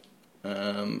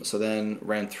 So then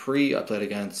round 3, I played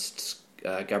against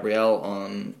Gabrielle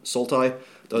on Sultai.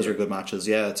 Those were good matches.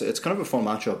 Yeah, it's kind of a fun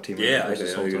matchup. Team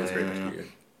versus Sultai. It's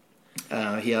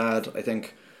great. He had, I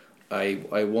think,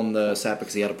 I won the set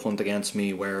because he had a punt against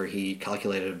me where he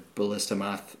calculated ballista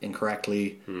math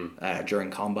incorrectly during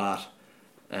combat,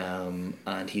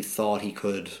 and he thought he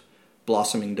could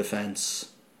blossoming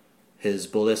defense his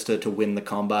ballista to win the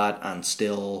combat and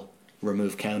still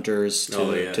remove counters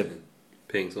to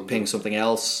ping something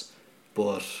else,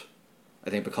 but I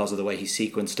think because of the way he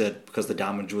sequenced it, because the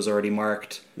damage was already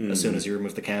marked, as soon as you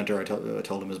removed the counter, I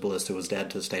told him his ballista was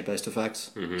dead to state-based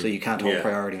effects. So you can't hold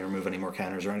priority and remove any more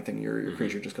counters or anything. Your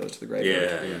creature just goes to the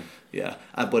graveyard. Yeah.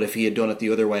 But if he had done it the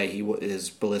other way,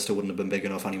 his ballista wouldn't have been big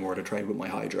enough anymore to trade with my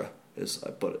Hydra.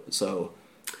 So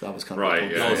that was kind of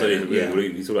Right, a yeah. So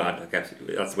he sort of had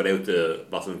that's without the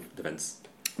blossom defense.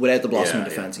 Without the blossoming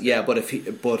defense. Yeah, but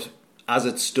as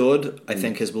it stood, I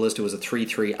think his ballista was a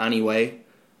 3/3 anyway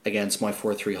against my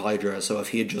 4/3 Hydra. So if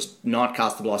he had just not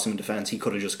cast the blossoming defense, he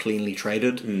could have just cleanly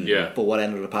traded. Yeah. But what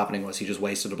ended up happening was he just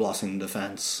wasted the blossoming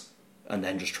defense and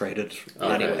then just traded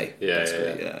anyway.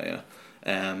 Yeah.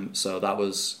 So that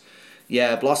was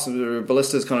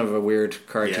ballista is kind of a weird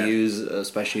card to use,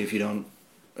 especially if you don't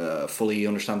fully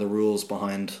understand the rules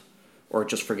behind, or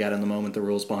just forget in the moment the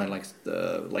rules behind like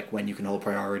when you can hold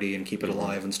priority and keep it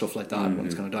alive and stuff like that when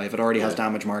it's going to die. If it already has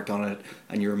damage marked on it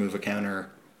and you remove a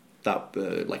counter, that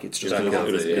it's just going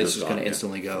to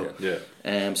instantly go.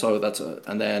 Yeah. So that's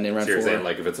and then in round So you're 4, saying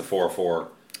like if it's a 4/4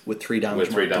 with 3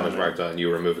 damage marked on,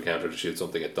 you remove a counter to shoot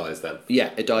something, it dies then. Yeah,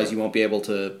 it dies. You won't be able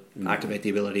to activate the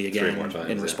ability again more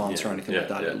times, in response or anything like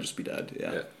that. Yeah. It'll just be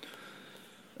dead.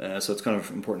 So it's kind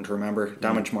of important to remember.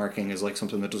 Damage marking is like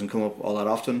something that doesn't come up all that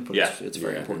often, but it's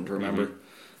very important to remember.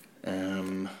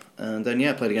 And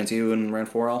then played against you in round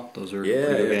 4 all. Those are pretty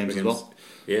good games as well.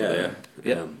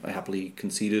 I happily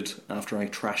conceded after I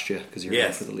trashed you because you're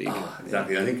out for the league.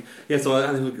 Exactly. I think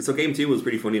so game 2 was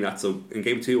pretty funny in that. So in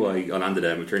game 2 I landed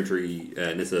a turn 3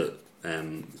 Nissa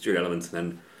Street Elements, and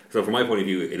then so from my point of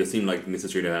view it just seemed like Nissa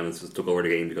Street Elements just took over the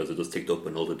game because it just ticked up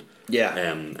and holded.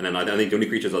 And then I think the only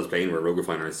creatures I was playing were Rogue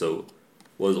Refiners. So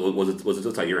was it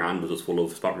just that your hand was just full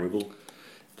of spot removal?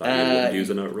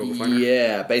 Using a Rogue Refiner?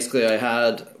 Yeah, basically I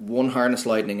had 1 Harness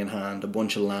Lightning in hand, a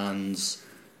bunch of lands,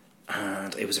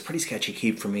 and it was a pretty sketchy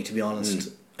keep for me, to be honest.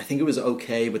 I think it was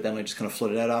okay, but then I just kind of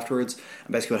flooded out afterwards.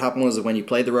 And basically what happened was that when you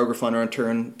played the Rogue Refiner on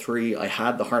turn 3, I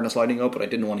had the Harness Lightning up, but I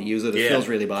didn't want to use it. It feels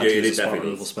really bad to use a spot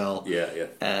removal spell.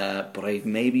 But I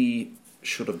maybe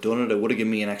should have done it. It would have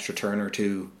given me an extra turn or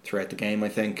 2 throughout the game, I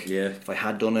think. If I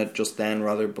had done it just then,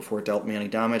 rather before it dealt me any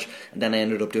damage. And then I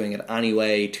ended up doing it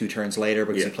anyway 2 turns later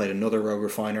because you played another Rogue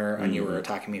Refiner and you were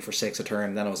attacking me for 6 a turn.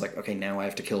 And then I was like, okay, now I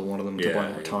have to kill one of them to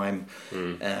buy more time.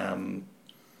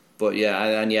 But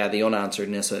the unanswered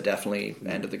Nissa definitely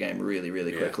ended the game really,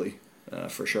 really quickly,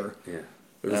 for sure.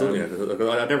 I've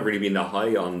never really been that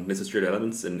high on Nissa Street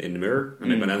Elements in the mirror,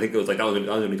 and I think it was like that was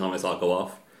the only time I saw it go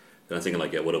off. And I was thinking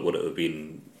like, would it have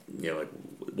been,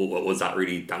 was that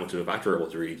really that much of a factor, or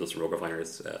was it really just Rogue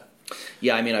Refiners?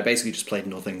 I basically just played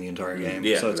nothing the entire game,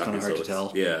 so it's kind of hard to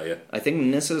tell. I think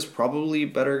Nissa's probably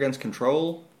better against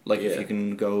control. If you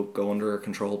can go under a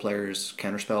control player's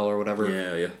counterspell or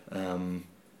whatever.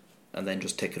 And then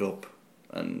just tick it up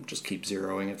and just keep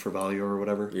zeroing it for value or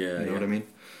whatever. You know what I mean?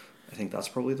 I think that's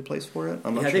probably the place for it.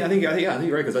 I'm not sure. I think you're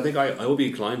right, because I think I will be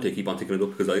inclined to keep on ticking it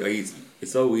up, because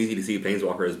it's so easy to see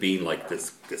Planeswalker as being like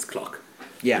this clock.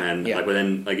 But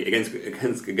then like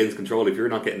against control, if you're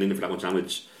not getting in for that much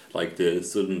damage, like the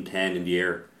sudden 10 in the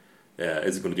air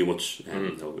isn't going to do much.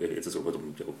 It's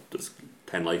just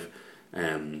 10 life.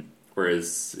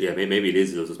 Whereas maybe it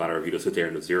is just a matter of you just sit there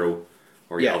and 0,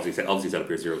 or obviously set up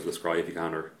your 0 to the scry if you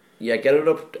can, or Yeah, get it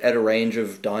up at a range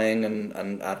of dying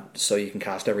and so you can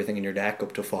cast everything in your deck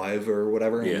up to 5 or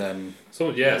whatever, Yeah. and then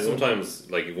So sometimes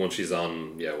like once she's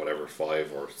on whatever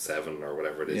 5 or 7 or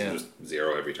whatever it is, Yeah. you just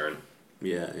 0 every turn.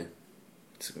 Yeah.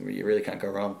 you really can't go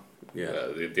wrong. Yeah.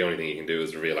 The only thing you can do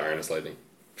is reveal Harness Lightning,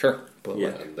 Sure, but Yeah.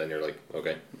 and then you're like,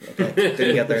 okay,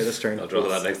 didn't get there this turn. I'll draw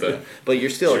that next time. But you're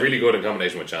still It's really good in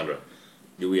combination with Chandra.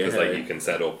 Yeah. Because like you can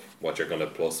set up what you're going to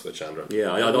plus with Chandra.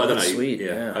 Yeah, I don't know. That's sweet,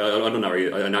 yeah. I don't know.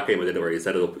 In that game I did it where you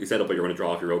set up what you're going to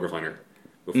draw off your Rogue Refiner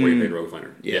before you played Rogue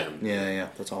Refiner. Yeah,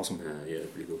 that's awesome. Yeah,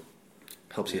 pretty cool.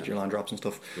 Helps you hit your land drops and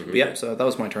stuff. But yeah, so that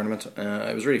was my tournament.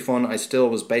 It was really fun. I still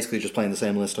was basically just playing the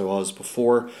same list I was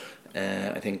before.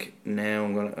 I think now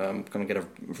I'm gonna get a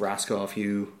Vraska off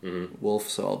you, Wolf.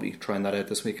 So I'll be trying that out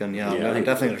this weekend. Yeah, I'm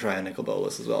definitely gonna try a Nicol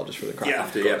Bolas as well, just for the crack. Yeah,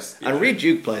 Of course. yeah. And Reed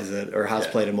Duke plays it or has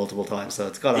played it multiple times, so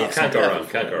it's got to have Can't some go depth. wrong.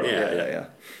 Can't go wrong. Yeah.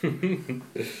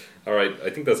 Yeah. All right, I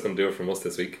think that's going to do it from us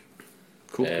this week.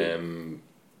 Cool.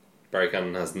 Barry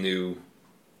Cannon has new.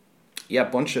 Yeah,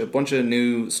 bunch of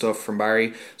new stuff from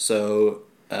Barry. So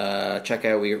check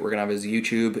out. We're gonna have his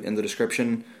YouTube in the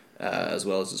description, as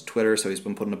well as his Twitter. So he's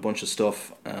been putting a bunch of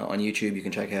stuff on YouTube. You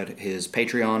can check out his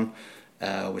Patreon,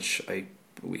 which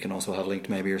we can also have linked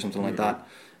maybe or something like that.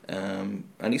 And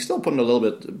he's still putting a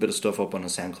bit of stuff up on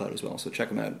his SoundCloud as well. So check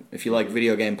him out if you like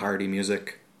video game parody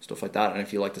music, stuff like that, and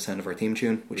if you like the sound of our theme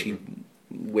tune, which he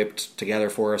whipped together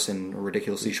for us in a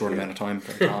ridiculously short amount of time.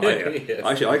 Very talented. Yes.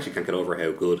 I actually can't get over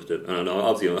how good. I don't know.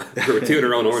 Obviously, there were two in a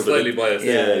row. Slightly biased.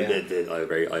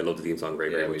 I love the theme song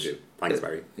very Yeah, much. we do. Thanks,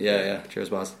 Barry. Yeah. Cheers,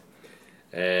 boss.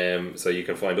 So you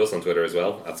can find us on Twitter as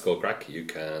well at Skullcrack. You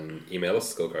can email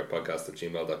us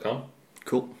skullcrackpodcast@gmail.com,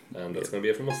 Cool. and that's going to be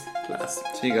it from us. Class.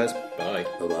 See you guys. Bye.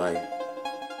 Bye bye.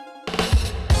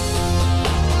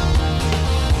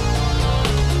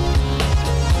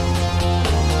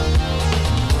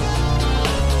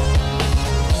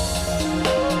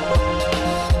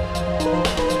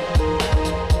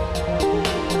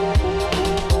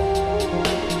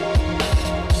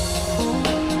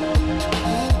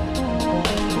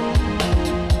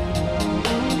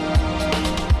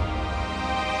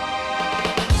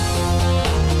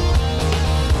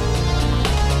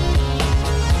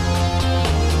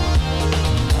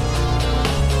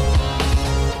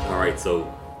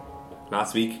 So,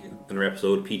 last week in our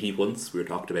episode PT punts, we were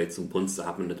talking about some punts that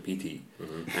happened at the PT,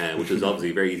 which was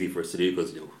obviously very easy for us to do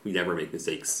because we never make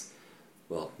mistakes.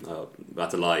 Well,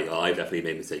 that's a lie. I've definitely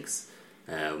made mistakes.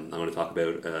 I'm going to talk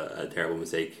about a terrible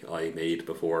mistake I made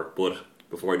before. But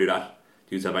before I do that,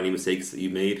 do you have any mistakes that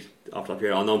you've made off the top of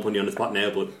your head? I know I'm putting you on the spot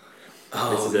now, but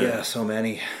So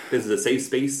many. This is a safe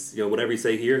space. Whatever you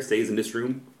say here stays in this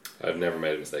room. I've never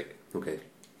made a mistake. Okay.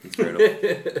 That's fair enough.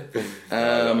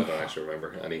 I don't actually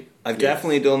remember any. I've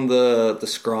definitely done the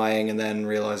scrying and then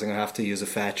realizing I have to use a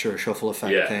fetch or a shuffle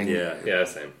effect thing. Yeah,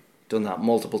 same. Done that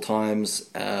multiple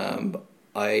times.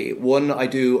 I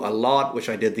do a lot, which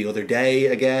I did the other day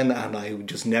again, and I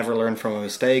just never learn from a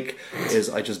mistake. Is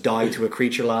I just die to a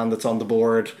creature land that's on the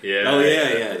board. Yeah. Oh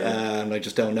yeah. And I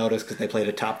just don't notice because they played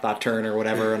a tap that turn or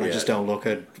whatever, and I just don't look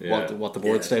at what the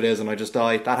board state is, and I just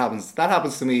die. That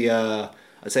happens to me.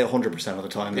 I'd say 100% of the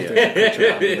time. That there's a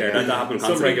creature land in the That game. happened Some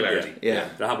constantly. regularity. Yeah.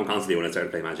 That happened constantly when I started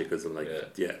playing Magic because I'm like,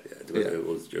 Yeah. it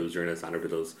was during a standard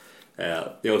of those.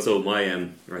 So my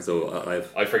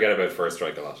I've I forget about first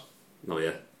strike a lot.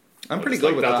 I'm pretty It's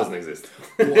good like with that. that. Doesn't exist.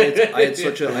 Well,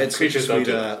 I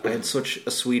had such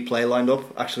a sweet play lined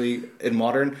up actually in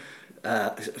Modern.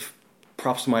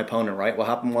 Props to my opponent. Right, what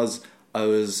happened was I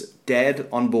was dead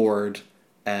on board.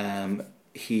 I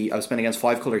was playing against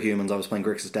 5-color humans. I was playing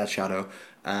Grixis Death Shadow,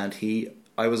 and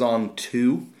I was on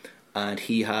 2, and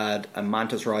he had a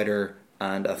Mantis Rider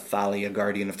and a Thalia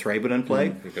Guardian of Thraben in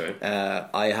play. Okay.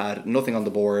 I had nothing on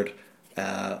the board,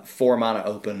 4 mana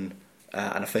open,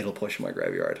 and a Fatal Push in my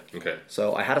graveyard. Okay.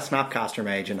 So I had a Snapcaster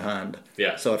Mage in hand.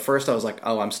 Yeah. So at first I was like,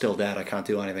 oh, I'm still dead. I can't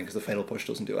do anything because the Fatal Push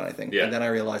doesn't do anything. Yeah. And then I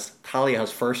realized Thalia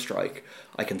has First Strike.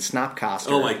 I can Snapcaster.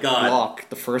 Oh my God. Block.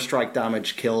 The First Strike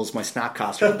damage kills my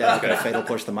Snapcaster. And then I can Fatal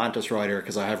Push the Mantis Rider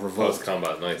because I have Revolt. Post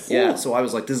combat, nice. Yeah, so I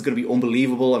was like, this is going to be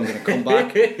unbelievable. I'm going to come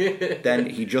back. Then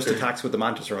he just attacks with the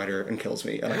Mantis Rider and kills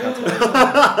me. And I can't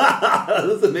tell you.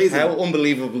 That's amazing. How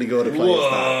unbelievably good a play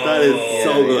is that? That is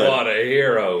so good. What a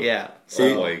hero. Yeah.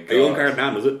 Oh my god. Are you one card in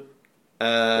hand, was it?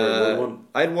 One?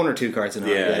 I had 1 or 2 cards in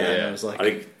hand. Yeah. And I was like, I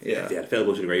think yeah. Fail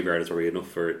Bush in the graveyard is probably enough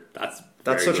for that's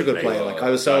That's very such a good play. Like, I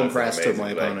was so That is impressed with amazing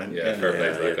my play. opponent. Yeah, fair play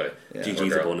to that guy. Yeah. GG's Or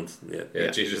girl. opponent. Yeah. Yeah,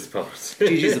 GG's opponent.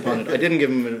 GG's opponent. I didn't give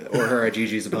him or her a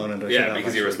GG's opponent. I should Yeah, have,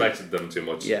 because you actually. respected them too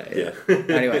much. Yeah. Yeah.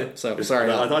 Anyway, so sorry.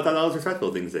 I thought that was a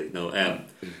respectful thing to say. No,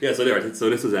 yeah. So anyway, so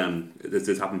this was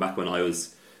this happened back when I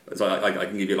was So I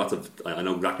can give you lots of. I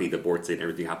know exactly the board state and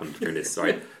everything happened during this.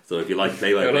 Right. So if you like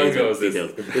play by How long ago was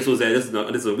details, this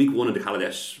is a week 1 in the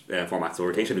Kaladesh format. So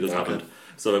rotation just happened.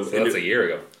 So that's a year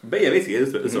ago. But yeah, basically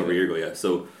it's over a year ago. Yeah.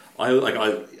 So I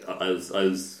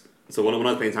was so when I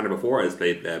was playing Standard before, I was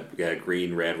played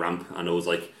green red ramp, and it was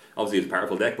like obviously it was a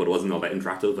powerful deck, but it wasn't all that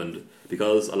interactive. And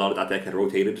because a lot of that deck had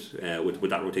rotated with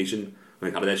that rotation,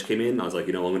 when Kaladesh came in, I was like,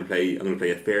 I'm going to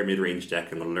play a fair mid range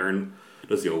deck. I'm going to learn.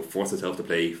 Just force myself to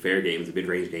play fair games,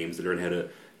 mid-range games, to learn how to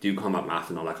do combat math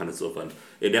and all that kind of stuff. And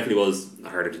it definitely was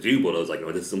harder to do, but I was like,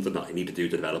 this is something that I need to do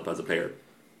to develop as a player.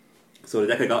 So the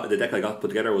deck I got put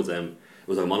together was a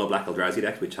mono black Eldrazi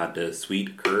deck, which had the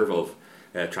sweet curve of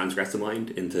Transgress the Mind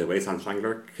into Wasteland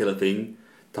Strangler, Kill a Thing,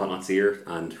 Thought Not Seer,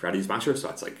 and Strategy Smasher. So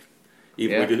that's like, we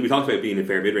talked about being a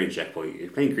fair mid-range deck, but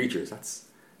you're playing creatures. That's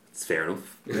fair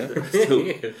enough. Yeah.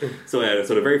 so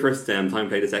the very first time I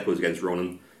played this deck was against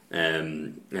Ronan.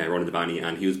 Ronan Devani,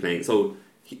 and he was playing. So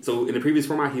in the previous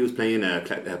format, he was playing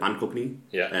Band Company.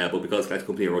 Yeah. But because Collect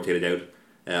Company rotated out,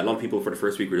 a lot of people for the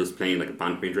first week were just playing like a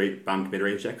band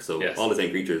mid-range deck. So all the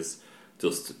same creatures,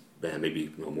 just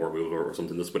maybe more ruler or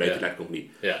something, just without the Collect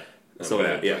Company. Yeah. So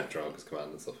Drog's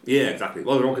command and stuff. Yeah, exactly.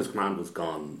 Well, the Drog's command was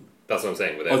gone. That's what I'm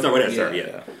saying. Without Sorry.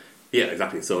 Yeah,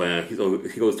 exactly. So he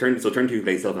goes turn 2 he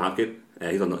plays Sylvan Advocate.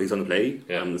 He's on the play.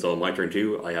 Yeah. And so my turn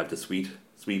 2, I have the sweet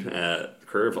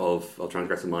curve of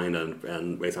Transgressive Mind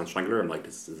and Wasteland Strangler. I'm like,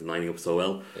 this is lining up so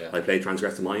well. Yeah. I play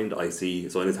Transgressive Mind. I see.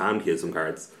 So in his hand, he has some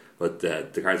cards, but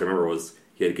the cards I remember was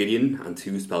he had Gideon and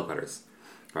 2 Spellquellers.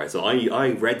 All right, so I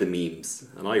read the memes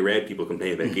and I read people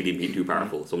complain about Gideon being too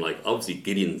powerful. So I'm like, obviously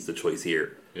Gideon's the choice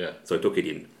here. Yeah. So I took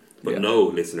Gideon, but no,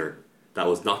 listener, that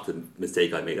was not the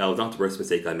mistake I made. That was not the worst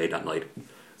mistake I made that night.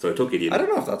 So I took Gideon. I don't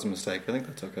know if that's a mistake. I think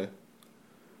that's okay.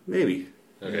 Maybe.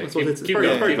 Okay. It's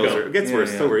very closer. It gets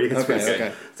worse. Don't worry. It gets worse.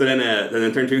 Okay. So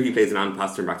then turn 2, he plays an hand,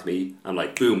 pass turn back to me. I'm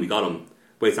like, boom, we got him.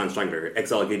 Wasteland Strangler,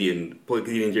 exile Gideon, put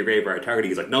Gideon into your graveyard, target.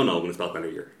 He's like, no, I'm going to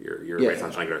Spellqueller your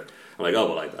Wasteland Strangler. I'm like,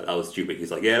 oh, well, that was stupid. He's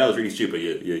like, yeah, that was really stupid.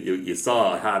 You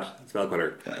saw I had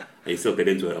Spellqueller, and you still played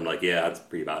into it. I'm like, yeah, that's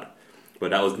pretty bad. But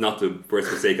that was not the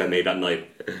worst mistake I made that night.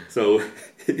 So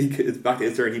it's back to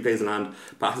his turn. He plays an hand,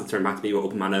 passes turn back to me with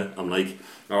open mana. I'm like,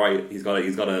 all right, he's got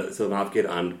a Sylvan Advocate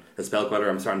and a Spellqueller.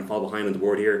 I'm starting to fall behind on the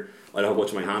board here. I don't have much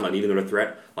in my hand. I need another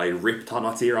threat. I rip Thought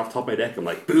Not Seer off the top of my deck. I'm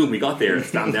like, boom, we got there.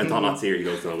 Stand down Thought Not Seer. He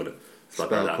goes, no, I'm going to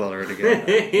Spellqueller it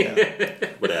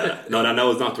again. But no, that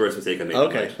was not the worst mistake I made.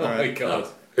 Okay, Oh my god.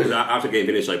 After the game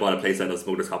finished, I bought a playset of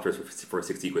Smuggler's Copters for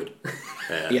 60 quid.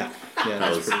 That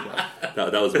was pretty bad.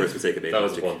 That was the worst mistake I made. That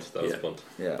was punt.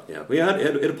 Yeah. But yeah,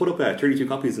 it put up 32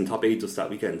 copies in top 8 just that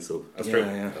weekend. So That's true.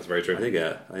 That's very true. I think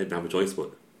I didn't have a choice,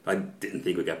 but I didn't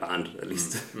think we'd get banned at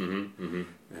least.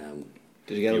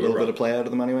 Did you get a little bit of play out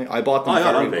of them anyway? I bought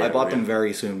them. Them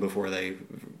very soon before they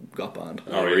got banned.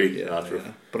 Oh really? Yeah, That's true.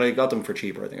 But I got them for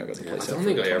cheaper. I think I got the I playset. don't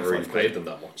think for I ever 25 really played them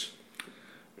that much.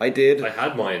 I did. I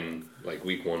had mine like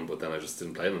week 1, but then I just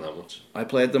didn't play them that much. I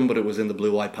played them, but it was in the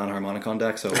blue-white Panharmonicon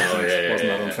deck, so it wasn't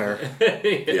that unfair.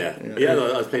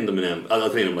 I was playing them in. I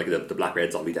was playing them like the black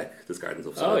red zombie deck, discard and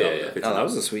stuff. So that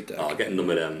was a sweet deck. Getting them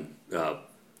with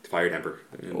Fire Temper.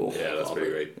 That's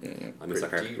pretty great. Yeah. I miss that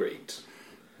card. Great.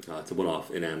 It's a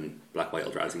one-off in Black White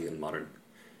Eldrazi and Modern.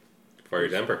 Fire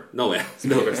Temper. No,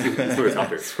 Smuggler's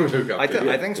Copters.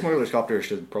 I think Smuggler's Copter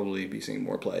should probably be seeing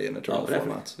more play in eternal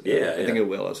formats. I think it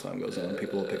will as time goes on.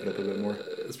 People will pick it up a bit more.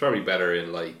 It's probably better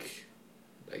in like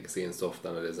Legacy and stuff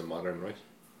than it is in Modern, right?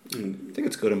 I think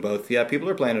it's good in both. Yeah, people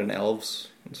are playing it in Elves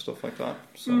and stuff like that.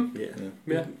 So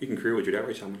yeah. You can crew with your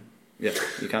Death Shaman. Yeah,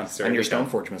 you can. And your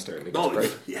Stoneforge Mystic. Oh,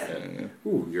 great. Yeah.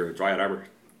 Ooh, you're a Dryad Arbor.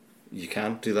 You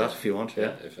can do that if you want.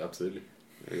 Yeah, absolutely.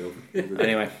 There you go.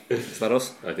 Anyway, is that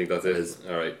us? I think that's it.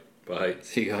 All right. Bye.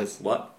 See you guys. What?